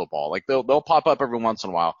terms of football. Like they'll pop up every once in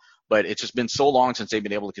a while, but it's just been so long since they've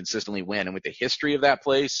been able to consistently win. And with the history of that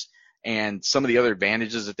place and some of the other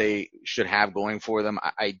advantages that they should have going for them,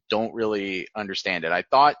 I don't really understand it. I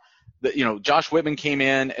thought that, Josh Whitman came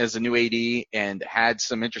in as a new AD and had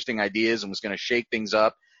some interesting ideas and was going to shake things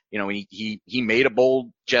up. He made a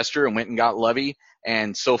bold gesture and went and got Lovey.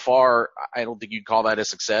 And so far, I don't think you'd call that a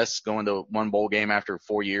success, going to one bowl game after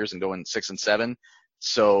 4 years and going 6-7.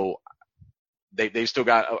 So they've still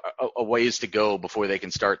got a ways to go before they can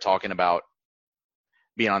start talking about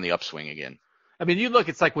being on the upswing again. I mean, you look,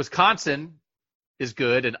 it's like Wisconsin is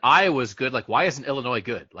good and Iowa's good. Like, why isn't Illinois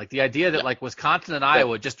good? Like the idea that like Wisconsin and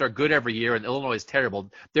Iowa just are good every year and Illinois is terrible.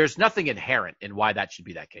 There's nothing inherent in why that should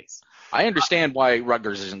be that case. I understand why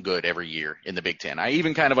Rutgers isn't good every year in the Big Ten. I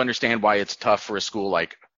even kind of understand why it's tough for a school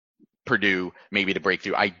like Purdue maybe to break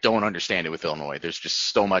through. I don't understand it with Illinois. There's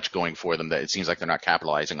just so much going for them that it seems like they're not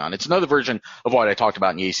capitalizing on. It's another version of what I talked about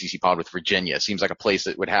in the ACC pod with Virginia. It seems like a place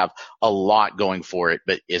that would have a lot going for it,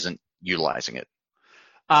 but isn't utilizing it.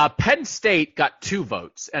 Penn State got 2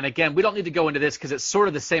 votes. And again, we don't need to go into this because it's sort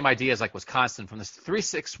of the same idea as like Wisconsin from the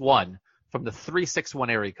 361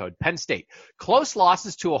 area code. Penn State. Close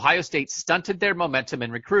losses to Ohio State stunted their momentum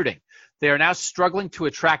in recruiting. They are now struggling to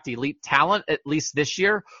attract elite talent, at least this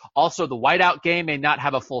year. Also, the whiteout game may not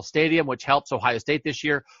have a full stadium, which helps Ohio State this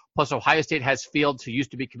year. Plus, Ohio State has fields who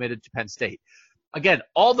used to be committed to Penn State. Again,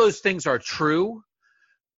 all those things are true,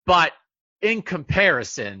 but in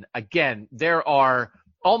comparison, again, there are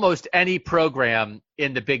almost any program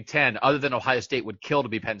in the Big Ten other than Ohio State would kill to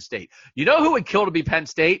be Penn State. You know who would kill to be Penn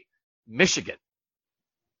State? Michigan.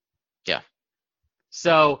 Yeah.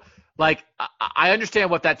 So, like, I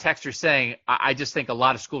understand what that texter's saying. I just think a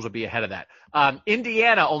lot of schools would be ahead of that.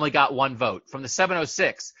 Indiana only got 1 vote from the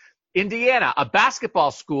 706. Indiana, a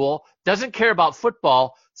basketball school, doesn't care about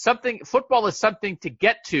football. Football is something to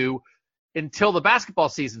get to until the basketball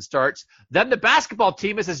season starts. Then the basketball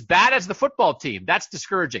team is as bad as the football team. That's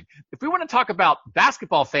discouraging. If we want to talk about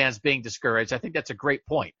basketball fans being discouraged, I think that's a great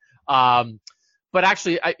point. But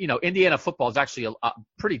actually, Indiana football is actually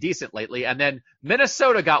pretty decent lately. And then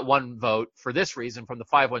Minnesota got one vote for this reason from the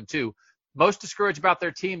 512. Most discouraged about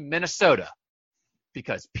their team, Minnesota,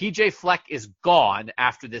 because PJ Fleck is gone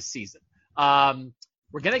after this season.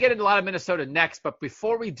 We're going to get into a lot of Minnesota next, but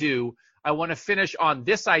before we do, I want to finish on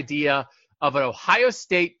this idea of an Ohio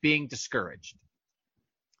State being discouraged.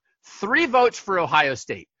 3 votes for Ohio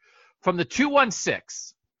State from the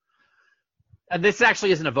 216. And this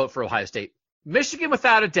actually isn't a vote for Ohio State. Michigan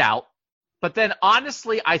without a doubt, but then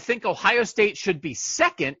honestly, I think Ohio State should be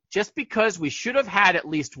second just because we should have had at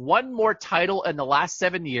least one more title in the last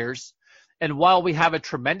 7 years. And while we have a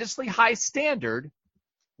tremendously high standard,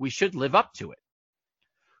 we should live up to it.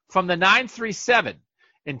 From the 937,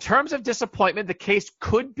 in terms of disappointment, the case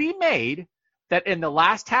could be made that in the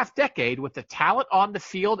last half decade, with the talent on the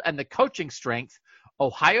field and the coaching strength,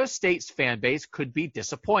 Ohio State's fan base could be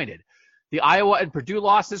disappointed. The Iowa and Purdue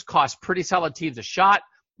losses cost pretty solid teams a shot.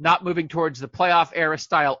 Not moving towards the playoff era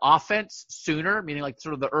style offense sooner, meaning like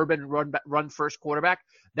sort of the urban run first quarterback,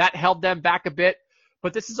 that held them back a bit.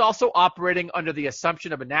 But this is also operating under the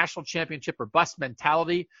assumption of a national championship or bust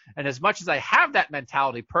mentality. And as much as I have that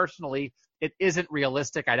mentality personally, it isn't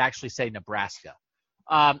realistic. I'd actually say Nebraska.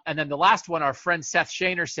 And then the last one, our friend Seth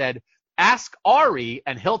Shaner said, ask Ari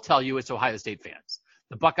and he'll tell you it's Ohio State fans.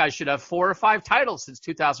 The Buckeyes should have 4 or 5 titles since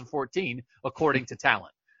 2014, according to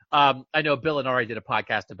talent. I know Bill and Ari did a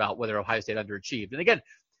podcast about whether Ohio State underachieved. And again,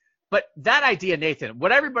 but that idea, Nathan,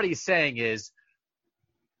 what everybody's saying is,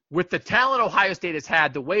 with the talent Ohio State has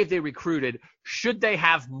had, the way they recruited, should they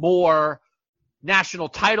have more national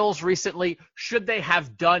titles recently? Should they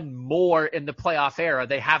have done more in the playoff era?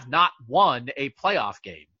 They have not won a playoff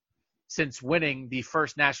game since winning the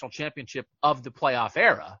first national championship of the playoff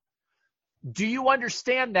era. Do you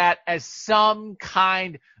understand that as some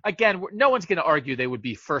kind, again, no one's going to argue they would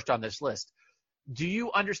be first on this list. Do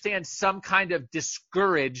you understand some kind of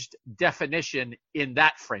discouraged definition in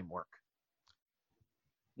that framework?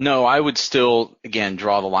 No, I would still, again,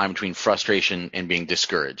 draw the line between frustration and being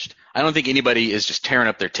discouraged. I don't think anybody is just tearing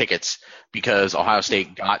up their tickets because Ohio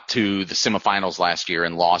State got to the semifinals last year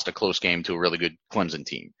and lost a close game to a really good Clemson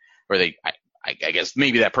team. Or I guess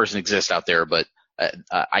maybe that person exists out there, but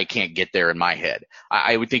I can't get there in my head.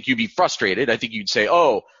 I would think you'd be frustrated. I think you'd say,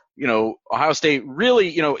 Ohio State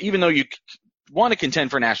really, even though you want to contend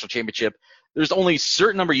for a national championship, there's only a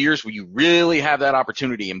certain number of years where you really have that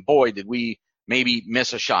opportunity. And boy, did we maybe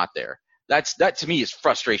miss a shot there. That to me is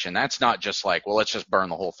frustration. That's not just like, well, let's just burn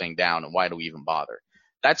the whole thing down and why do we even bother?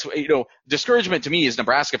 That's, discouragement to me is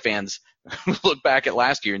Nebraska fans look back at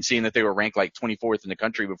last year and seeing that they were ranked like 24th in the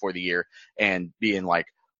country before the year and being like,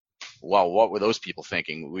 well, what were those people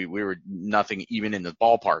thinking? We were nothing even in the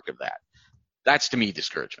ballpark of that. That's to me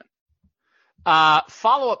discouragement.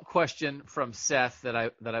 Follow-up question from Seth that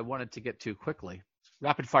I wanted to get to quickly.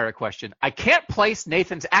 Rapid fire question. I can't place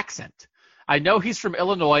Nathan's accent. I know he's from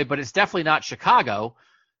Illinois, but it's definitely not Chicago,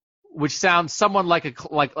 which sounds somewhat like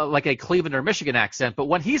a Cleveland or Michigan accent. But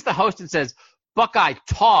when he's the host and says Buckeye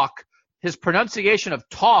talk, his pronunciation of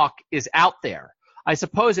talk is out there. I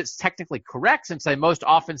suppose it's technically correct since I most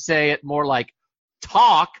often say it more like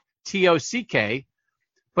talk, T-O-C-K,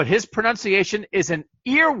 but his pronunciation is an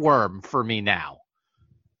earworm for me now.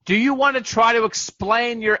 Do you want to try to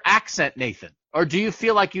explain your accent, Nathan, or do you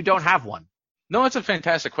feel like you don't have one? No, it's a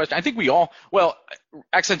fantastic question. I think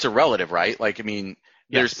accents are relative, right?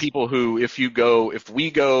 There's people who, if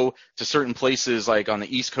we go to certain places like on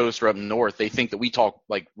the East Coast or up north, they think that we talk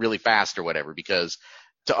like really fast or whatever, because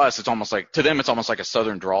to us, to them, it's almost like a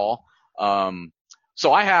Southern drawl.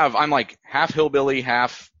 So I'm like half hillbilly,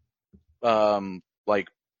 half, like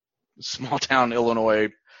small town Illinois,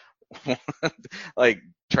 like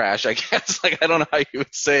trash, I guess. Like, I don't know how you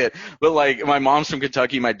would say it, but like my mom's from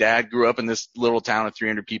Kentucky. My dad grew up in this little town of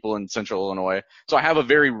 300 people in central Illinois. So I have a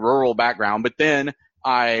very rural background, but then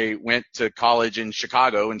I went to college in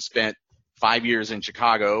Chicago and spent 5 years in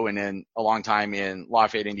Chicago and then a long time in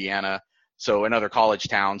Lafayette, Indiana. So another college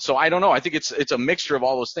town. So I don't know. I think it's a mixture of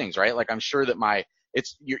all those things, right? Like, I'm sure that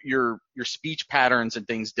your speech patterns and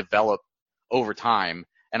things develop over time.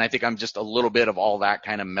 And I think I'm just a little bit of all that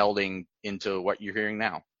kind of melding into what you're hearing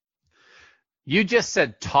now. You just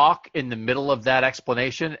said talk in the middle of that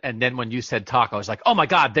explanation. And then when you said talk, I was like, oh my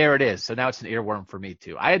God, there it is. So now it's an earworm for me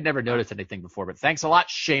too. I had never noticed anything before, but thanks a lot,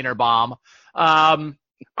 Shaner Bomb. All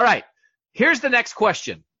right. Here's the next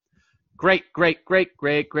question. Great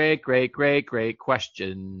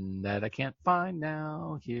question that I can't find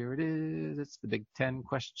now. Here it is. It's the Big Ten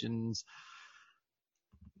questions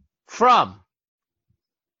from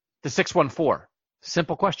the 614.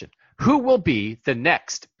 Simple question. Who will be the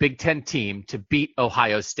next Big Ten team to beat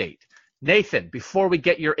Ohio State? Nathan, before we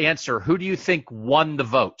get your answer, who do you think won the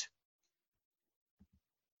vote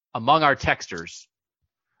among our texters?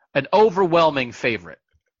 An overwhelming favorite.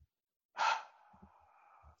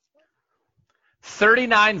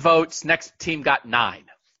 39 votes. Next team got 9.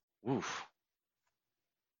 Oof.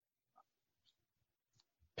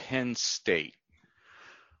 Penn State.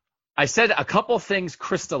 I said a couple things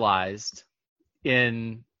crystallized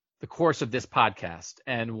in the course of this podcast,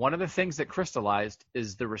 and one of the things that crystallized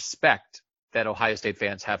is the respect that Ohio State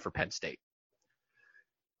fans have for Penn State.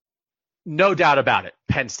 No doubt about it.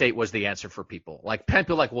 Penn State was the answer for people. Like,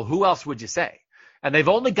 people like, well, who else would you say? And they've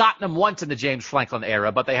only gotten them once in the James Franklin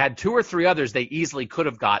era, but they had 2 or 3 others they easily could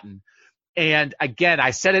have gotten. And again,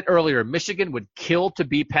 I said it earlier, Michigan would kill to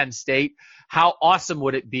be Penn State. How awesome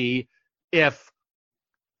would it be if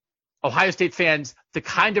Ohio State fans, the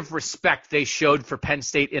kind of respect they showed for Penn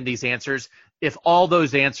State in these answers, if all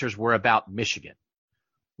those answers were about Michigan?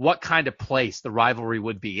 What kind of place the rivalry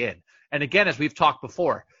would be in? And again, as we've talked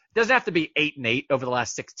before, it doesn't have to be 8-8 over the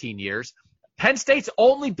last 16 years. Penn State's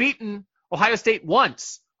only beaten Ohio State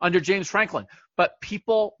once under James Franklin, but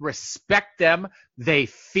people respect them. They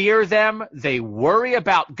fear them. They worry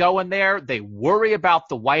about going there. They worry about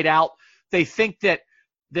the whiteout. They think that,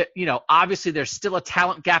 obviously there's still a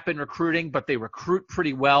talent gap in recruiting, but they recruit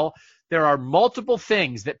pretty well. There are multiple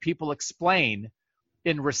things that people explain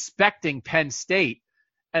in respecting Penn State,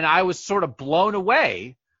 and I was sort of blown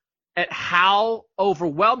away at how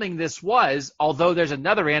overwhelming this was, although there's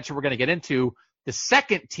another answer we're going to get into. The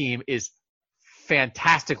second team is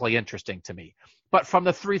fantastically interesting to me. But from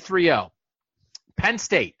the 3-3-0, Penn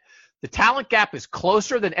State, the talent gap is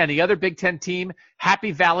closer than any other Big Ten team.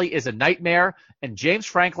 Happy Valley is a nightmare, and James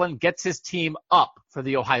Franklin gets his team up for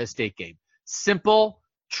the Ohio State game. Simple,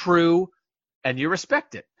 true, and you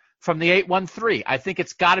respect it. From the 8-1-3, I think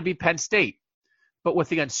it's got to be Penn State. But with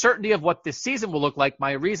the uncertainty of what this season will look like,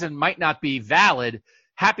 my reason might not be valid.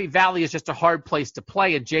 Happy Valley is just a hard place to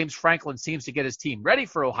play, and James Franklin seems to get his team ready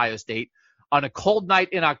for Ohio State. On a cold night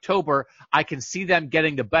in October, I can see them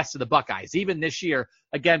getting the best of the Buckeyes. Even this year,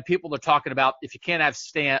 again, people are talking about if you can't have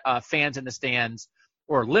fans in the stands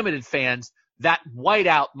or limited fans, that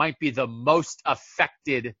whiteout might be the most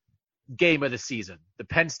affected game of the season. The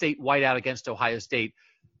Penn State whiteout against Ohio State,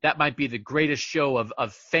 that might be the greatest show of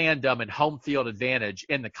fandom and home field advantage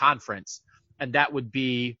in the conference, and that would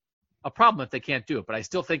be a problem if they can't do it. But I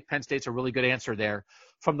still think Penn State's a really good answer there.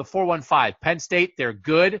 From the 415, Penn State, they're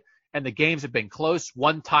good, and the games have been close.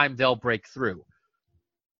 One time they'll break through.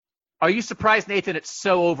 Are you surprised, Nathan, it's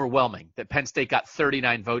so overwhelming that Penn State got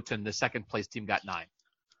 39 votes and the second place team got 9?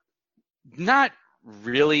 Not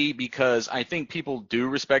really, because I think people do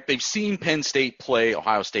respect. They've seen Penn State play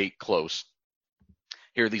Ohio State close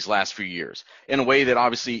here these last few years in a way that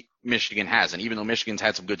obviously Michigan hasn't. Even though Michigan's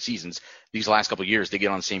had some good seasons these last couple of years, they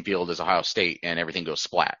get on the same field as Ohio State and everything goes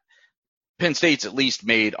splat. Penn State's at least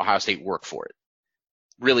made Ohio State work for it.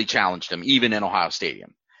 Really challenged them, even in Ohio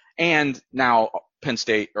Stadium. And now Penn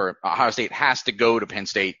State or Ohio State has to go to Penn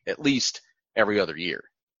State at least every other year.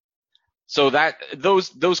 So that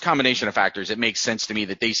those combination of factors, it makes sense to me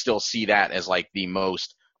that they still see that as like the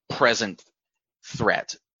most present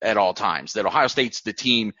threat at all times. That Ohio State's the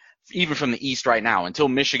team, even from the East right now, until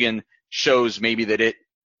Michigan shows maybe that it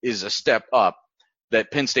is a step up,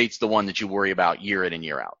 that Penn State's the one that you worry about year in and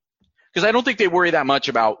year out. Because I don't think they worry that much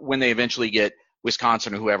about when they eventually get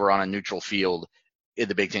Wisconsin or whoever on a neutral field in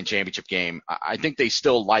the Big Ten championship game. I think they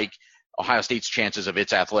still like Ohio State's chances of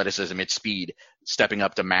its athleticism, its speed, stepping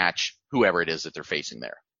up to match whoever it is that they're facing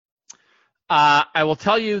there. I will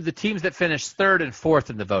tell you the teams that finished 3rd and 4th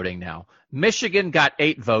in the voting now. Michigan got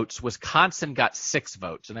 8 votes. Wisconsin got 6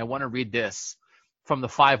 votes. And I want to read this from the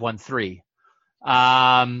 513.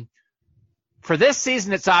 For this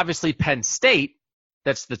season, it's obviously Penn State.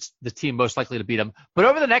 That's the team most likely to beat them. But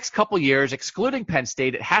over the next couple years, excluding Penn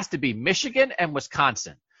State, it has to be Michigan and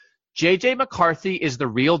Wisconsin. J.J. McCarthy is the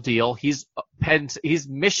real deal. He's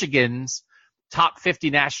Michigan's top 50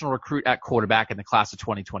 national recruit at quarterback in the class of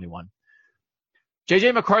 2021.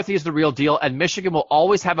 J.J. McCarthy is the real deal, and Michigan will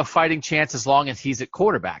always have a fighting chance as long as he's at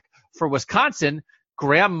quarterback. For Wisconsin,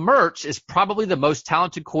 Graham Mertz is probably the most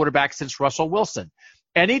talented quarterback since Russell Wilson.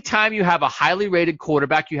 Anytime you have a highly rated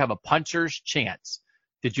quarterback, you have a puncher's chance.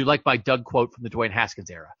 Did you like my Doug quote from the Dwayne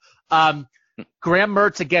Haskins era? Graham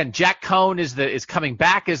Mertz, again, Jack Cohn is coming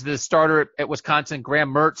back as the starter at Wisconsin.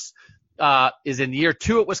 Graham Mertz is in year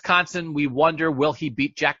 2 at Wisconsin. We wonder, will he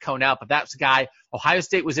beat Jack Conant? But that's a guy, Ohio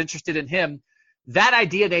State was interested in him. That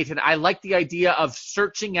idea, Nathan, I like the idea of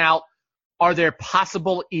searching out, are there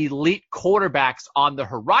possible elite quarterbacks on the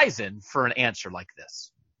horizon for an answer like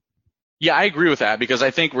this? Yeah, I agree with that, because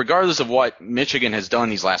I think regardless of what Michigan has done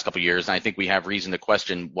these last couple of years, and I think we have reason to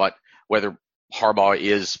question whether Harbaugh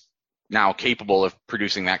is now capable of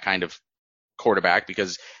producing that kind of quarterback,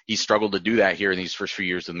 because he struggled to do that here in these first few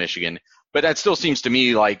years of Michigan. But that still seems to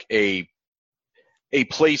me like a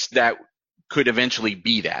place that could eventually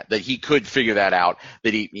be that he could figure that out,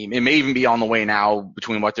 that it may even be on the way now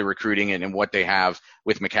between what they're recruiting and what they have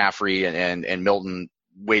with McCaffrey and Milton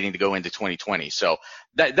waiting to go into 2020. So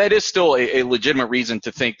that is still a legitimate reason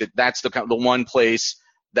to think that that's the one place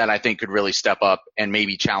that I think could really step up and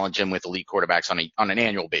maybe challenge him with elite quarterbacks on an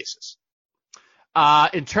annual basis.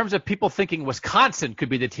 In terms of people thinking Wisconsin could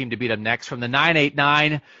be the team to beat them next from the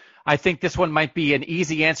 989, I think this one might be an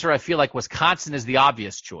easy answer. I feel like Wisconsin is the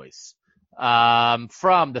obvious choice.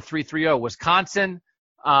 From the 330, Wisconsin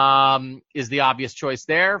is the obvious choice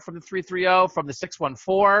there from the 330. From the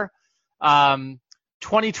 614,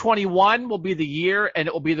 2021 will be the year, and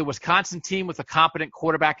it will be the Wisconsin team with a competent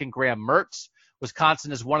quarterback in Graham Mertz.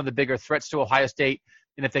 Wisconsin is one of the bigger threats to Ohio State,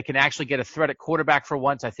 and if they can actually get a threat at quarterback for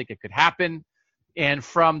once, I think it could happen. And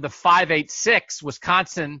from the 586,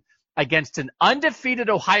 Wisconsin against an undefeated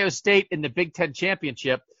Ohio State in the Big Ten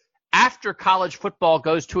Championship after college football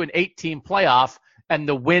goes to an 8-team playoff and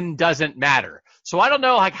the win doesn't matter. So I don't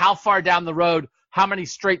know how far down the road, how many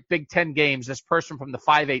straight Big Ten games this person from the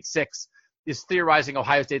 586 is theorizing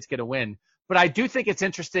Ohio State's going to win. But I do think it's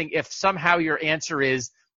interesting if somehow your answer is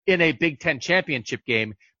in a Big Ten championship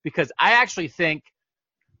game, because I actually think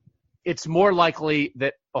it's more likely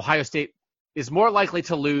that Ohio State is more likely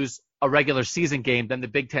to lose a regular season game than the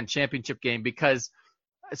Big Ten championship game, because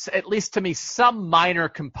at least to me, some minor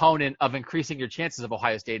component of increasing your chances of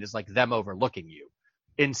Ohio State is like them overlooking you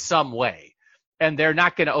in some way. And they're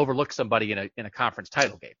not going to overlook somebody in a conference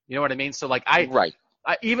title game. You know what I mean? So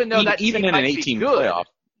even though that even in an 18 playoff.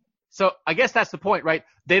 So I guess that's the point, right?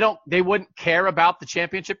 They wouldn't care about the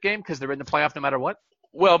championship game because they're in the playoff no matter what.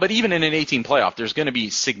 Well, but even in an 18 playoff, there's going to be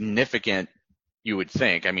significant, you would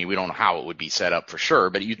think. I mean, we don't know how it would be set up for sure,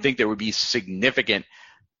 but you'd think there would be significant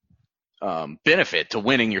benefit to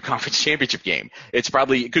winning your conference championship game. It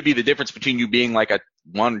could be the difference between you being like a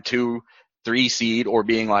 1, 2, 3 seed or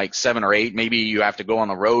being like 7 or 8. Maybe you have to go on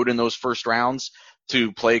the road in those first rounds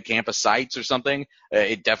to play campus sites or something.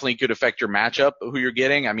 It definitely could affect your matchup, who you're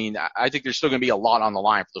getting. I mean, I think there's still going to be a lot on the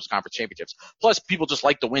line for those conference championships. Plus, people just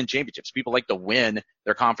like to win championships. People like to win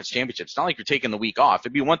their conference championships. It's not like you're taking the week off.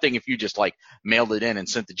 It'd be one thing if you just mailed it in and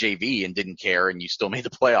sent the JV and didn't care and you still made the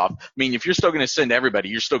playoff. I mean, if you're still going to send everybody,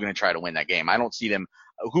 you're still going to try to win that game. I don't see them,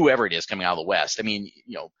 whoever it is coming out of the West. I mean,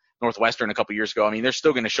 Northwestern a couple years ago, I mean, they're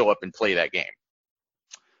still going to show up and play that game.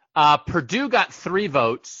 Purdue got 3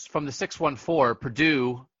 votes from the 614.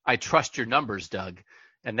 Purdue, I trust your numbers, Doug.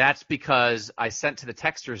 And that's because I sent to the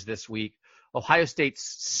texters this week Ohio State's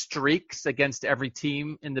streaks against every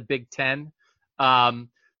team in the Big Ten.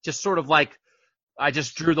 Just sort of like I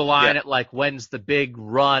just drew the line at when's the big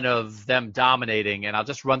run of them dominating. And I'll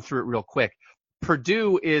just run through it real quick.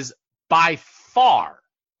 Purdue is by far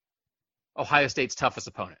Ohio State's toughest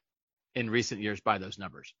opponent in recent years by those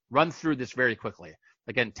numbers. Run through this very quickly.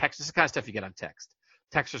 Again, text, this is the kind of stuff you get on text.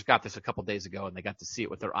 Texters got this a couple days ago, and they got to see it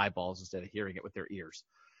with their eyeballs instead of hearing it with their ears.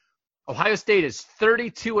 Ohio State is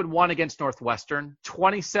 32-1 against Northwestern,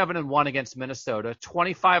 27-1 against Minnesota,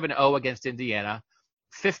 25-0 against Indiana,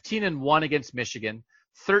 15-1 against Michigan,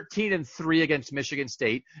 13-3 against Michigan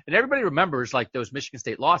State. And everybody remembers those Michigan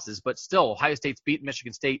State losses, but still Ohio State's beaten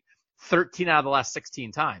Michigan State 13 out of the last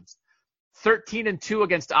 16 times. 13-2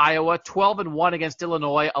 against Iowa, 12-1 against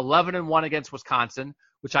Illinois, 11-1 against Wisconsin,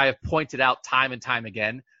 which I have pointed out time and time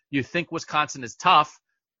again. You think Wisconsin is tough.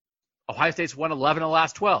 Ohio State's won 11 of the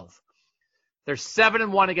last 12. They're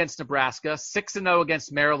 7-1 against Nebraska, 6-0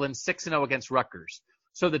 against Maryland, 6-0 against Rutgers.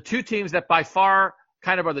 So the two teams that by far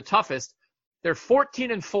kind of are the toughest, they're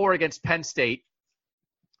 14-4 against Penn State.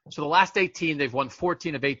 So the last 18, they've won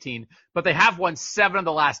 14 of 18, but they have won 7 of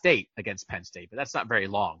the last 8 against Penn State, but that's not very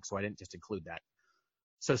long, so I didn't just include that.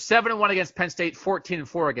 So 7-1 against Penn State,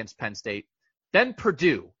 14-4 against Penn State. Then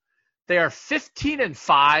Purdue. They are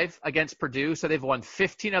 15-5 against Purdue, so they've won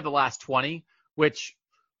 15 of the last 20, which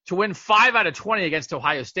to win 5 out of 20 against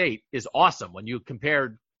Ohio State is awesome when you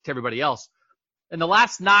compare to everybody else. In the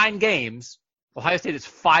last 9 games, Ohio State is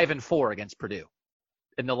 5-4 against Purdue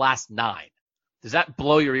in the last 9. Does that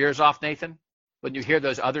blow your ears off, Nathan, when you hear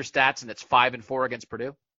those other stats and it's 5-4 against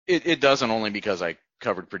Purdue? It doesn't, only because I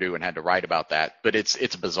covered Purdue and had to write about that, but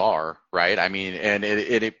it's bizarre, right? I mean, and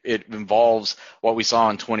it involves what we saw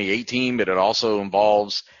in 2018, but it also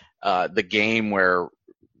involves the game where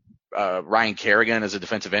Ryan Kerrigan, as a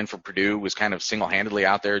defensive end for Purdue, was kind of single-handedly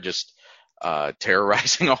out there just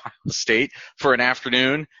terrorizing Ohio State for an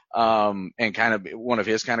afternoon, and kind of one of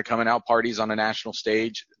his kind of coming out parties on a national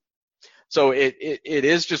stage. So it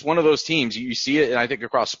is just one of those teams. You see it, and I think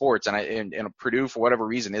across sports, and Purdue, for whatever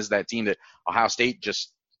reason, is that team that Ohio State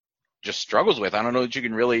just struggles with. I don't know that you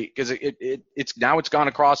can really, because it's gone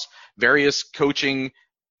across various coaching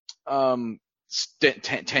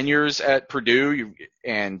tenures at Purdue,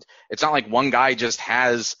 and it's not like one guy just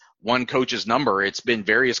has one coach's number. It's been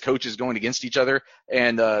various coaches going against each other,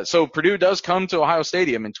 and so Purdue does come to Ohio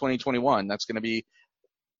Stadium in 2021. That's going to be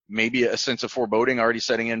maybe a sense of foreboding already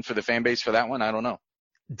setting in for the fan base for that one. I don't know.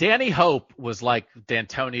 Danny Hope was like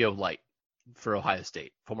D'Antonio light for Ohio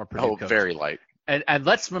State, former Purdue coach. Very light. And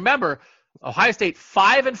let's remember, Ohio State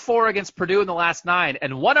 5-4 against Purdue in the last 9,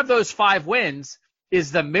 and one of those 5 wins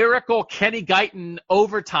is the miracle Kenny Guyton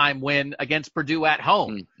overtime win against Purdue at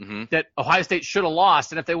home that Ohio State should have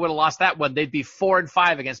lost. And if they would have lost that one, they'd be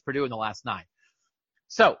 4-5 against Purdue in the last 9.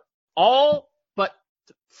 So all but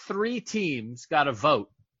 3 teams got a vote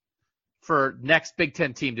for next Big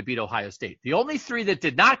Ten team to beat Ohio State. The only 3 that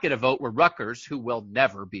did not get a vote were Rutgers, who will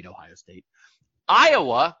never beat Ohio State,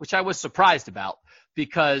 Iowa, which I was surprised about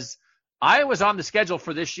because Iowa's on the schedule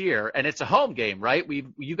for this year, and it's a home game, right?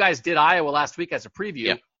 You guys did Iowa last week as a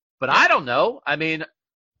preview, but I don't know. I mean,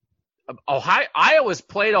 Iowa's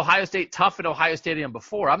played Ohio State tough at Ohio Stadium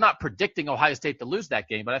before. I'm not predicting Ohio State to lose that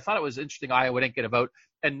game, but I thought it was interesting Iowa didn't get a vote,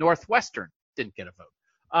 and Northwestern didn't get a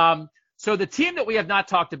vote. So the team that we have not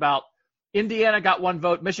talked about, Indiana got 1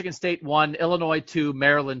 vote, Michigan State 1, Illinois 2,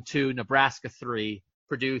 Maryland 2, Nebraska 3,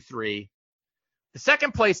 Purdue 3. The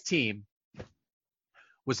second place team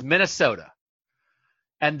was Minnesota.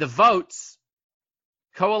 And the votes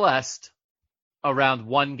coalesced around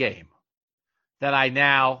one game that I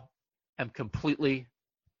now am completely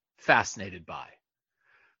fascinated by.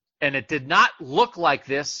 And it did not look like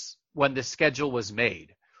this when the schedule was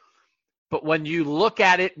made. But when you look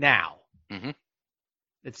at it now,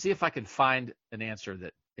 let's see if I can find an answer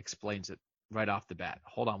that explains it right off the bat.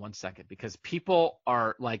 Hold on one second, because people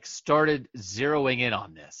are started zeroing in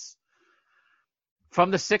on this.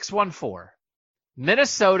 From the 614,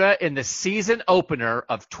 Minnesota in the season opener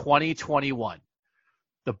of 2021.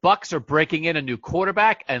 The Bucks are breaking in a new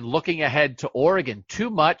quarterback and looking ahead to Oregon. Too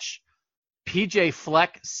much. PJ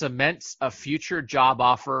Fleck cements a future job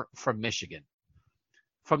offer from Michigan.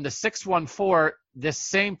 From the 614, this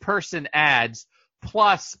same person adds,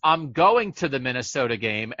 plus I'm going to the Minnesota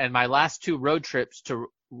game, and my last 2 road trips to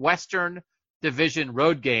Western Division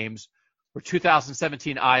road games were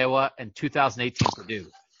 2017 Iowa and 2018 Purdue.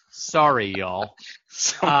 Sorry, y'all.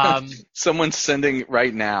 Someone's sending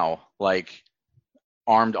right now,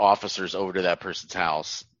 armed officers over to that person's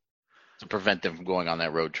house to prevent them from going on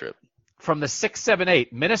that road trip. From the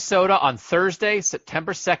 678, Minnesota on Thursday,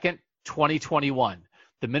 September 2nd, 2021.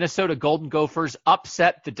 The Minnesota Golden Gophers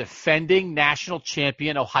upset the defending national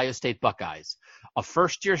champion Ohio State Buckeyes. A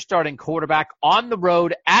first-year starting quarterback on the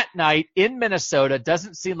road at night in Minnesota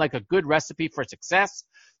doesn't seem like a good recipe for success.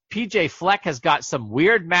 PJ Fleck has got some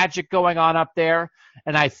weird magic going on up there,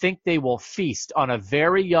 and I think they will feast on a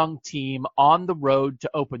very young team on the road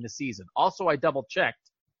to open the season. Also, I double-checked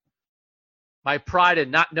my pride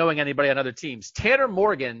in not knowing anybody on other teams. Tanner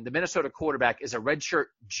Morgan, the Minnesota quarterback, is a redshirt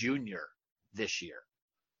junior this year.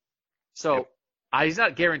 So he's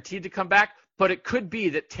not guaranteed to come back, but it could be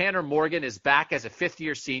that Tanner Morgan is back as a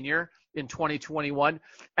 5th-year senior in 2021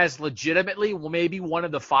 as legitimately maybe one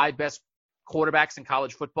of the 5 best quarterbacks in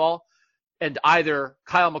college football, and either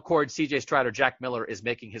Kyle McCord, CJ Stroud, or Jack Miller is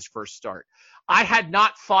making his first start. I had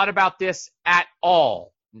not thought about this at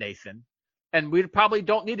all, Nathan, and we probably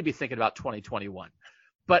don't need to be thinking about 2021.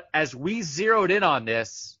 But as we zeroed in on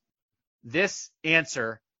this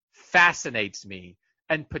answer fascinates me,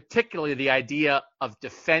 and particularly the idea of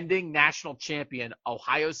defending national champion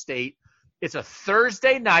Ohio State. It's a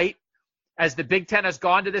Thursday night, as the Big Ten has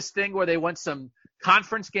gone to this thing where they won some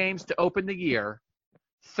conference games to open the year.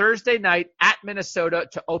 Thursday night at Minnesota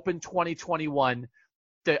to open 2021.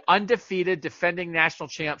 The undefeated defending national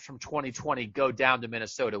champs from 2020 go down to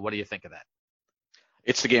Minnesota. What do you think of that?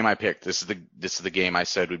 It's the game I picked. This is the game I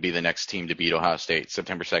said would be the next team to beat Ohio State,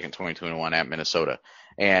 September 2nd, 2021 at Minnesota.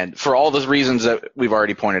 And for all the reasons that we've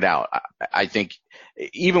already pointed out, I think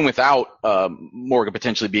even without Morgan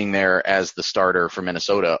potentially being there as the starter for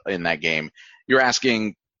Minnesota in that game, you're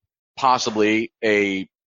asking possibly a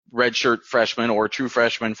redshirt freshman or a true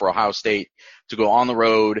freshman for Ohio State to go on the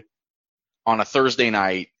road on a Thursday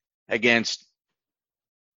night against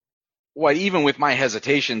what, even with my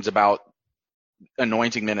hesitations about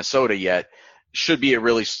anointing Minnesota yet, should be a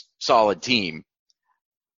really solid team,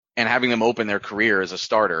 and having them open their career as a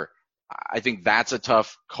starter, I think that's a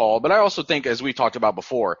tough call. But I also think, as we talked about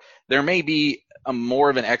before, there may be more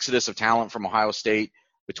of an exodus of talent from Ohio State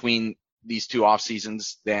between these two off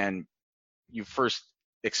seasons than you first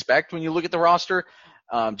expect when you look at the roster,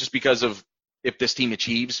 just because of if this team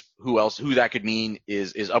achieves, who that could mean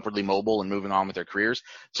is upwardly mobile and moving on with their careers.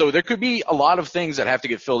 So there could be a lot of things that have to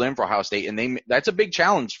get filled in for Ohio State, and that's a big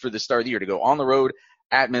challenge for the start of the year, to go on the road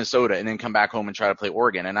at Minnesota and then come back home and try to play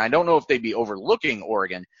Oregon. And I don't know if they'd be overlooking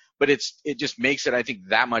Oregon, but it just makes it, I think,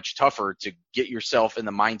 that much tougher to get yourself in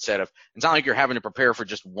the mindset of, it's not like you're having to prepare for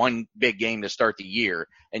just one big game to start the year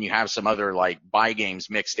and you have some other like bye games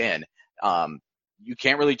mixed in. You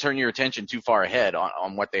can't really turn your attention too far ahead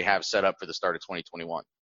on what they have set up for the start of 2021.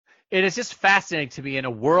 It is just fascinating to me in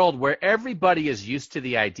a world where everybody is used to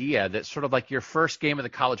the idea that sort of like your first game of the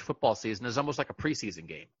college football season is almost like a preseason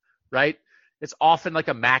game, right? It's often like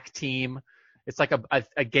a MAC team. It's like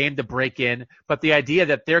a game to break in. But the idea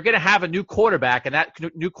that they're going to have a new quarterback, and that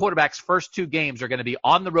new quarterback's first two games are going to be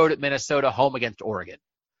on the road at Minnesota, home against Oregon,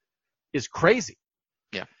 is crazy.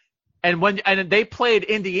 Yeah. And they played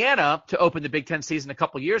Indiana to open the Big Ten season a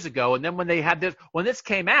couple years ago, and then when this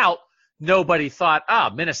came out, nobody thought,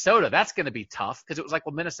 Minnesota, that's going to be tough, because it was like,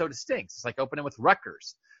 well, Minnesota stinks. It's like opening with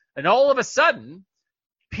Rutgers. And all of a sudden,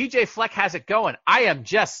 PJ Fleck has it going. I am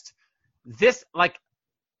just this, like,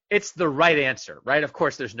 it's the right answer, right? Of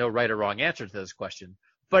course, there's no right or wrong answer to this question,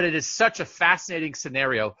 but it is such a fascinating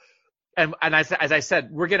scenario. And as I said,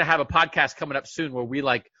 we're going to have a podcast coming up soon where we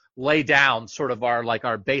like lay down sort of our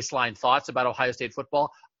baseline thoughts about Ohio State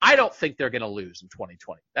football. I don't think they're going to lose in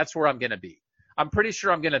 2020. That's where I'm going to be. I'm pretty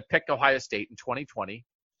sure I'm going to pick Ohio State in 2020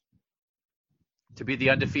 to be the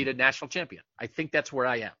undefeated national champion. I think that's where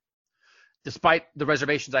I am. Despite the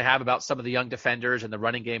reservations I have about some of the young defenders and the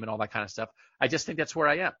running game and all that kind of stuff, I just think that's where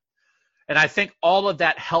I am. And I think all of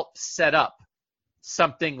that helps set up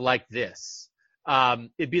something like this.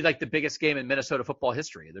 It'd be like the biggest game in Minnesota football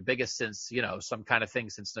history, the biggest since, some kind of thing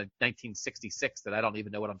since 1966 that I don't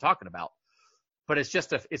even know what I'm talking about. But it's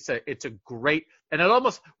just it's a great, and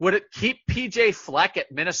would it keep PJ Fleck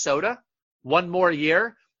at Minnesota one more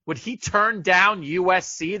year? Would he turn down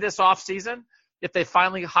USC this offseason if they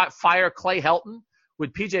finally fire Clay Helton?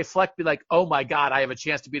 Would PJ Fleck be like, oh my God, I have a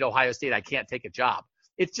chance to beat Ohio State, I can't take a job?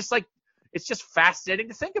 It's just fascinating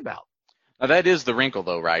to think about. Now that is the wrinkle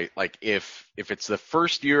though, right? Like if it's the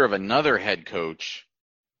first year of another head coach,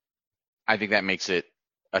 I think that makes it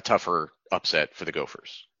a tougher upset for the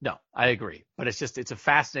Gophers. No, I agree. But it's a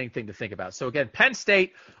fascinating thing to think about. So again, Penn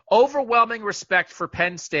State, overwhelming respect for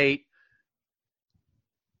Penn State,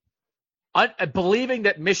 believing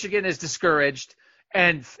that Michigan is discouraged,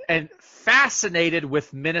 and fascinated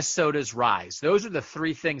with Minnesota's rise. Those are the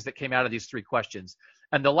three things that came out of these three questions.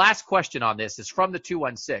 And the last question on this is from the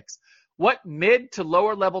 216. What mid to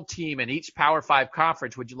lower level team in each Power 5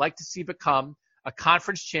 conference would you like to see become a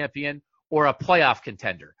conference champion or a playoff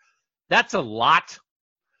contender? That's a lot.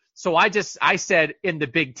 So I said in the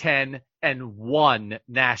Big Ten and one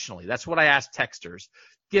nationally. That's what I asked texters.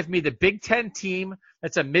 Give me the Big Ten team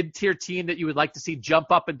that's a mid-tier team that you would like to see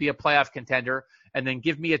jump up and be a playoff contender, and then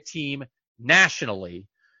give me a team nationally.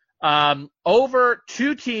 Over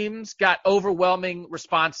two teams got overwhelming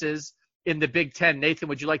responses in the Big Ten. Nathan,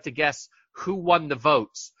 would you like to guess who won the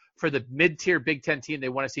votes for the mid-tier Big Ten team they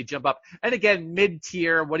want to see jump up? And again,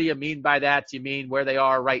 mid-tier, what do you mean by that? Do you mean where they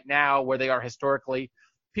are right now, where they are historically?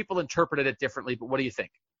 People interpreted it differently, but what do you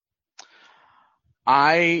think?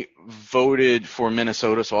 I voted for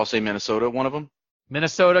Minnesota, so I'll say Minnesota, one of them.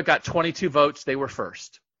 Minnesota got 22 votes. They were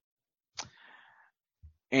first.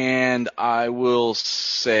 And I will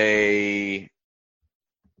say,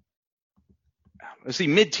 let's see,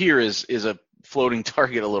 mid-tier is a floating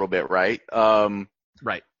target a little bit, right?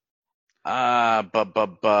 Right. So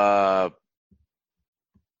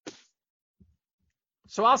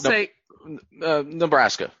I'll say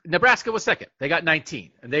Nebraska. Nebraska was second. They got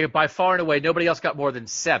 19, and they by far and away, nobody else got more than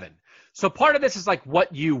 7. So part of this is like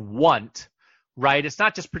what you want, right? It's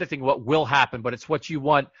not just predicting what will happen, but it's what you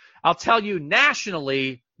want. I'll tell you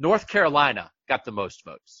nationally, North Carolina got the most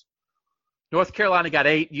votes. North Carolina got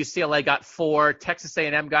 8, UCLA got 4, Texas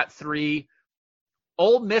A&M got 3.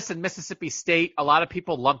 Ole Miss and Mississippi State, a lot of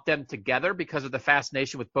people lumped them together because of the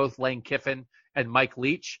fascination with both Lane Kiffin and Mike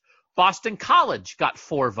Leach. Boston College got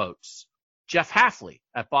 4 votes. Jeff Hafley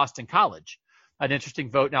at Boston College, an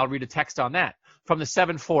interesting vote, and I'll read a text on that. from the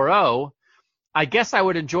 740. I guess I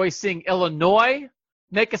would enjoy seeing Illinois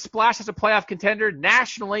make a splash as a playoff contender.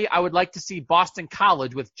 Nationally, I would like to see Boston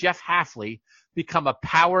College with Jeff Hafley become a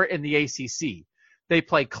power in the ACC. They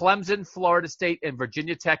play Clemson, Florida State, and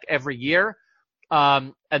Virginia Tech every year.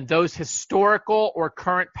 And those historical or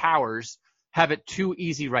current powers have it too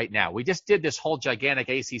easy right now. We just did this whole gigantic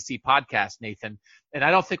ACC podcast, Nathan, and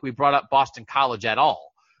I don't think we brought up Boston College at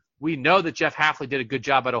all. We know that Jeff Hafley did a good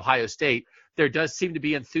job at Ohio State. There does seem to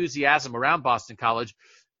be enthusiasm around Boston College.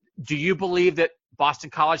 Do you believe that Boston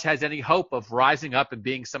College has any hope of rising up and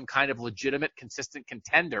being some kind of legitimate, consistent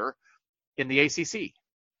contender in the ACC?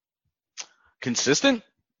 Consistent?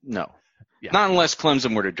 No. Yeah. Not unless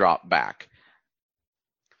Clemson were to drop back.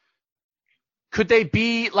 Could they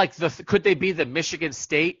be the Michigan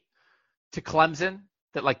State to Clemson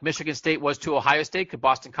that like Michigan State was to Ohio State? Could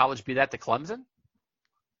Boston College be that to Clemson?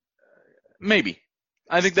 Maybe.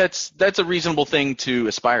 I think that's a reasonable thing to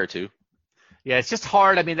aspire to. Yeah, it's just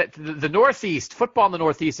hard. I mean, the Northeast, football in the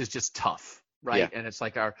Northeast is just tough, right? Yeah. And it's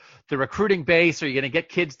like the recruiting base. Are you going to get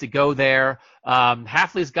kids to go there?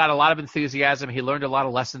 Hafley's got a lot of enthusiasm. He learned a lot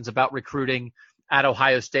of lessons about recruiting at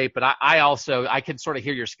Ohio State, but I can sort of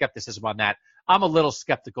hear your skepticism on that. I'm a little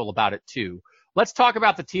skeptical about it too. Let's talk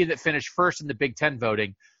about the team that finished first in the Big Ten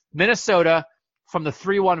voting, Minnesota from the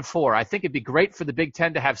 314. I think it'd be great for the Big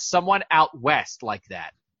Ten to have someone out west like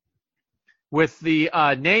that. With the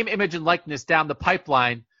name, image, and likeness down the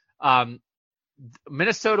pipeline,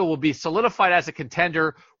 Minnesota will be solidified as a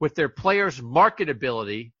contender with their players'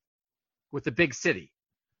 marketability with the big city.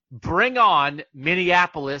 Bring on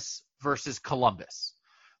Minneapolis versus Columbus.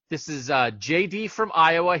 This is JD from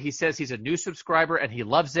Iowa. He says he's a new subscriber and he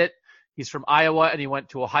loves it. He's from Iowa and he went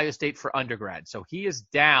to Ohio State for undergrad. So he is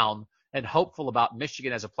down and hopeful about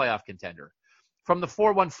Michigan as a playoff contender. From the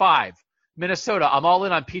 415, Minnesota, I'm all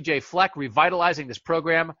in on PJ Fleck revitalizing this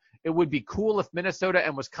program. It would be cool if Minnesota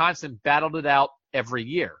and Wisconsin battled it out every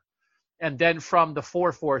year. And then from the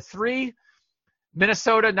 443,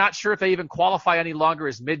 Minnesota, not sure if they even qualify any longer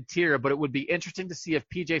as mid-tier, but it would be interesting to see if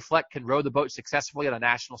PJ Fleck can row the boat successfully on a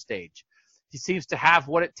national stage. He seems to have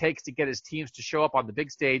what it takes to get his teams to show up on the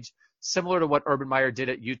big stage, similar to what Urban Meyer did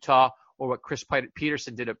at Utah or what Chris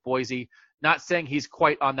Peterson did at Boise. Not saying he's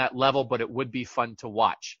quite on that level, but it would be fun to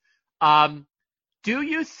watch. Do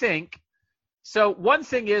you think – so one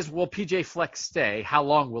thing is, will PJ Fleck stay? How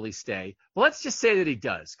long will he stay? Well, let's just say that he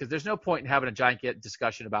does, because there's no point in having a giant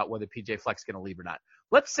discussion about whether PJ Fleck's going to leave or not.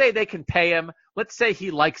 Let's say they can pay him. Let's say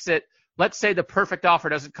he likes it. Let's say the perfect offer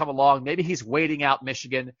doesn't come along. Maybe he's waiting out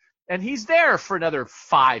Michigan, and he's there for another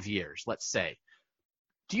 5 years, let's say.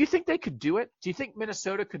 Do you think they could do it? Do you think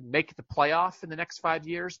Minnesota could make the playoff in the next 5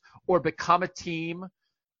 years or become a team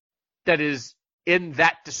that is in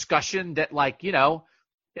that discussion that, like, you know,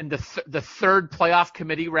 in the third playoff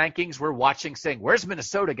committee rankings, we're watching saying, where's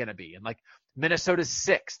Minnesota going to be? And like Minnesota's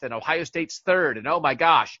sixth and Ohio State's third. And oh my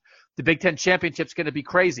gosh, the Big Ten championship's going to be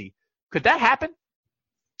crazy. Could that happen?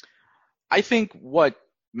 I think what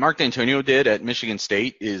Mark D'Antonio did at Michigan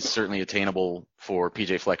State is certainly attainable for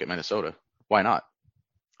PJ Fleck at Minnesota. Why not?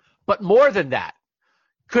 But more than that,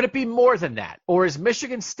 could it be more than that? Or is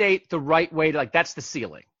Michigan State the right way to, like, that's the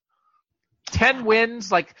ceiling? 10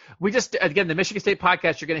 wins, like we just, again, the Michigan State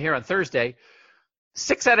podcast you're going to hear on Thursday,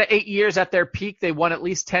 6 out of 8 years at their peak, they won at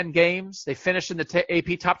least 10 games. They finished in the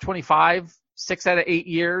AP top 25, 6 out of 8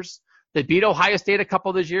 years. They beat Ohio State a couple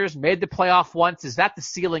of those years, made the playoff once. Is that the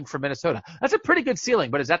ceiling for Minnesota? That's a pretty good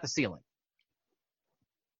ceiling, but is that the ceiling?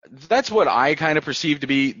 That's what I kind of perceive to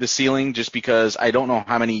be the ceiling, just because I don't know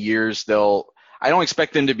how many years I don't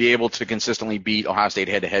expect them to be able to consistently beat Ohio State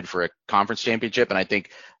head-to-head for a conference championship, and I think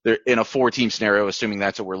they're in a 4-team scenario, assuming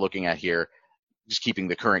that's what we're looking at here, just keeping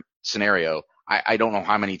the current scenario, I don't know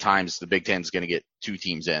how many times the Big Ten is going to get 2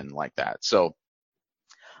 teams in like that. So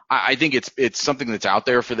I think it's something that's out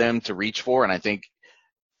there for them to reach for, and I think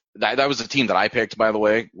that was the team that I picked, by the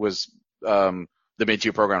way, was the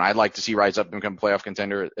mid-tier program I'd like to see rise up and become a playoff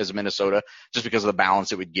contender as Minnesota, just because of the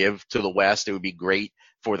balance it would give to the West. It would be great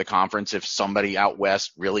for the conference if somebody out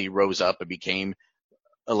West really rose up and became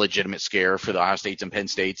a legitimate scare for the Ohio States and Penn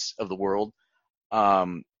States of the world.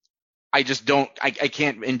 I just don't – I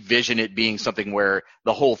can't envision it being something where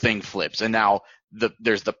the whole thing flips. And now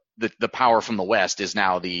there's the power from the West is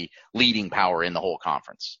now the leading power in the whole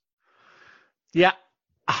conference. Yeah.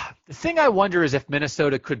 The thing I wonder is if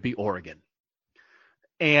Minnesota could be Oregon.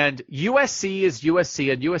 And USC is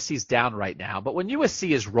USC, and USC's down right now. But when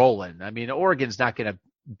USC is rolling, I mean, Oregon's not going to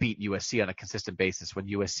beat USC on a consistent basis when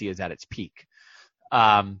USC is at its peak.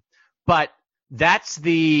 But that's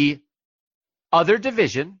the other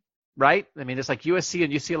division, right? I mean, it's like USC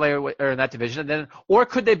and UCLA are in that division, and then, or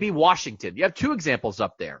could they be Washington? You have two examples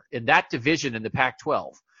up there in that division in the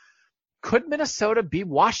Pac-12. Could Minnesota be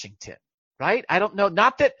Washington, right? I don't know.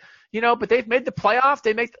 Not that, but they've made the playoff.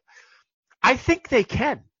 I think they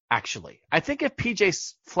can, actually. I think if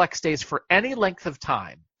PJ Fleck stays for any length of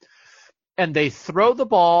time and they throw the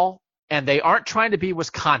ball and they aren't trying to be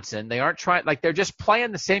Wisconsin, they're just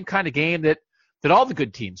playing the same kind of game that all the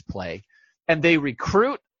good teams play, and they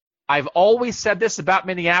recruit. I've always said this about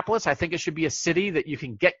Minneapolis. I think it should be a city that you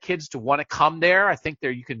can get kids to want to come there. I think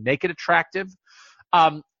you can make it attractive.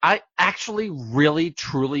 I actually really,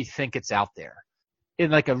 truly think it's out there in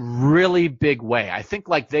like a really big way. I think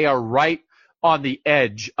like they are right on the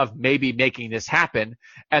edge of maybe making this happen.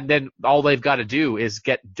 And then all they've got to do is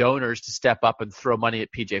get donors to step up and throw money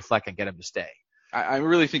at PJ Fleck and get him to stay. I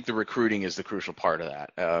really think the recruiting is the crucial part of that.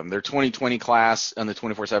 Their 2020 class on the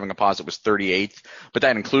 24/7 composite was 38th, but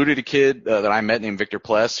that included a kid that I met named Victor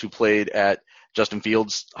Pless, who played at Justin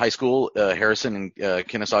Fields High School, Harrison in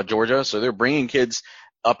Kennesaw, Georgia. So they're bringing kids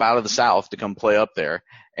up out of the South to come play up there.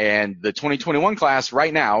 And the 2021 class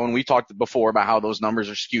right now, and we talked before about how those numbers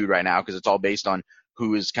are skewed right now because it's all based on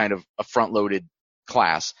who is kind of a front-loaded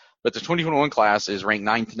class. But the 2021 class is ranked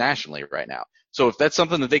 9th nationally right now. So if that's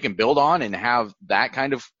something that they can build on and have that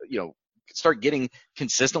kind of, start getting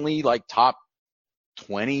consistently like top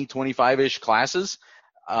 20, 25-ish classes,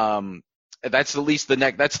 that's at least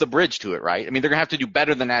that's the bridge to it, right? I mean, they're going to have to do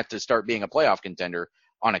better than that to start being a playoff contender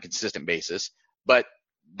on a consistent basis, but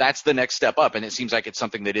that's the next step up, and it seems like it's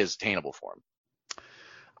something that is attainable for them.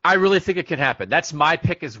 I really think it can happen. That's my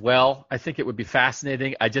pick as well. I think it would be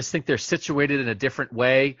fascinating. I just think they're situated in a different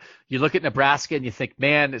way. You look at Nebraska and you think,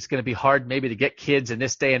 man, it's going to be hard maybe to get kids in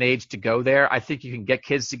this day and age to go there. I think you can get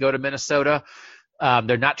kids to go to Minnesota.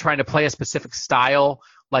 They're not trying to play a specific style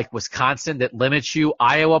like Wisconsin that limits you.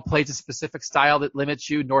 Iowa plays a specific style that limits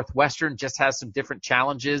you. Northwestern just has some different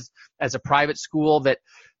challenges as a private school that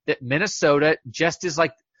Minnesota just is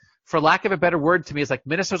like, for lack of a better word to me, it's like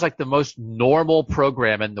Minnesota's like the most normal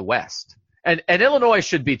program in the West. And Illinois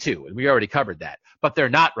should be too, and we already covered that. But they're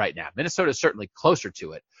not right now. Minnesota is certainly closer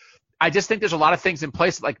to it. I just think there's a lot of things in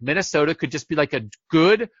place like Minnesota could just be like a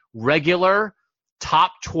good, regular,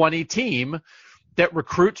 top 20 team that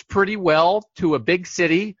recruits pretty well to a big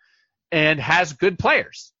city and has good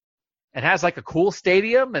players. And has like a cool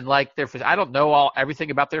stadium and like I don't know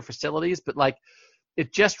everything about their facilities, but like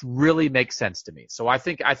it just really makes sense to me. So I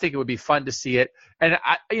think it would be fun to see it. And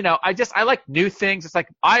I like new things. It's like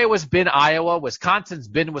Iowa's been Iowa, Wisconsin's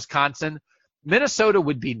been Wisconsin. Minnesota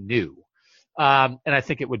would be new. And I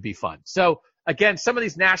think it would be fun. So again, some of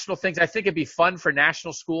these national things, I think it'd be fun for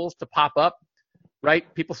national schools to pop up,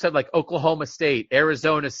 right? People said like Oklahoma State,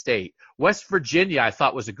 Arizona State, West Virginia, I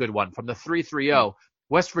thought was a good one from the 3-3-0.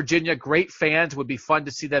 West Virginia, great fans. Would be fun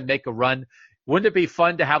to see them make a run. Wouldn't it be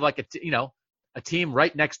fun to have like a team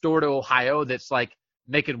right next door to Ohio that's like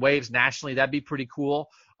making waves nationally? That'd be pretty cool.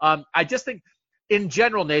 I just think in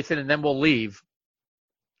general, Nathan, and then we'll leave,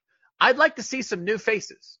 I'd like to see some new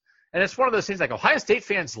faces. And it's one of those things like Ohio State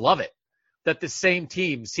fans love it that the same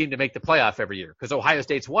teams seem to make the playoff every year because Ohio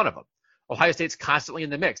State's one of them. Ohio State's constantly in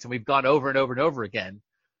the mix, and we've gone over and over and over again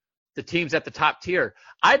the teams at the top tier.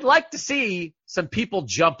 I'd like to see some people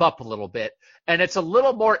jump up a little bit, and it's a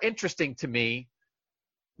little more interesting to me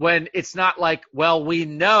when it's not like, well, we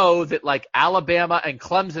know that like Alabama and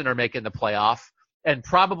Clemson are making the playoff and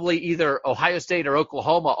probably either Ohio State or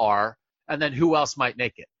Oklahoma are, and then who else might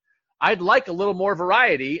make it? I'd like a little more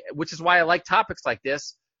variety, which is why I like topics like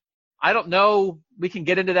this. I don't know. We can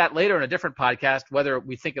get into that later in a different podcast, whether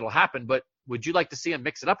we think it'll happen, but would you like to see them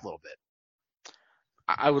mix it up a little bit?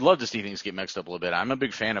 I would love to see things get mixed up a little bit. I'm a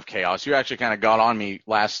big fan of chaos. You actually kind of got on me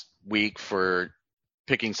last week for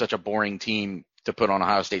picking such a boring team to put on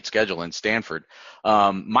Ohio State's schedule in Stanford.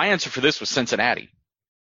 My answer for this was Cincinnati.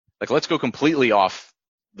 Like, let's go completely off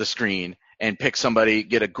the screen and pick somebody,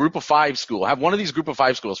 get a group of 5 school, have one of these group of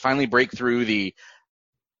 5 schools finally break through the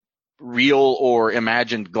real or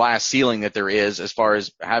imagined glass ceiling that there is as far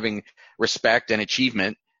as having respect and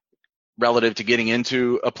achievement relative to getting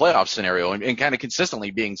into a playoff scenario and kind of consistently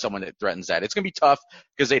being someone that threatens that. It's going to be tough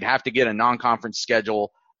because they'd have to get a non-conference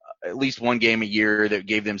schedule, at least one game a year that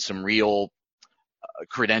gave them some real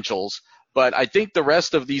credentials. But I think the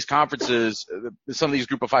rest of these conferences, some of these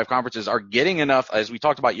group of 5 conferences are getting enough, as we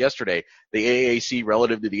talked about yesterday, the AAC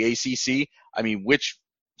relative to the ACC. I mean, which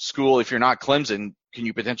school, if you're not Clemson, can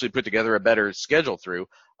you potentially put together a better schedule through?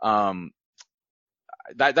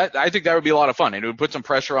 I think that would be a lot of fun, and it would put some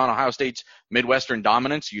pressure on Ohio State's Midwestern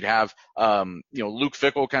dominance. You'd have, Luke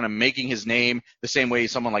Fickell kind of making his name the same way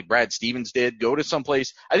someone like Brad Stevens did. Go to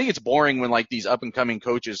someplace. I think it's boring when like these up and coming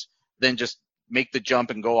coaches then just make the jump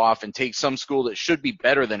and go off and take some school that should be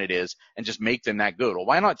better than it is and just make them that good. Well,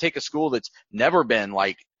 why not take a school that's never been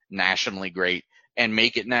like nationally great and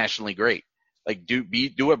make it nationally great? Like do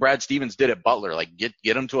what Brad Stevens did at Butler. Like get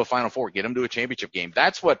him to a Final Four, get him to a championship game.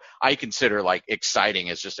 That's what I consider like exciting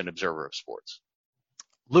as just an observer of sports.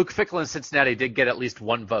 Luke Fickell in Cincinnati did get at least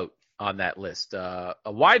one vote on that list. A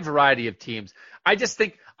wide variety of teams. I just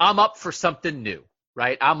think I'm up for something new,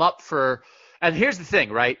 right? I'm up for, and here's the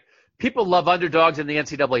thing, right? People love underdogs in the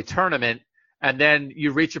NCAA tournament, and then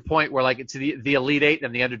you reach a point where like it's the Elite Eight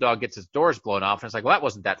and the underdog gets his doors blown off, and it's like, well, that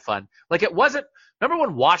wasn't that fun. Like it wasn't. Remember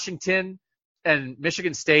when Washington and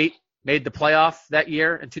Michigan State made the playoff that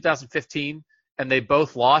year in 2015, and they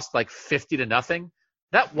both lost like 50-0?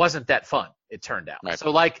 That wasn't that fun, it turned out. Right. So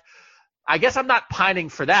like, I guess I'm not pining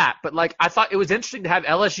for that, but like I thought it was interesting to have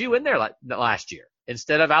LSU in there last year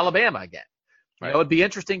instead of Alabama again. Right. You know, it'd be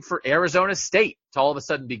interesting for Arizona State to all of a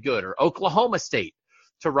sudden be good, or Oklahoma State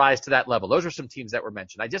to rise to that level. Those are some teams that were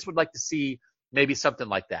mentioned. I just would like to see maybe something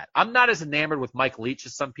like that. I'm not as enamored with Mike Leach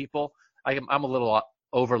as some people. I'm a little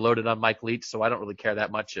overloaded on Mike Leach, so I don't really care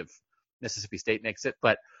that much if Mississippi State makes it.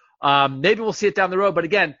 But maybe we'll see it down the road. But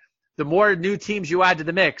again, the more new teams you add to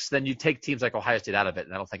the mix, then you take teams like Ohio State out of it.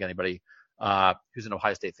 And I don't think anybody who's an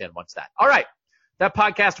Ohio State fan wants that. All right. That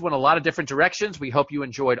podcast went a lot of different directions. We hope you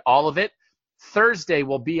enjoyed all of it. Thursday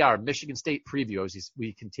will be our Michigan State preview as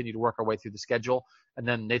we continue to work our way through the schedule. And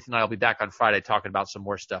then Nathan and I will be back on Friday talking about some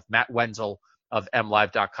more stuff. Matt Wenzel of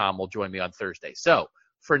MLive.com will join me on Thursday. So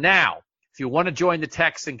for now, if you want to join the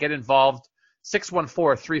text and get involved,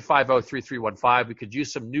 614-350-3315. We could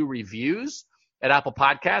use some new reviews at Apple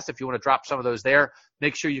Podcasts. If you want to drop some of those there,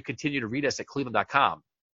 make sure you continue to read us at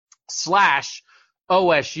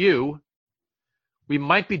cleveland.com/OSU. We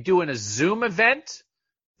might be doing a Zoom event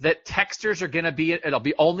that texters are going to be, it'll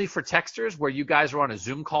be only for texters, where you guys are on a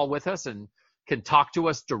Zoom call with us and can talk to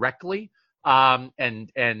us directly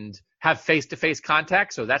and have face-to-face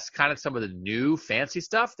contact. So that's kind of some of the new fancy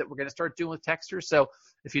stuff that we're going to start doing with texters. So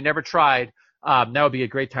if you never tried, that would be a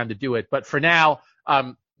great time to do it. But for now,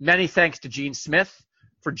 many thanks to Gene Smith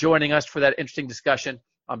for joining us for that interesting discussion.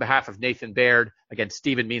 On behalf of Nathan Baird, again,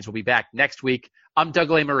 Stephen Means will be back next week. I'm Doug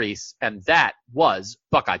Lesmerises, and that was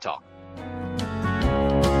Buckeye Talk.